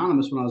Narcotics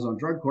Anonymous when I was on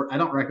drug court. I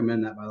don't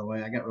recommend that, by the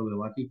way. I got really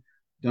lucky.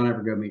 Don't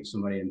ever go meet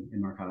somebody in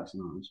Narcotics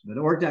Anonymous, but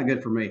it worked out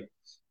good for me.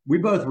 We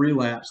both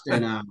relapsed.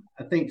 And I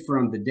think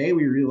from the day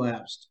we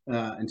relapsed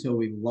until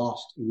we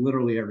lost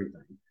literally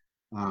everything,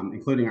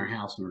 including our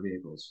house and our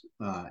vehicles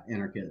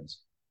and our kids,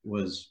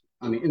 was,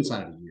 I mean,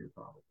 inside of a year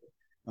probably.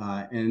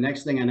 And the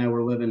next thing I know,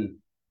 we're living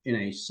in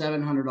a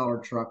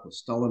 $700 truck with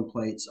stolen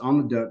plates on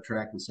the dope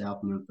track in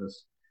South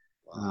Memphis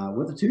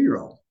with a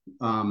 2-year-old.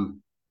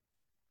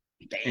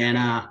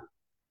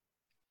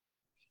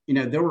 You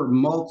know, there were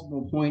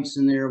multiple points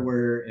in there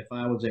where if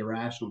I was a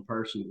rational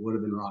person, it would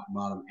have been rock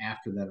bottom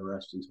after that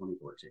arrest in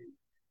 2014.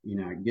 You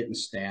know, getting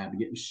stabbed,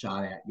 getting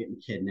shot at,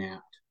 getting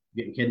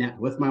kidnapped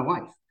with my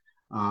wife.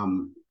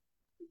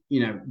 You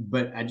know,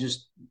 but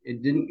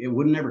it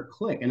wouldn't ever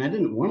click. And I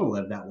didn't want to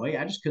live that way.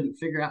 I just couldn't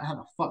figure out how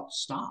the fuck to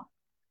stop.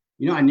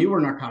 You know, I knew where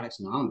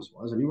Narcotics Anonymous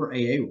was. I knew where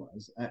AA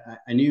was.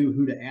 I knew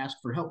who to ask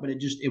for help, but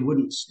it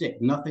wouldn't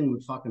stick. Nothing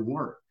would fucking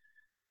work.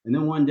 And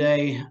then one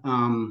day,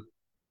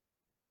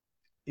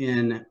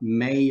 in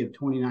May of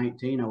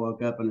 2019, I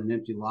woke up in an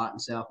empty lot in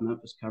South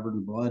Memphis covered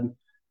in blood.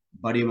 A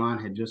buddy of mine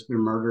had just been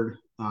murdered.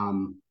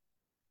 And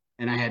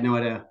I had no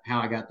idea how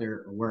I got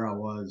there or where I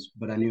was,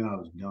 but I knew I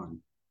was done.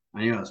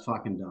 I knew I was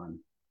fucking done.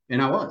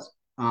 And I was.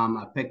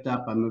 I picked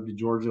up, I moved to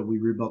Georgia. We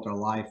rebuilt our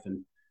life,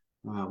 and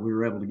we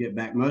were able to get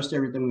back most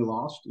everything we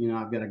lost. You know,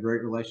 I've got a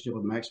great relationship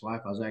with my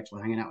ex-wife. I was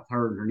actually hanging out with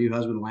her and her new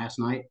husband last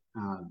night.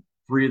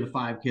 3 of the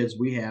 5 kids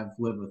we have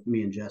live with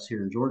me and Jess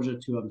here in Georgia.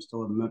 2 of them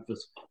still live in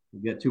Memphis.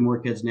 We've got 2 more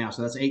kids now.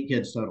 So that's 8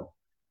 kids total.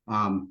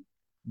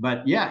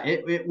 But yeah,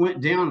 it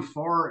went down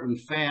far and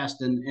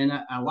fast. And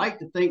I like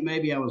to think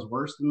maybe I was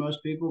worse than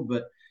most people,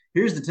 but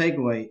here's the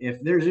takeaway.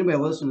 If there's anybody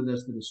listening to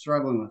this that is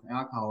struggling with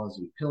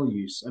alcoholism, pill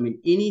use, I mean,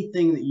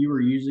 anything that you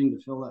were using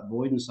to fill that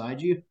void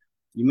inside you,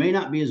 you may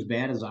not be as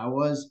bad as I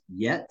was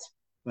yet,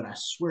 but I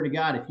swear to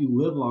God, if you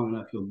live long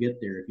enough, you'll get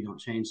there if you don't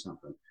change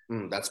something.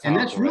 That's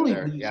really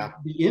right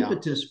the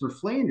impetus for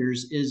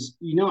Flanders is,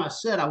 I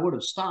said I would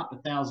have stopped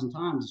 1,000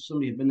 times if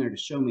somebody had been there to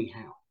show me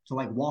how, to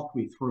like walk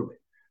me through it.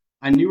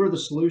 I knew where the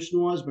solution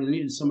was, but I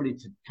needed somebody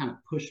to kind of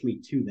push me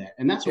to that.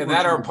 And that's what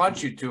that or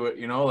punch you to it,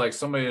 like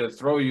somebody to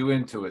throw you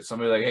into it.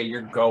 Somebody like, hey,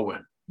 you're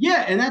going.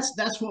 Yeah, and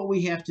that's what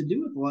we have to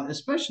do with a lot,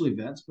 especially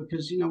vets,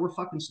 because we're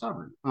fucking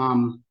stubborn.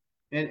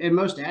 And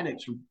most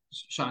addicts are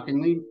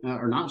shockingly,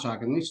 or not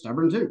shockingly,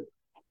 stubborn too.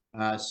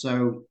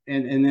 So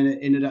then it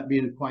ended up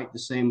being quite the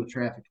same with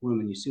trafficked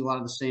women. You see a lot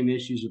of the same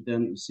issues with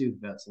them that you see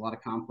with vets. A lot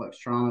of complex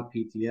trauma,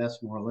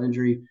 PTS, moral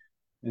injury,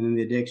 and then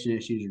the addiction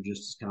issues are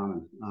just as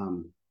common.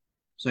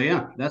 So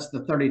yeah, that's the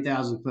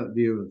 30,000-foot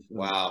view of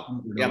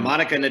wow. Yeah,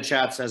 Monica in the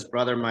chat says,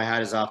 "Brother, my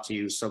hat is off to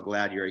you. So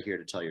glad you're here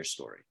to tell your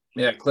story."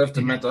 Yeah,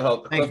 Clifton mental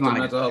health, Thanks, Clifton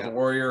mental health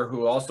warrior,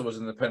 who also was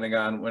in the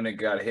Pentagon when it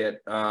got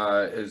hit,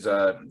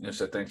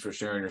 said thanks for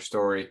sharing your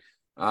story.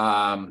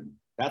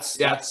 That's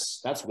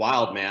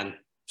wild, man.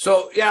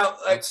 So yeah,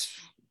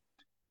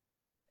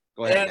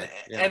 go ahead.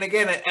 And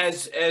again,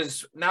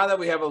 as now that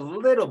we have a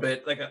little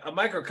bit like a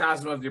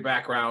microcosm of your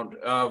background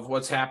of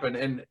what's happened,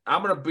 and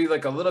I'm gonna be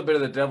like a little bit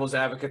of the devil's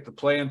advocate to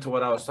play into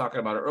what I was talking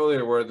about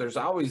earlier, where there's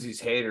always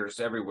these haters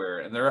everywhere,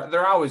 and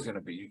they're always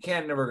gonna be. You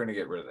never gonna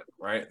get rid of them,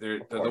 right?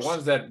 They're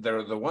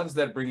the ones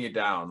that bring you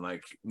down.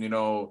 Like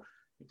you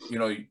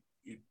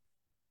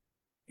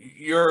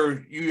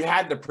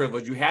had the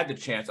privilege, you had the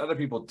chance. Other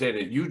people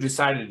didn't. You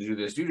decided to do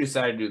this. You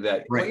decided to do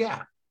that.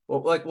 Right.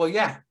 Well,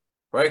 yeah.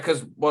 Right,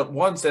 because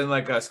once, and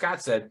like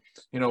Scott said,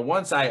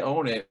 once I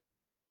own it,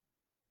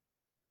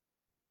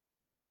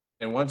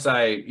 and once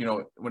I,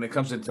 when it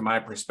comes into my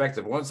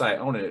perspective, once I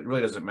own it, it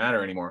really doesn't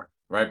matter anymore,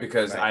 right?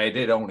 Because I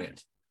did own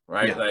it,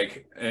 right? Yeah.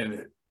 Like,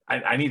 and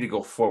I need to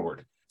go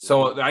forward.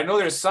 So I know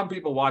there's some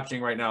people watching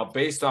right now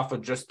based off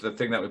of just the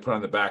thing that we put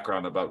on the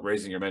background about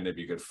raising your men to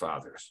be good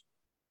fathers,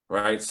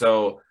 right?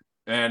 So,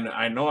 and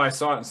I know I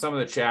saw it in some of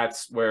the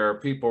chats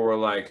where people were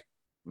like,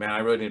 "Man, I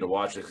really need to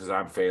watch this because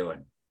I'm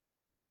failing."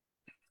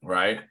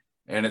 Right.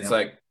 And it's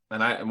like,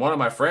 and one of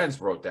my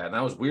friends wrote that, and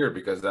that was weird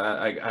because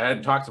I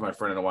hadn't talked to my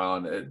friend in a while,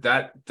 and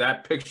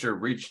that picture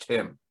reached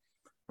him.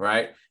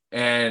 Right.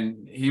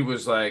 And he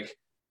was like,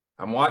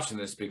 "I'm watching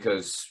this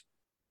because,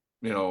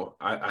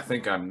 I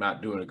think I'm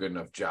not doing a good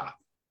enough job."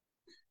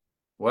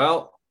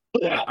 Well,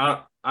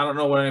 I don't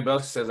know what anybody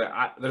else says.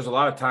 There's a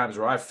lot of times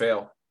where I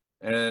fail.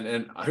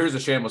 And here's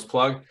a shameless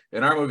plug.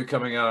 In our movie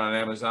coming out on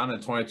Amazon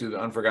in 22, The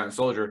Unforgotten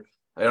Soldier,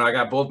 I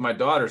got both my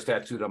daughters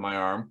tattooed on my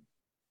arm.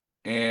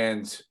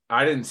 And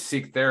I didn't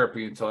seek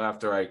therapy until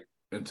after I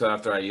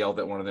yelled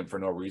at one of them for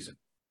no reason.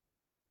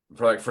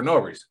 For no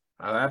reason.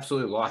 I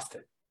absolutely lost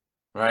it.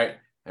 Right.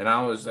 And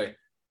I was like,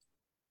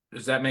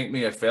 does that make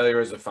me a failure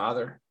as a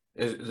father?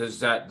 When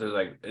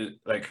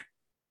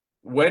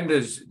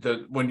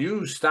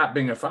you stop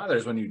being a father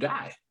is when you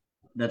die.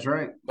 That's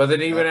right. But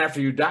then even after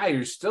you die,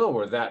 you still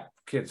were that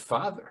kid's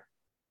father.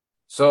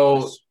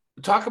 So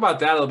talk about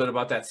that a little bit,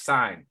 about that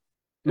sign.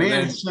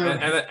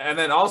 And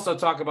then also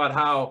talk about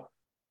how,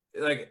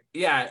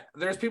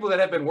 there's people that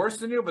have been worse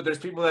than you, but there's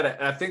people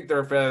that I think they're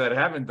a failure that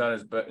haven't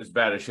done as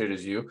bad as shit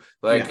as you.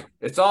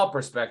 It's all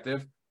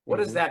perspective. What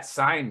does that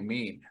sign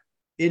mean?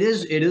 It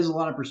is a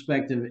lot of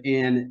perspective.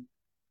 And,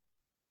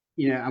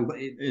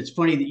 it's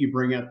funny that you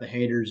bring up the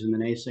haters and the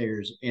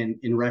naysayers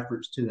in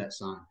reference to that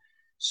sign.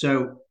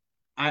 So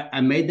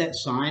I made that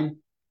sign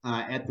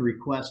at the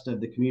request of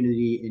the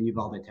community in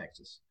Uvalde,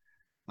 Texas.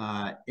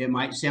 It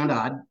might sound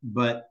odd,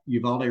 but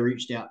Uvalde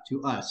reached out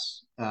to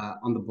us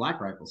on the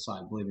Black Rifle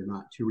side, believe it or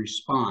not, to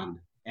respond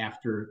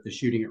after the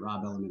shooting at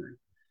Robb Elementary.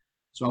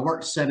 So I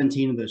worked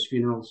 17 of those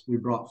funerals. We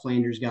brought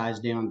Flanders guys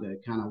down to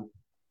kind of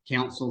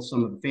counsel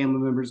some of the family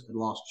members that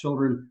lost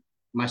children.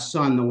 My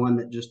son, the one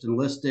that just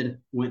enlisted,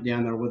 went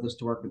down there with us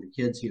to work with the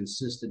kids. He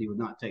insisted he would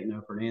not take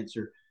no for an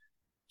answer.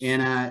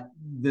 And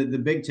the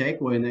big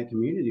takeaway in that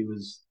community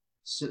was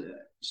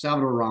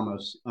Salvador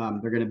Ramos.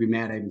 They're going to be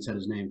mad I even said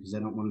his name because they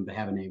don't want him to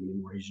have a name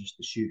anymore. He's just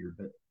the shooter.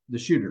 But the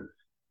shooter,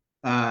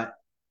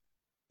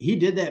 he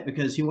did that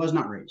because he was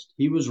not raised.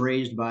 He was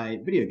raised by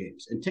video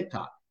games and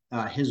TikTok.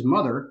 His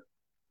mother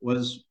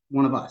was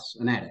one of us,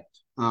 an addict,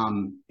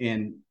 and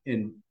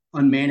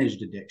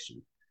unmanaged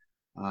addiction.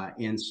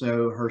 And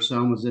so her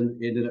son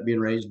ended up being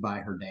raised by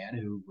her dad,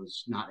 who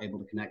was not able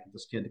to connect with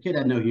this kid. The kid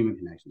had no human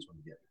connections when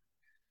he did.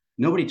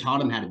 Nobody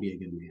taught him how to be a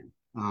good man.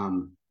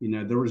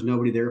 There was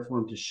nobody there for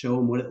him to show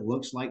him what it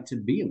looks like to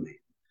be a man.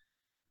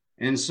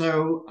 And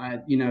so,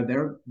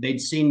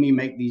 they'd seen me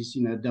make these,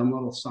 dumb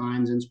little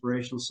signs,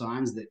 inspirational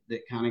signs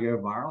that kind of go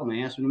viral, and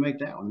they asked me to make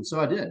that one. And so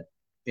I did.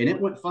 And it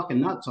went fucking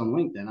nuts on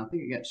LinkedIn. I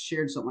think it got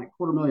shared something like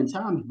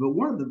 250,000 times. But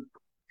one of the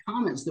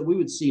comments that we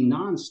would see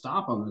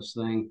nonstop on this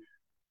thing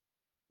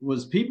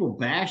was people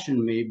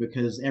bashing me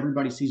because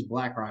everybody sees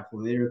Black Rifle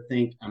and they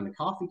think I'm the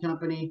coffee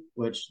company,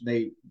 which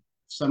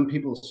some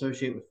people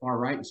associate with far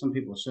right and some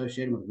people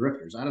associate them with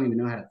grifters. I don't even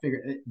know how to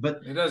figure it,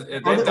 but it does.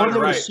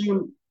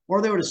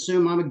 Or they would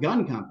assume I'm a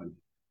gun company,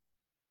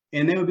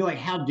 and they would be like,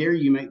 "How dare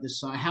you make this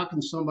sign? How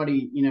can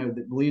somebody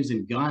that believes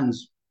in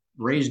guns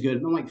raise good?"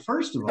 And I'm like,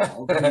 first of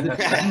all,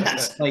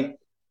 like,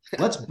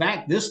 let's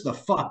back this the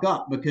fuck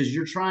up, because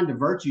you're trying to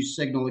virtue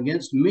signal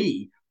against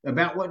me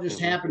about what just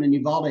happened in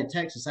Uvalde,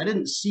 Texas. I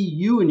didn't see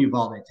you in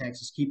Uvalde,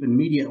 Texas, keeping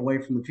media away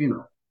from the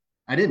funeral.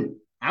 I didn't.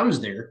 I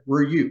was there.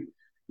 Were you?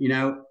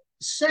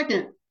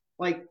 Second,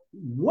 like,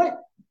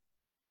 what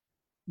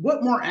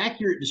more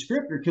accurate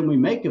descriptor can we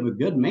make of a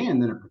good man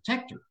than a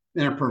protector,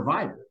 than a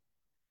provider?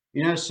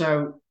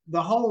 So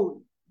the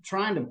whole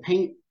trying to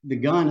paint the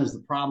gun as the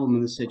problem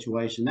in this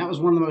situation, that was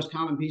one of the most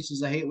common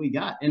pieces of hate we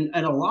got. And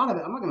a lot of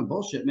it, I'm not going to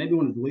bullshit, maybe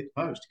want to delete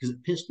the post because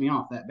it pissed me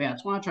off that bad.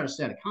 That's why I try to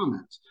stay out of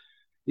comments.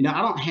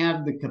 I don't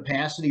have the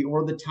capacity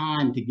or the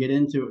time to get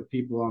into it with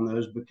people on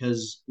those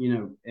because,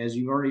 as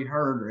you've already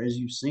heard or as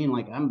you've seen,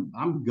 like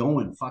I'm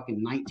going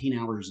fucking 19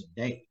 hours a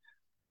day,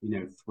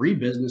 3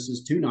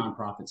 businesses, 2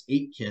 nonprofits,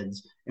 8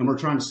 kids, and we're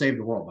trying to save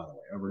the world, by the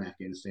way, over in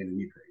Afghanistan and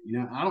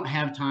Ukraine. I don't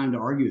have time to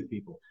argue with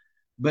people,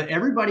 but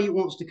everybody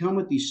wants to come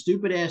with these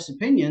stupid ass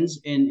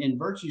opinions and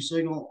virtue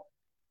signal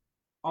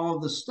all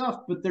of the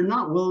stuff, but they're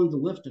not willing to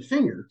lift a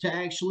finger to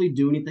actually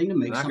do anything to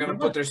make they're not going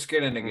to put their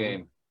skin in the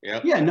game.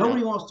 Yeah,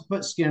 nobody wants to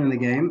put skin in the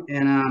game.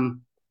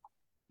 And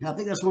I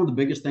think that's one of the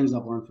biggest things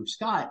I've learned from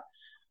Scott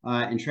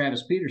and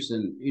Travis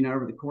Peterson,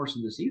 over the course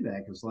of this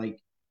evac is like,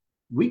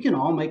 we can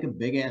all make a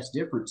big ass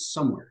difference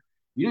somewhere.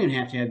 You don't even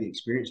have to have the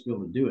experience to be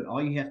able to do it.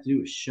 All you have to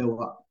do is show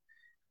up.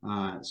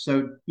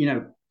 So,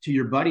 to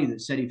your buddy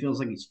that said he feels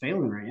like he's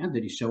failing right now,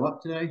 did he show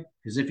up today?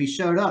 Because if he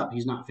showed up,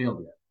 he's not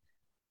failed yet.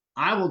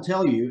 I will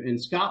tell you, and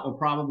Scott will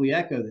probably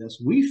echo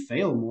this, we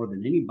fail more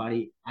than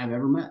anybody I've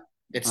ever met.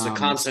 It's the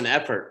constant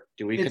effort.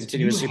 Do we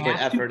continuously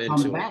put effort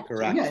into it?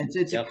 Correct. Yeah,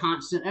 it's a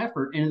constant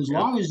effort. And as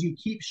long as you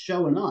keep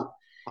showing up,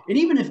 and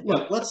even if,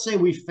 let's say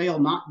we fail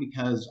not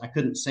because I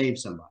couldn't save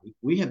somebody.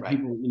 We have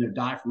people,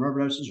 die from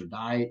overdoses or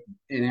die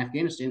in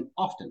Afghanistan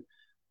often.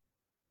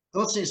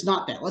 Let's say it's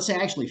not that. Let's say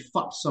I actually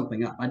fucked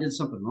something up. I did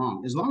something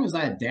wrong. As long as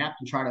I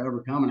adapt and try to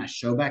overcome and I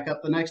show back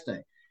up the next day,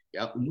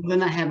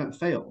 then I haven't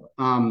failed.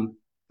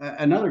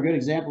 Another good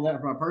example of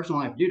that from my personal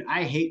life, dude,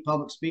 I hate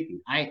public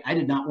speaking. I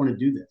did not want to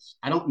do this.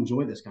 I don't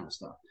enjoy this kind of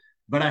stuff.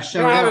 But I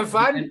showed up. Having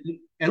fun?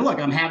 And look,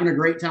 I'm having a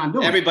great time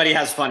doing it. Everybody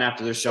has fun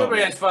after their show.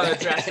 Everybody has fun at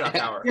the Trash Talk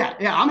Hour. Yeah,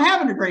 I'm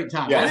having a great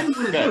time. I didn't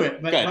want to do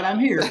it, but I'm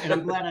here, and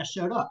I'm glad I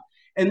showed up.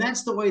 And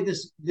that's the way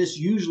this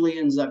usually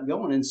ends up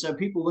going. And so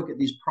people look at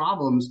these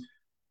problems.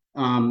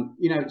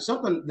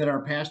 Something that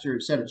our pastor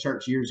said at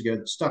church years ago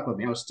that stuck with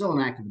me. I was still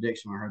in active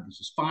addiction when I heard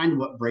this: is find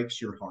what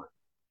breaks your heart.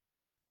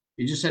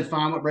 He just said,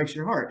 find what breaks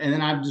your heart. And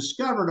then I've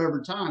discovered over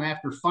time,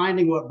 after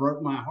finding what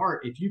broke my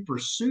heart, if you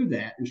pursue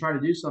that and try to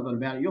do something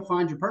about it, you'll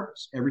find your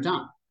purpose every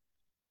time.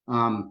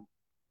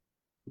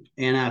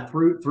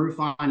 Through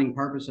finding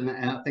purpose, and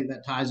I think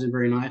that ties in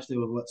very nicely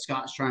with what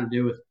Scott's trying to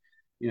do with,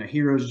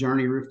 Hero's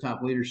Journey,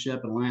 Rooftop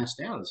Leadership, and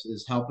Last Out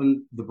is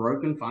helping the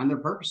broken find their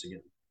purpose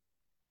again.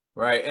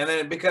 Right. And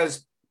then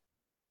because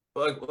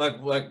like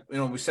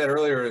we said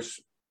earlier, is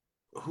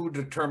who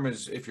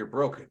determines if you're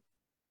broken?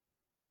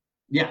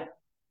 Yeah.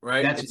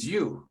 Right. It's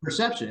you.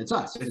 Perception. It's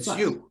us. It's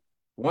you.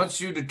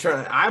 Once you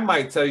determine, I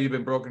might tell you you've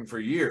been broken for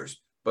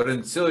years, but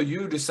until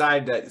you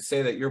decide to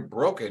say that you're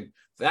broken,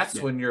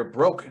 that's when you're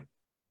broken.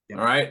 Yeah.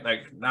 All right.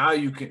 Like now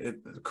you can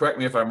correct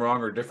me if I'm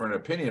wrong or different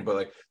opinion, but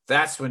like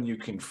that's when you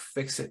can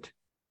fix it,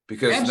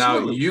 because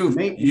Absolutely.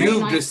 Now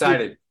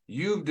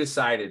you've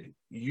decided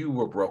you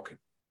were broken.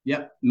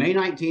 Yep. May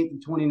 19th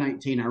of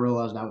 2019, I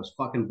realized I was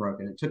fucking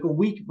broken. It took a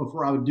week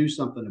before I would do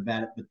something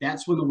about it, but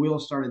that's when the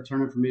wheels started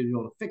turning for me to be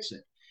able to fix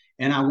it.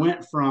 And I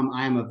went from,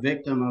 I am a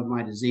victim of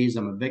my disease,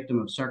 I'm a victim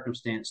of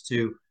circumstance,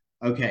 to,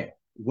 okay,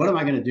 what am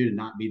I going to do to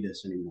not be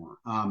this anymore?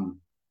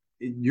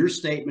 Your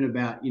statement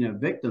about,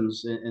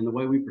 victims and the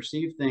way we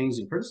perceive things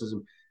and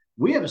criticism,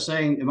 we have a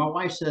saying, and my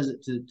wife says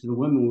it to the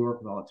women we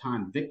work with all the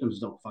time: victims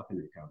don't fucking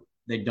recover.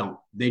 They don't.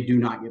 They do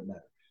not get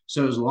better.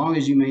 So as long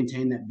as you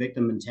maintain that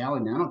victim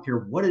mentality, and I don't care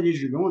what it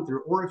is you're going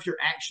through, or if you're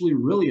actually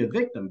really a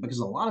victim, because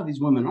a lot of these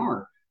women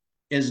are,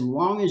 as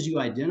long as you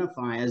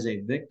identify as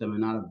a victim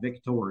and not a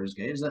victor, as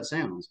gay as that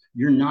sounds,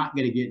 you're not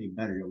going to get any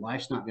better. Your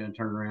life's not going to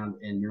turn around,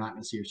 and you're not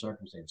going to see your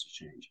circumstances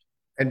change.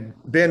 And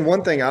Ben,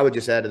 one thing I would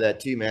just add to that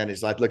too, man,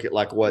 is like, look at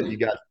like what you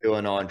guys are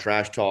doing on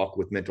Trash Talk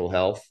with mental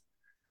health,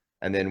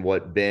 and then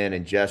what Ben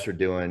and Jess are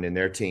doing in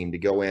their team to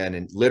go in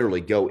and literally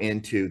go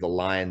into the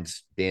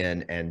lion's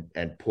den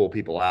and pull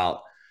people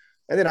out.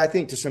 And then I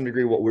think to some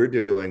degree what we're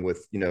doing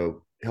with,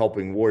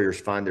 helping warriors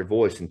find their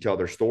voice and tell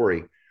their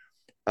story.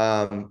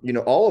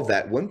 All of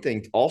that. One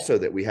thing also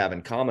that we have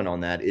in common on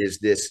that is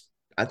this,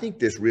 I think,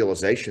 this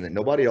realization that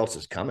nobody else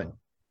is coming,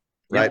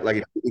 right? Yeah.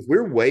 Like if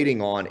we're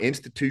waiting on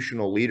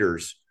institutional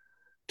leaders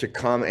to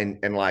come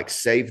and like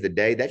save the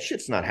day, that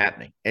shit's not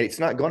happening, and it's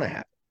not going to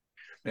happen.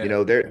 You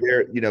know,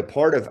 they're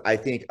part of, I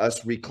think,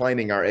 us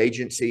reclaiming our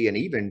agency and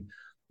even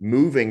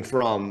moving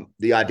from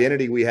the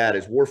identity we had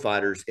as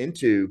warfighters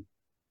into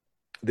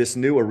this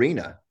new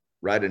arena,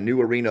 right? A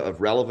new arena of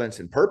relevance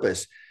and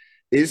purpose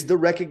is the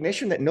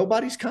recognition that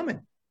nobody's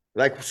coming.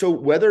 Like, so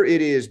whether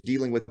it is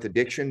dealing with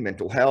addiction,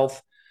 mental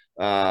health,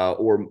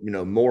 or,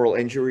 moral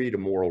injury to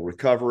moral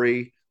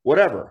recovery,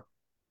 whatever,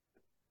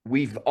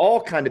 we've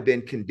all kind of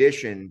been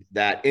conditioned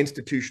that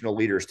institutional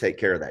leaders take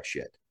care of that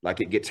shit.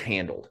 Like, it gets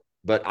handled.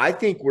 But I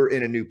think we're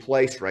in a new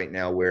place right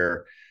now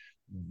where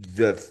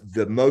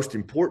the most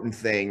important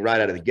thing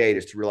right out of the gate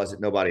is to realize that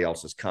nobody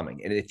else is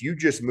coming. And if you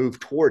just move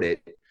toward it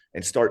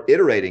and start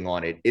iterating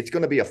on it, it's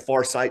going to be a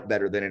far sight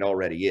better than it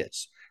already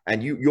is.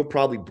 And you'll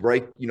probably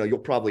you'll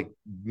probably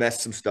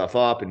mess some stuff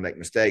up and make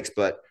mistakes,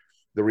 but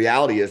the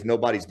reality is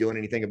nobody's doing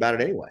anything about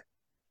it anyway.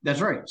 That's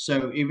right.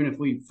 So even if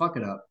we fuck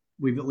it up,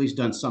 we've at least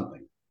done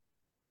something.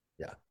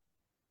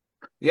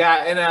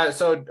 Yeah, and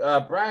so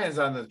Brian's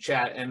on the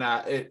chat, and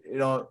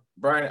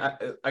Brian,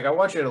 I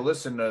want you to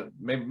listen to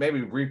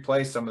maybe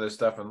replay some of this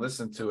stuff and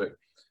listen to it.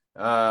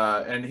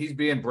 And he's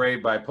being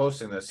brave by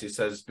posting this. He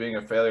says, "Being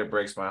a failure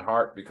breaks my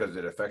heart because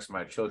it affects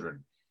my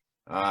children."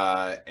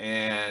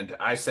 And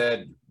I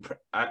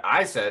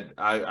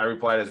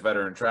replied as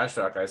Veteran Trash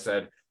Talk. I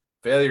said,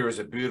 "Failure is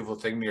a beautiful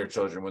thing to your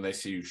children when they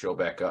see you show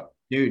back up."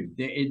 Dude,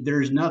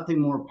 there's nothing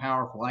more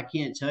powerful. I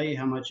can't tell you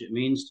how much it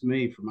means to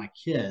me for my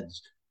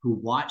kids who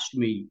watched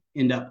me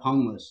end up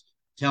homeless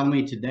tell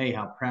me today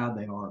how proud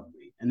they are of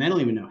me. And they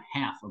don't even know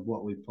half of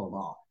what we pulled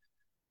off.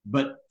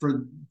 But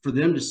for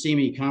them to see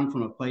me come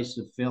from a place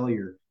of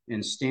failure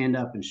and stand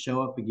up and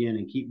show up again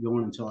and keep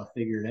going until I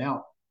figure it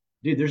out,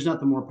 dude, there's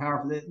nothing more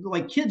powerful.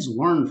 Like, kids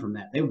learn from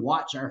that. They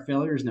watch our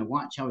failures and they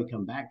watch how we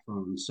come back from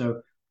them.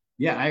 So,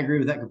 yeah, I agree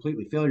with that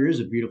completely. Failure is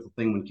a beautiful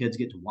thing when kids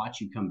get to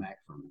watch you come back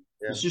from it.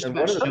 Yeah. It's just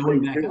about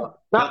showing back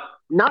up.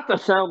 Not to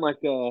sound like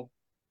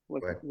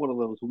one of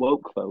those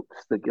woke folks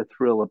that gets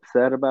real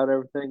upset about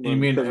everything. You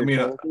mean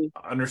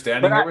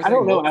understanding but everything? I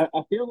don't know.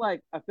 I feel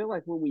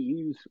like when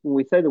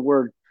we say the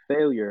word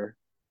failure,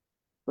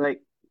 like,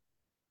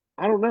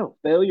 I don't know,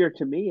 failure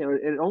to me,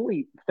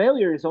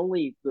 failure is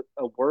only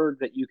a word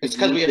that you can. It's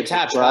because we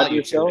attach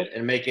value to it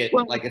and make it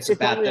like it's a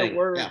bad thing.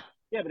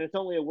 Yeah, but it's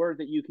only a word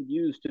that you can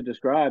use to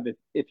describe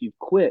if you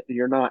quit and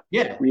you're not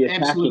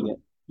reattacking it.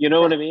 You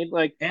know what I mean?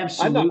 Like,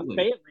 absolutely.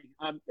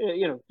 I'm not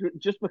failing.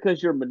 Just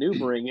because you're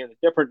maneuvering in a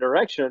different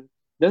direction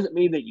doesn't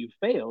mean that you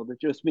failed. It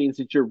just means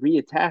that you're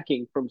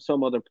reattacking from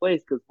some other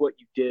place because what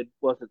you did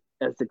wasn't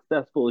as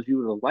successful as you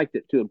would have liked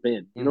it to have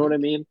been. You know what I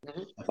mean?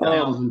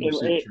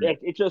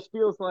 It just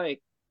feels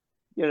like,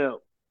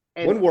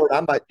 one word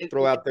I might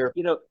throw out there.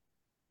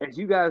 As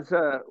you guys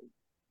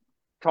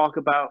talk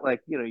about,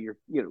 like,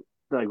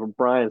 like when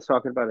Brian's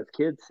talking about his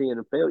kids seeing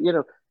him fail,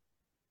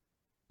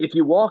 if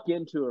you walk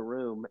into a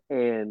room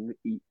and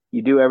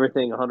you do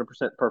everything 100%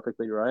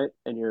 perfectly right,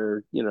 and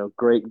you're,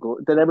 great,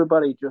 then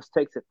everybody just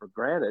takes it for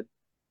granted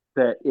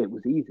that it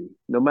was easy,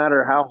 no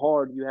matter how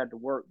hard you had to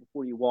work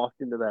before you walked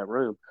into that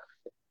room.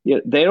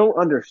 They don't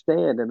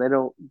understand, and they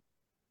don't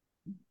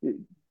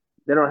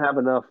have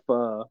enough,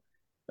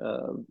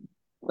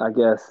 I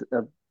guess,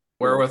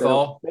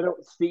 wherewithal. They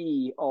don't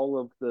see all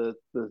of the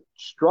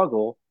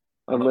struggle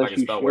unless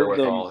you show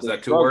wherewithal. Is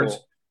that 2 words?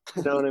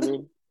 You know what I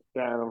mean?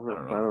 Yeah, I don't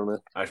know.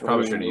 I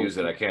probably shouldn't use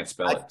it. I can't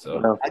spell it.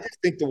 So I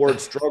just think the word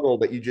struggle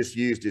that you just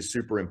used is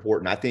super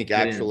important. I think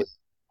actually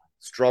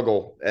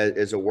struggle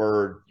as a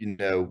word,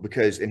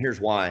 because, and here's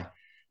why,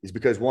 is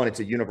because, one, it's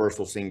a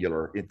universal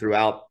singular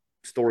throughout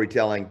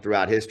storytelling,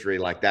 throughout history.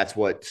 Like, that's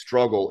what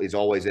struggle is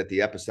always at the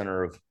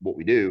epicenter of what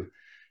we do.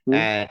 Mm-hmm.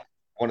 And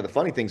one of the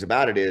funny things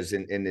about it is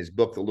in his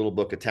book, The Little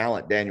Book of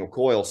Talent, Daniel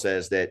Coyle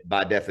says that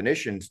by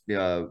definition,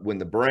 when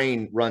the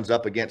brain runs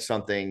up against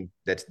something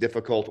that's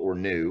difficult or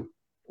new,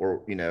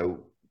 or,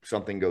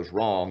 something goes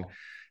wrong,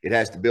 it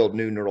has to build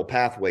new neural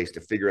pathways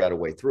to figure out a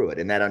way through it.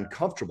 And that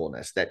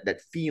uncomfortableness,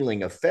 that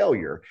feeling of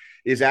failure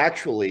is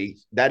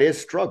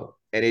struggle.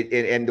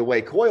 And the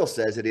way Coyle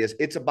says it is,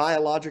 it's a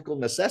biological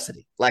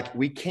necessity. Like,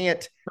 we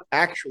can't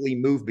actually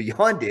move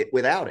beyond it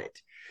without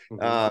it.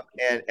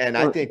 Mm-hmm. And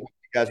I think what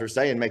you guys are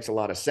saying makes a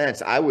lot of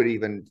sense. I would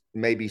even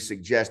maybe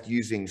suggest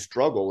using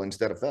struggle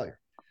instead of failure.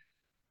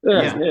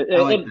 Yeah, I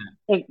like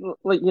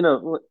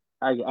that.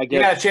 I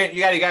guess you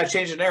gotta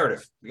change the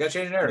narrative. You gotta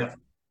change the narrative.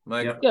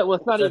 Yeah. Well,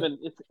 it's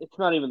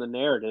not even the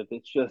narrative.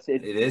 It's just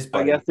it is.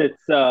 Buddy. I guess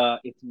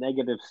it's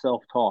negative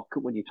self-talk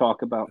when you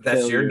talk about that's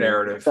failure. Your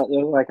narrative.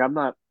 Like, I'm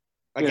not.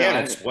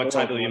 Again, it's what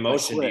type of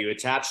emotion do you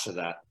attach to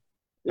that?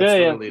 That's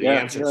literally the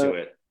answer to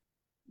it.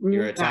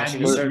 You're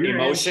attaching a certain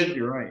emotion.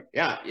 You're right.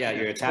 Yeah.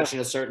 You're attaching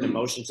a certain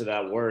emotion to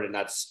that word, and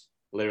that's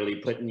literally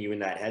putting you in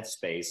that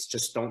headspace.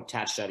 Just don't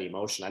attach that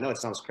emotion. I know it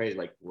sounds crazy,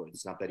 like, well,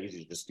 it's not that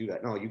easy to just do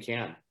that. No, you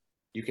can.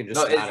 You can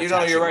just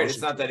you're right.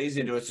 It's not that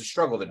easy to do it. It's a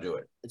struggle to do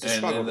it. It's a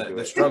struggle to do it.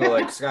 The struggle,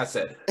 like Scott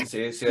said. It's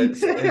a struggle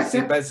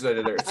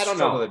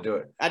to do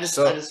it. I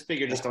just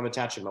figure just don't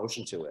attach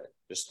emotion to it.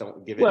 Just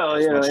don't give it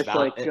as much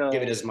value.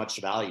 Give it as much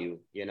value,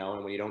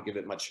 and when you don't give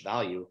it much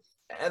value,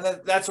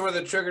 And that's where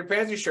the triggered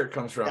pansy shirt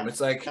comes from.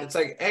 It's like,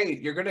 hey,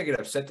 you're gonna get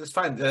upset. That's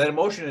fine. That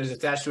emotion is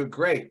attached to it.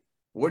 Great.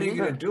 What are you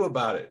gonna do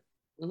about it?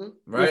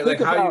 Right? Like,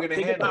 how are you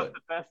gonna handle it?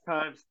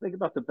 Think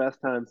about the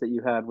best times that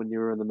you had when you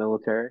were in the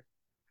military.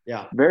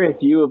 Yeah. Very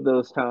few of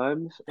those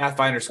times.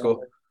 Pathfinder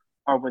school.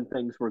 Are when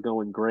things were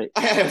going great.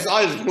 I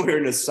was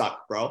wearing a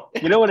suck, bro.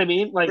 You know what I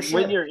mean? Like sure.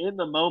 when you're in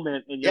the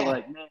moment and you're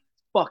like, man, it's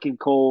fucking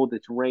cold,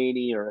 it's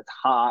rainy, or it's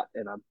hot,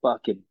 and I'm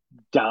fucking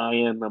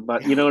dying.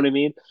 You know what I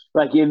mean?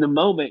 Like in the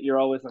moment, you're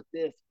always like,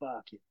 this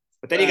fucking.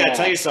 But then you got to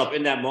tell yourself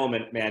in that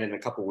moment, man, in a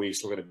couple of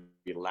weeks, we're going to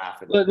be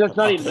laughing. But that's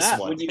not even that.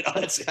 One,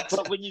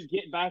 but when you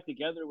get back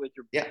together with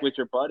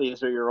your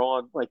buddies, or you're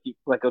on like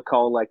a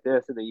call like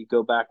this, and then you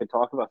go back and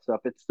talk about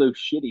stuff, it's those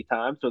shitty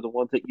times are the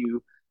ones that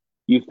you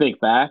think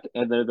back,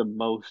 and they're the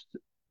most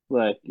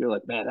like, you're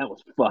like, man, that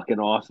was fucking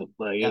awesome.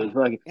 Like it was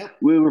fucking,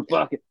 we were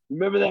fucking.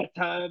 Remember that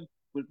time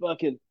when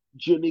fucking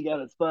Jimmy got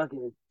his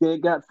fucking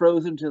dick got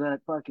frozen to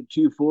that fucking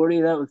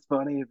 240? That was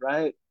funny,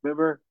 right?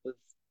 Remember?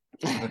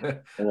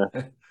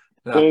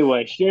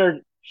 Anyway,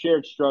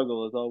 shared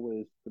struggle is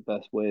always the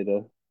best way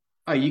to.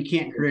 Oh, you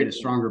can't create a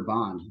stronger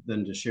bond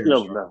than to share.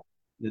 No.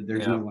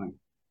 There's no way.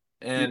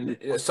 And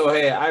so,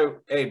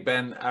 hey,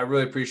 Ben, I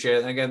really appreciate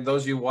it. And again,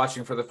 those of you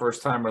watching for the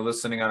first time or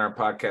listening on our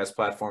podcast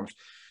platforms,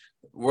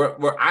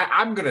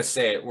 I'm going to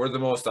say it. We're the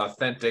most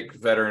authentic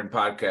veteran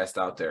podcast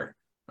out there.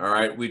 All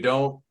right. We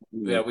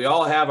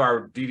all have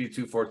our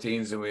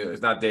DD214s, and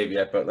it's not Dave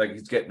yet, but like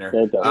he's getting there.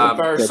 June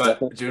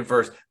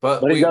 1st.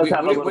 But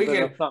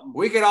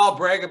we could all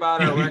brag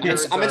about our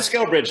records. I'm in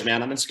Skillbridge,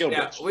 man. I'm in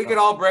Skillbridge. Yeah, we could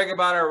all brag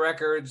about our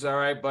records. All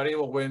right, Buddy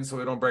will win, so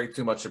we don't brag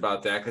too much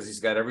about that because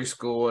he's got every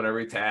school and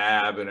every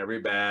tab and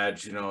every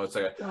badge. You know, it's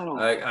like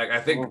I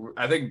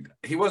think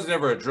he wasn't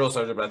ever a drill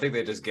sergeant, but I think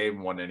they just gave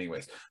him one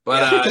anyways.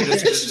 But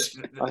just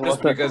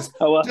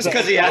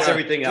because he has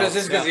everything else.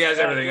 Just because he has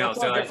everything else,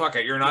 they're like, fuck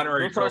it, you're an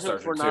honorary drill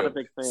sergeant. We're not a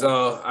big fan.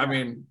 So I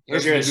mean,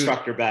 here's your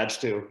instructor badge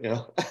too.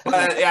 Yeah.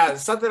 But yeah,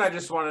 something I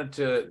just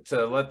wanted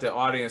to let the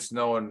audience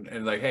know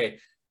and like, hey,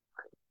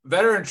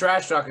 veteran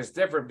trash talk is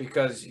different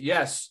because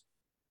yes,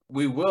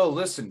 we will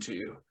listen to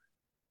you,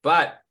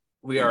 but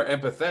we are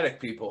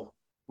empathetic people,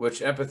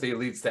 which empathy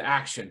leads to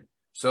action.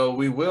 So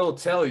we will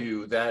tell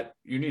you that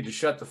you need to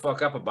shut the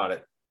fuck up about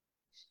it.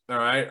 All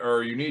right,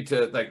 or you need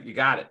to you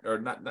got it, or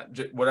not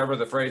whatever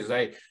the phrase is.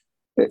 Hey.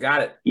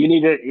 Got it. You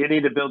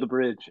need to build a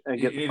bridge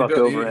and get the fuck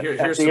over it.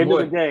 At the end of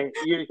the day,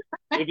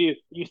 if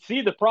you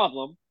see the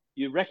problem,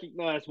 you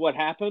recognize what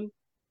happened,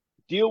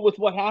 deal with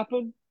what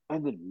happened,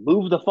 and then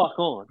move the fuck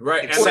on.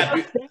 Right.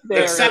 Accept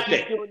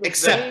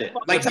it.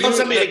 Like tell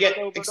somebody to get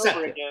accept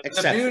it.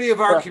 The beauty of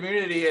our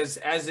community is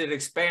as it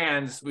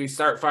expands, we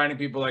start finding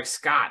people like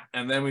Scott,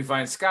 and then we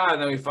find Scott,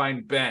 and then we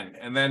find Ben,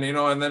 and then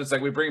and then it's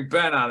like we bring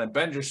Ben on, and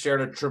Ben just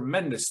shared a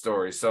tremendous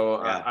story. So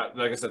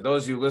like I said,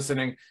 those of you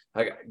listening,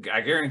 like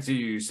I guarantee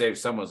you saved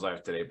someone's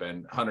life today,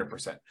 Ben,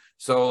 100%.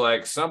 So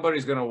like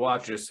somebody's gonna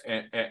watch us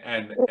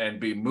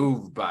and be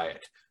moved by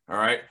it. All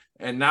right.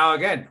 And now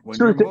again, when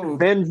you move,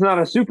 Ben's not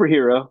a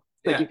superhero.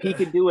 Like if he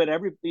can do it,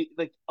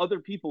 other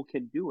people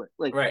can do it.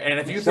 Like right. And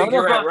if you think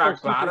you're at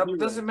rock bottom, it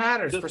doesn't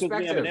matter. It's perspective.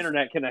 We have an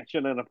internet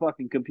connection and a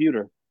fucking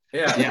computer.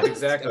 Yeah,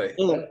 exactly.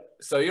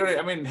 So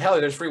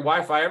there's free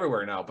Wi-Fi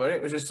everywhere now. But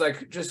it was just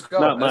like, just go.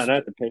 Not mine. I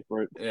have to pay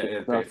for it.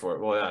 Yeah, pay for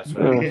it. Well, yeah. That's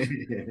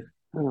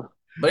right.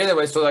 But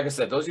anyway, so like I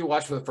said, those of you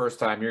watch for the first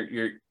time,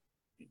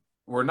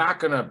 we're not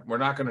gonna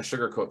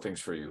sugarcoat things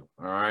for you.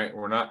 All right,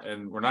 we're not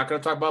gonna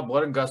talk about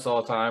blood and guts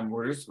all the time.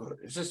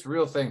 It's just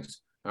real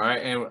things. All right,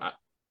 and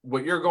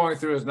what you're going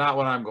through is not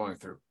what I'm going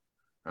through.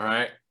 All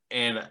right,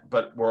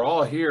 but we're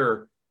all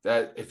here.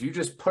 That if you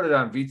just put it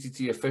on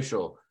VTT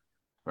official,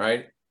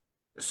 right,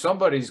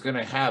 somebody's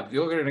gonna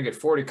you're gonna get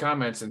 40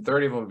 comments and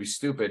 30 of them will be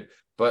stupid,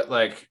 but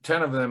like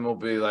 10 of them will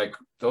be like,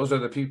 those are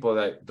the people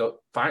that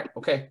fine,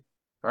 okay,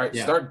 all right,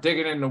 start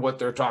digging into what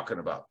they're talking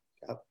about.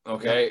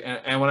 Okay.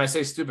 And when I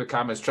say stupid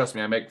comments, trust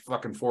me, I make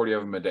fucking 40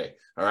 of them a day.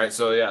 All right.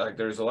 So yeah, like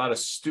there's a lot of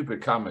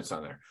stupid comments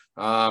on there.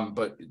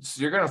 But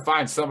you're going to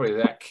find somebody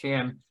that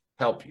can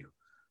help you.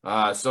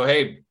 So,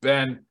 hey,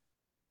 Ben,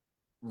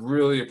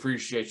 really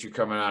appreciate you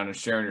coming on and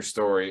sharing your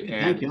story.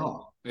 And thank you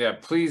all. Yeah,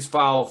 please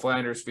follow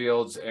Flanders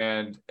Fields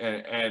and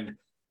get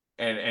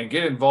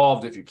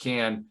involved if you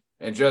can,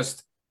 and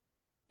just,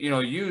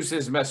 use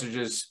his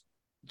messages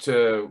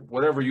to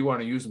whatever you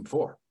want to use them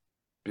for.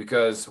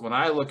 Because when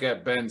I look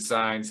at Ben's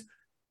signs,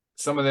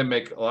 some of them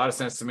make a lot of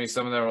sense to me.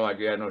 Some of them are like,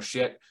 yeah, no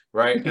shit,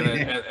 right?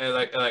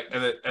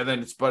 And then,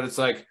 it's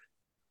like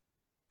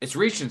it's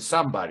reaching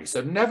somebody.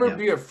 So never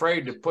be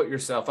afraid to put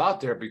yourself out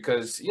there,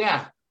 because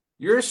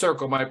your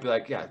circle might be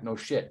like, yeah, no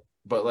shit,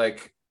 but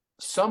like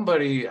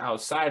somebody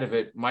outside of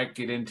it might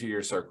get into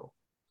your circle.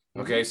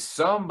 Okay,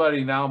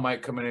 somebody now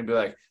might come in and be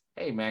like,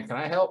 hey man, can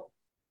I help?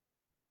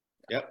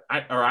 Yep.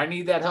 I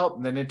need that help,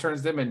 and then it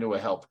turns them into a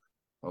help.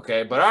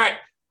 Okay, but all right.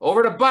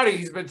 Over to Buddy.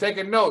 He's been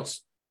taking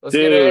notes. Let's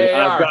get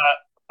AAR.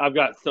 I've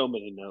got so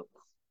many notes.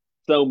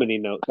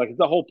 Like it's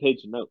a whole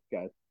page of notes,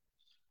 guys.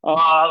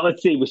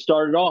 Let's see. We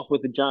started off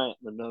with the giant,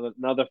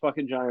 another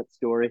fucking giant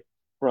story.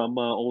 from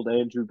old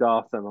Andrew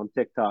Dawson on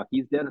TikTok.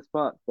 He's dead as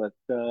fuck, but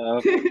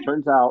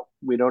turns out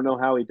we don't know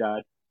how he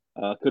died.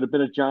 Could have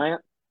been a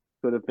giant,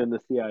 could have been the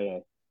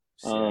CIA.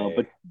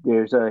 But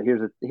here's a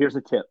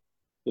tip: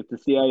 if the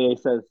CIA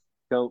says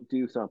don't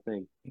do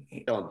something,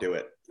 don't do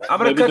it. I'm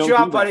gonna cut you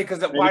off, buddy,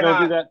 because why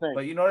don't do not? that thing.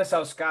 But you notice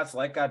how Scott's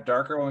light got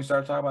darker when we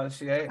started talking about the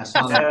CIA? I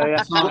saw it.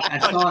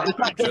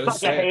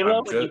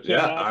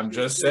 I'm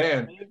just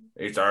saying.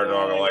 He started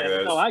talking like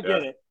this. No, I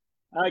get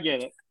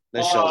it.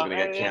 This show's gonna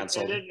get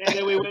canceled. And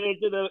then we went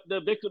into the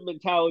victim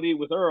mentality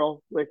with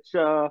Earl, which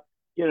you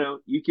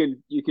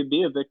can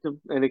be a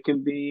victim, and it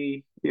can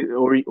be,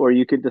 or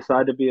you can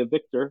decide to be a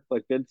victor,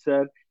 like Ben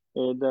said,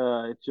 and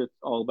it's just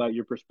all about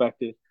your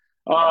perspective.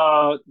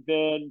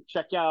 Then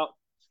check out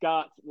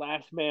Scott's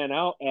Last Man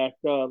Out at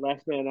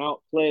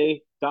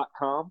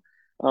lastmanoutplay.com.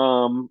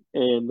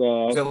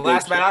 Is it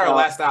Last Man Out or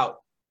Last Out?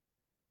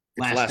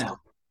 Last Out.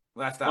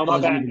 Last Oh, Out. my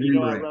bad.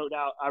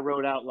 I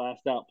wrote out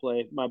Last Out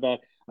Play. My bad.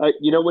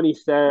 When he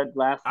said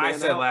Last Man Out? I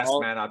said Last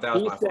Man Out. That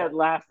was my fault. He said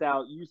Last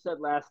Out. You said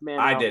Last Man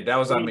Out. I did. That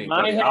was on me.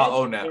 Buddy. I'll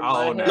own that.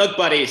 Look,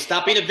 buddy,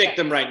 stop being a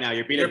victim right now.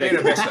 You're being a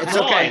victim. It's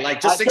okay. Like,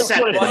 just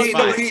accept it. Well,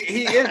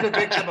 he is the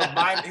victim of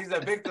my. He's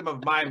a victim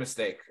of my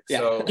mistake. Yeah.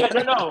 So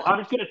no. I'm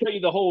just going to tell you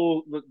the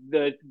whole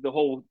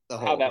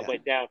how that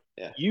went down.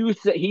 Yeah.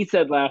 He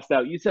said Last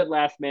Out. You said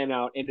Last Man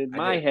Out, and in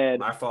my head,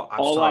 my fault.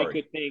 all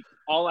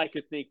I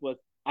could think was,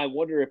 I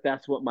wonder if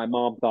that's what my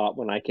mom thought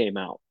when I came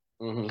out,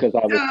 because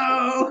I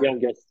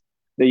was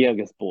the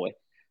youngest boy,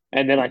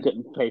 and then I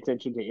couldn't pay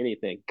attention to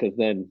anything because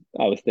then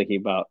I was thinking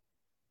about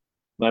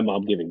my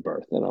mom giving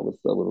birth, and I was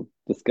a little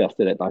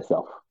disgusted at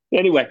myself.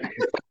 Anyway,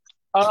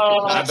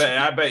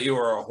 I bet you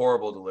were a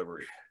horrible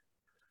delivery.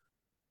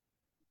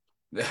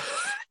 I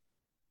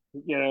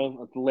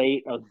was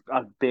late. I was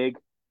big.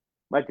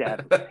 My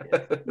dad.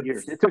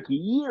 Years. It took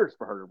years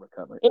for her to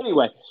recover.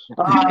 Anyway,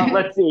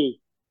 let's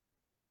see.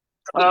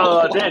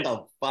 What Then,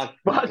 the fuck?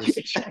 What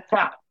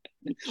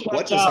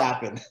just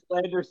happened?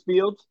 Landers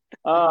Fields,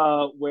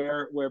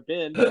 where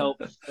Ben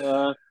helps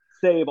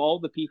save all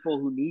the people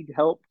who need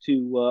help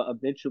to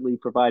eventually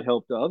provide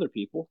help to other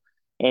people.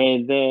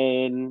 And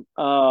then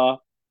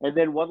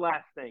one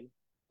last thing.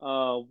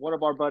 One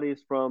of our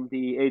buddies from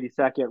the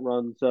 82nd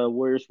runs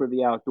Warriors for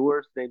the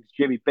Outdoors. His name's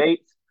Jimmy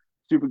Bates.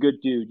 Super good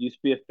dude. Used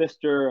to be a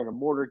fister and a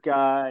mortar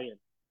guy,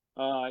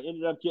 and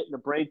ended up getting a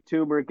brain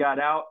tumor. Got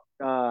out,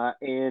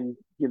 and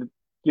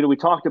we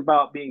talked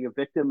about being a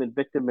victim and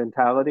victim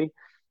mentality,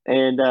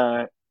 and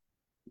I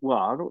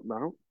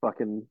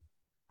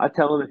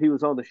tell him if he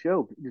was on the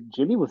show,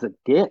 Jimmy was a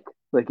dick.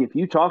 Like, if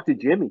you talk to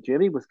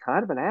Jimmy was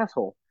kind of an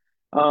asshole,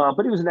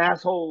 but he was an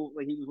asshole.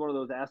 Like, he was one of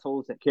those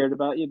assholes that cared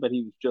about you, but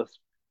he was just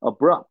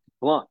abrupt,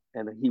 blunt,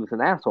 and he was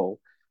an asshole.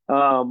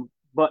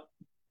 But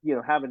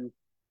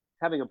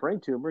having a brain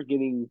tumor,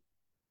 getting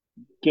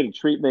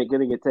treatment,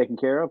 getting it taken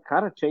care of,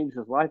 kind of changed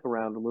his life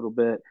around a little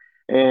bit,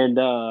 and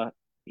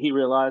he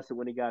realized that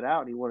when he got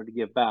out, he wanted to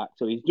give back.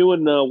 So he's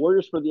doing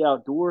Warriors for the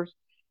Outdoors,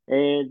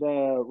 and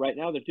right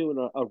now they're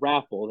doing a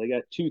raffle. They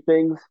got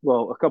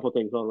a couple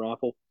things on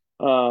raffle.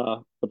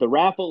 But the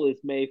raffle is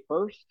May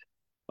 1st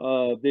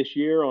this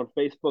year on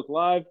Facebook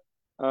Live,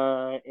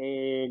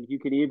 and you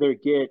can either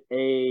get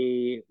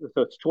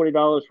so it's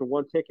 $20 for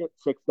one ticket,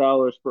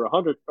 $6 for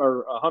 $100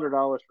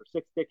 for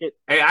 6 tickets.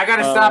 Hey, I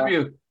gotta stop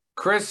you.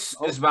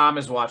 Chris's mom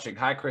is watching.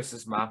 Hi,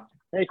 Chris's mom.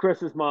 Hey,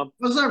 Chris's mom.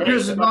 What's up,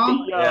 Chris's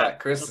mom?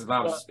 Chris's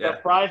mom. The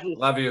prizes.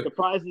 Love you. The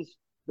prizes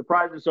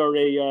are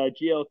a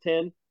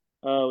GL10,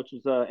 which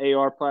is a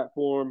AR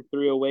platform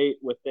 308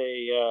 with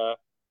a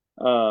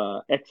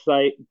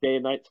X-Sight day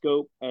and night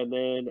scope, and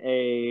then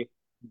a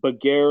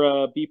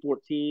Bagheera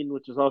B14,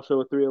 which is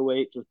also a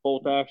 308, just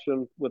bolt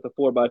action with a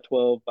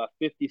 4x12 by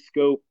 50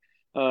 scope.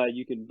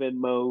 You can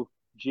Venmo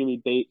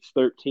Jimmy Bates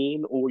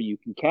 13, or you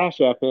can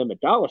Cash App him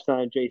at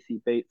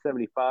 $JC Bates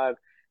 75,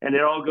 and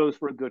it all goes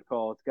for a good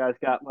cause. This guy's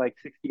got like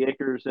 60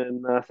 acres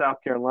in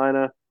South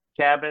Carolina,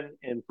 cabin,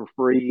 and for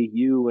free,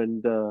 you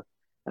and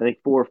I think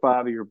 4 or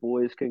 5 of your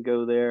boys can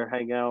go there,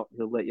 hang out.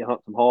 He'll let you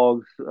hunt some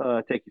hogs,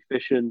 take you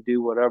fishing, do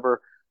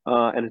whatever,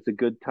 and it's a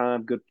good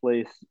time, good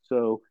place.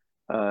 So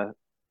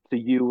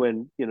you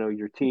and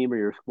your team or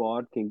your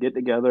squad can get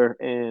together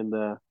and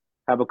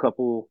have a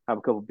couple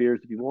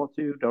beers if you want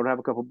to. Don't have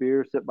a couple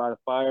beers, sit by the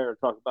fire and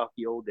talk about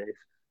the old days.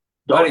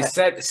 Buddy,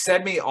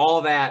 send me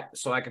all that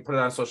so I can put it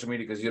on social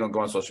media, because you don't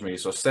go on social media.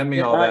 So send me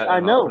all that. I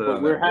know,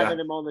 but we're having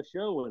him on the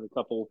show in a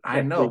couple.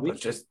 I know, but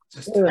just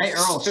hey,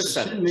 Earl,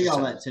 send me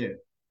all that too.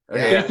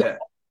 Yeah,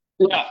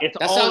 it's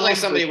that sounds like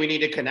something we need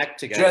to connect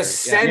together.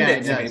 Just send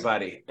it to me,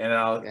 buddy, and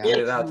I'll get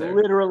it out there.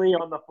 Literally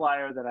on the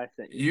flyer that I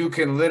sent you. You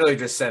can literally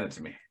just send it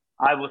to me.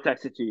 I will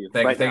text it to you.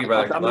 Thank you,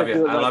 brother. I love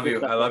you. I love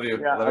you. I love you.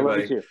 Yeah, I love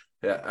you, buddy.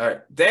 Yeah. All right,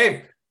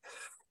 Dave.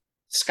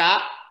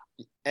 Scott.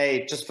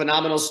 Hey, just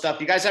phenomenal stuff.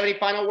 You guys have any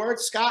final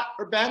words, Scott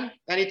or Ben?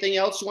 Anything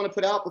else you want to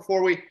put out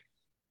before we?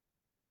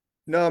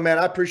 No, man,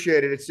 I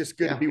appreciate it. It's just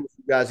good to be with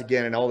you guys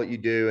again and all that you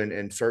do.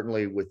 And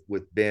certainly with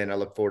Ben, I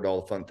look forward to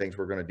all the fun things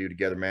we're going to do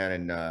together, man.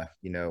 And,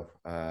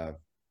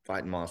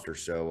 fighting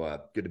monsters.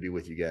 So good to be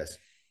with you guys.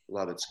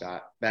 Love it,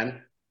 Scott.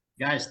 Ben?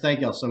 Guys, thank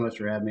y'all so much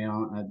for having me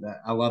on.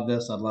 I love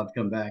this. I'd love to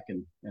come back,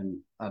 and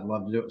I'd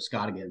love to do it with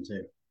Scott again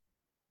too.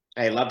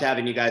 Hey, loved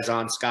having you guys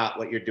on. Scott,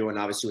 what you're doing,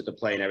 obviously, with the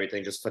play and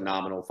everything, just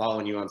phenomenal.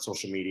 Following you on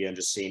social media and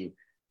just seeing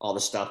all the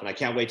stuff. And I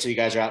can't wait till you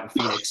guys are out in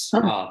Phoenix.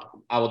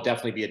 I will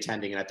definitely be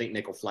attending, and I think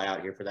Nick will fly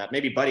out here for that.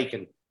 Maybe Buddy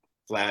can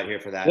fly out here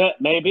for that. Yeah,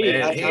 maybe.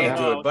 Man, he ain't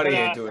doing, Buddy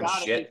ain't doing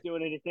shit. He's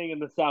doing anything in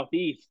the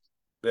Southeast.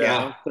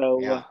 Yeah. So,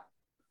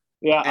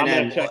 And I'm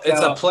then, gonna check it's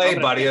out. a play,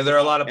 I'm buddy. gonna- Are there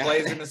a lot of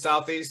plays in the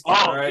Southeast?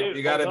 Oh, right? dude,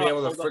 You got to be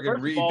able to hold on. freaking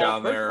First read of all-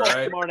 down first there, of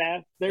all, right?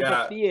 smartass, there's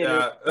Yeah, a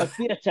theater, yeah. a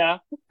theater.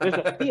 There's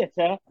a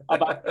theater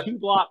about 2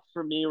 blocks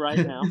from me right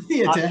now.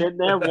 Theater. I've been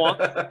there once.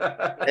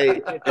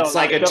 Hey, it's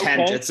like a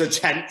tent. okay. It's a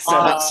tent set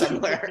up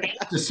somewhere.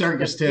 It's a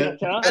circus tent.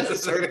 That's a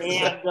circus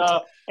tent.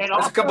 And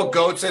There's a couple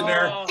goats in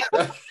there.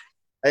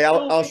 Hey,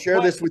 I'll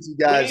share this with you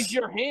guys. Raise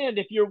your hand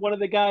if you're one of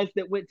the guys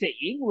that went to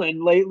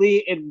England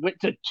lately and went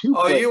to 2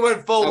 Oh, places. you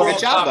went full Oh, World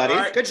good job, Cup, buddy. all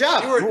right? Good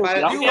job. You were You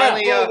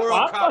finally World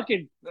I'm Cup.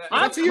 fucking. went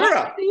I'm to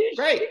Europe. classy as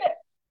Great. shit.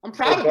 I'm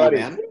proud of buddy.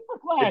 you, man. Super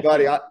Hey,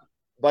 classy.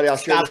 buddy, I'll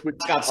share Scott, this with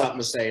got something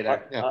to say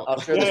there. Yeah. I'll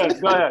share this. Yeah,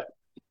 with go ahead.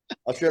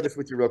 I'll share this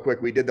with you real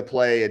quick. We did the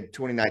play in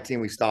 2019.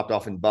 We stopped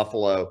off in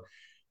Buffalo,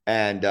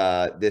 and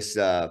this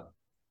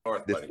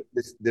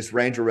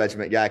Ranger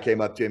Regiment guy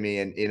came up to me,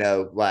 and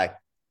like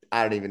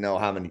I don't even know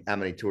how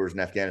many tours in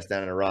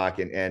Afghanistan and Iraq,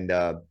 and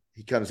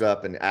he comes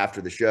up, and after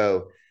the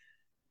show,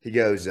 he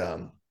goes,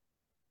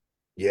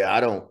 "Yeah, I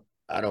don't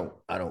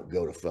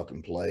go to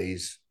fucking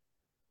plays.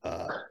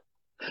 My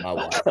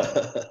wife."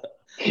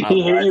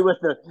 He hit you with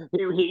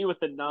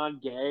the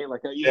non-gay,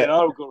 like I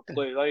don't go to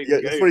play. Like, Yeah,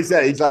 that's what he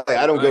said. He's like,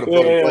 I don't go to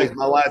fucking plays.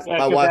 My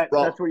wife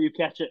that's where you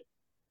catch it.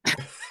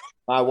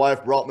 My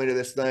wife brought me to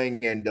this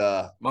thing, and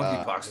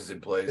Monkeypox is in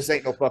place. this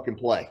ain't no fucking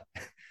play.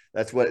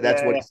 That's what he said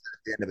at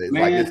the end of it. It's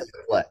Man, like, this is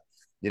a play.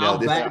 I'll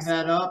back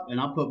that up, and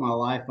I'll put my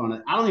life on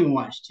it. I don't even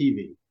watch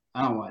TV.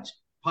 I don't watch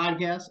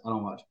podcasts. I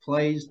don't watch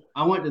plays.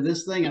 I went to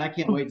this thing, and I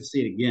can't wait to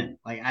see it again.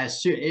 Like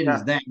it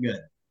is that good.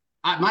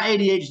 My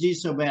ADHD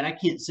is so bad I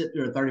can't sit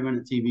through a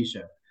 30-minute TV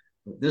show.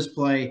 But this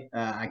play,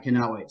 I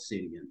cannot wait to see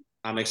it again.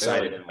 I'm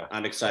excited.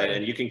 I'm excited.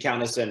 And you can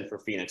count us in for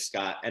Phoenix,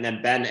 Scott. And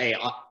then Ben, hey,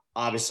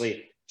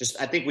 obviously,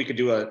 I think we could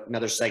do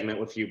another segment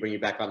with you, bring you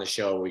back on the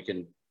show where we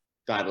can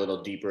dive a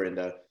little deeper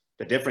into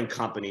the different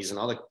companies and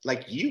all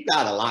you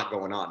got a lot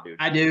going on, dude.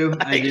 I do.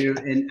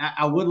 And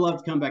I would love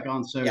to come back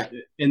on. So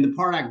in the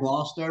part I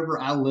glossed over,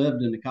 I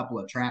lived in a couple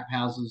of trap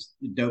houses,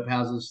 dope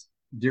houses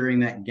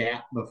during that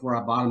gap before I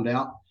bottomed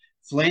out.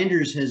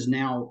 Flanders has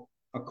now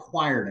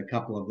acquired a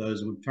couple of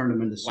those, and we've turned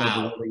them into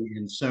sober living.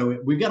 And so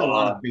we've got a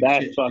lot of big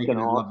shit. Fucking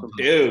awesome,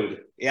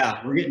 dude.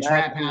 Yeah, we're getting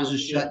trap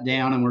houses shut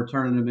down, and we're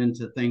turning them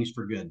into things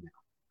for good now.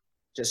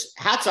 Just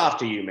hats off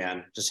to you,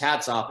 man. Just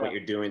hats off what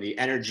you're doing, the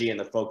energy and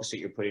the focus that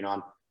you're putting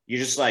on. You're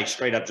just like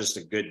straight up just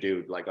a good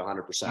dude, like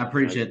 100%. I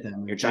appreciate that,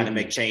 man. You're trying to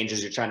make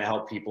changes. You're trying to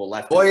help people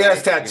left. Well, he and has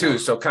right,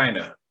 tattoos, so kind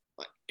of.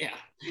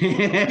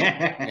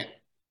 Yeah.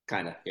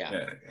 Kind of,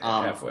 yeah.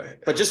 Halfway.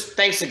 But just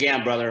thanks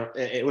again, brother.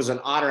 It was an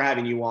honor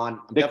having you on.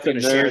 I'm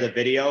definitely going to share the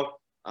video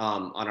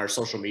on our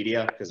social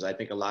media because I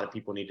think a lot of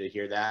people need to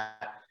hear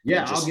that.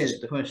 Yeah, I'll get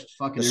it pushed.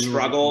 The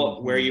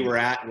struggle where you were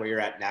at and where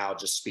you're at now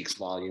just speaks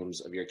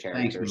volumes of your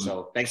character. Thanks,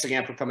 so thanks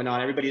again for coming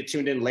on. Everybody that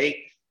tuned in late,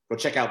 go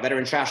check out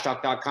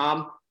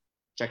veterantrashtalk.com.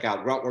 Check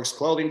out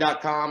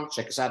gruntworksclothing.com.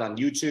 Check us out on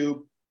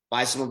YouTube.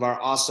 Buy some of our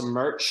awesome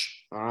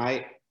merch. All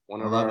right.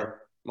 One of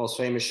our most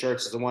famous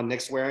shirts is the one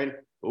Nick's wearing.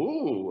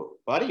 Ooh,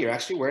 buddy, you're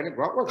actually wearing a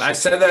Gruntworks. I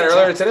said that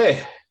earlier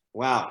today.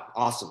 Wow,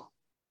 awesome.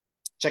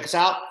 Check us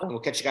out, and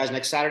we'll catch you guys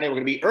next Saturday. We're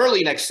going to be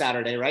early next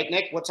Saturday, right,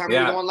 Nick? What time are we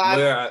going live?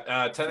 We're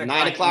at 10 o'clock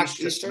 9 o'clock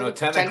Eastern? No,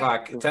 10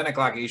 o'clock. 10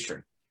 o'clock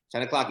Eastern.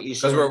 10 o'clock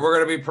Eastern. Because we're going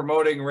to be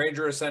promoting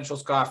Ranger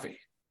Essentials Coffee.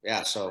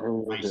 Yeah,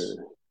 so nice.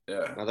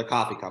 Yeah. Another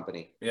coffee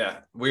company. Yeah,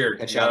 weird.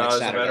 Catch You you out got next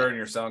as a Saturday. veteran,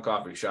 you're selling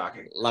coffee.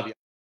 Shocking. Love you.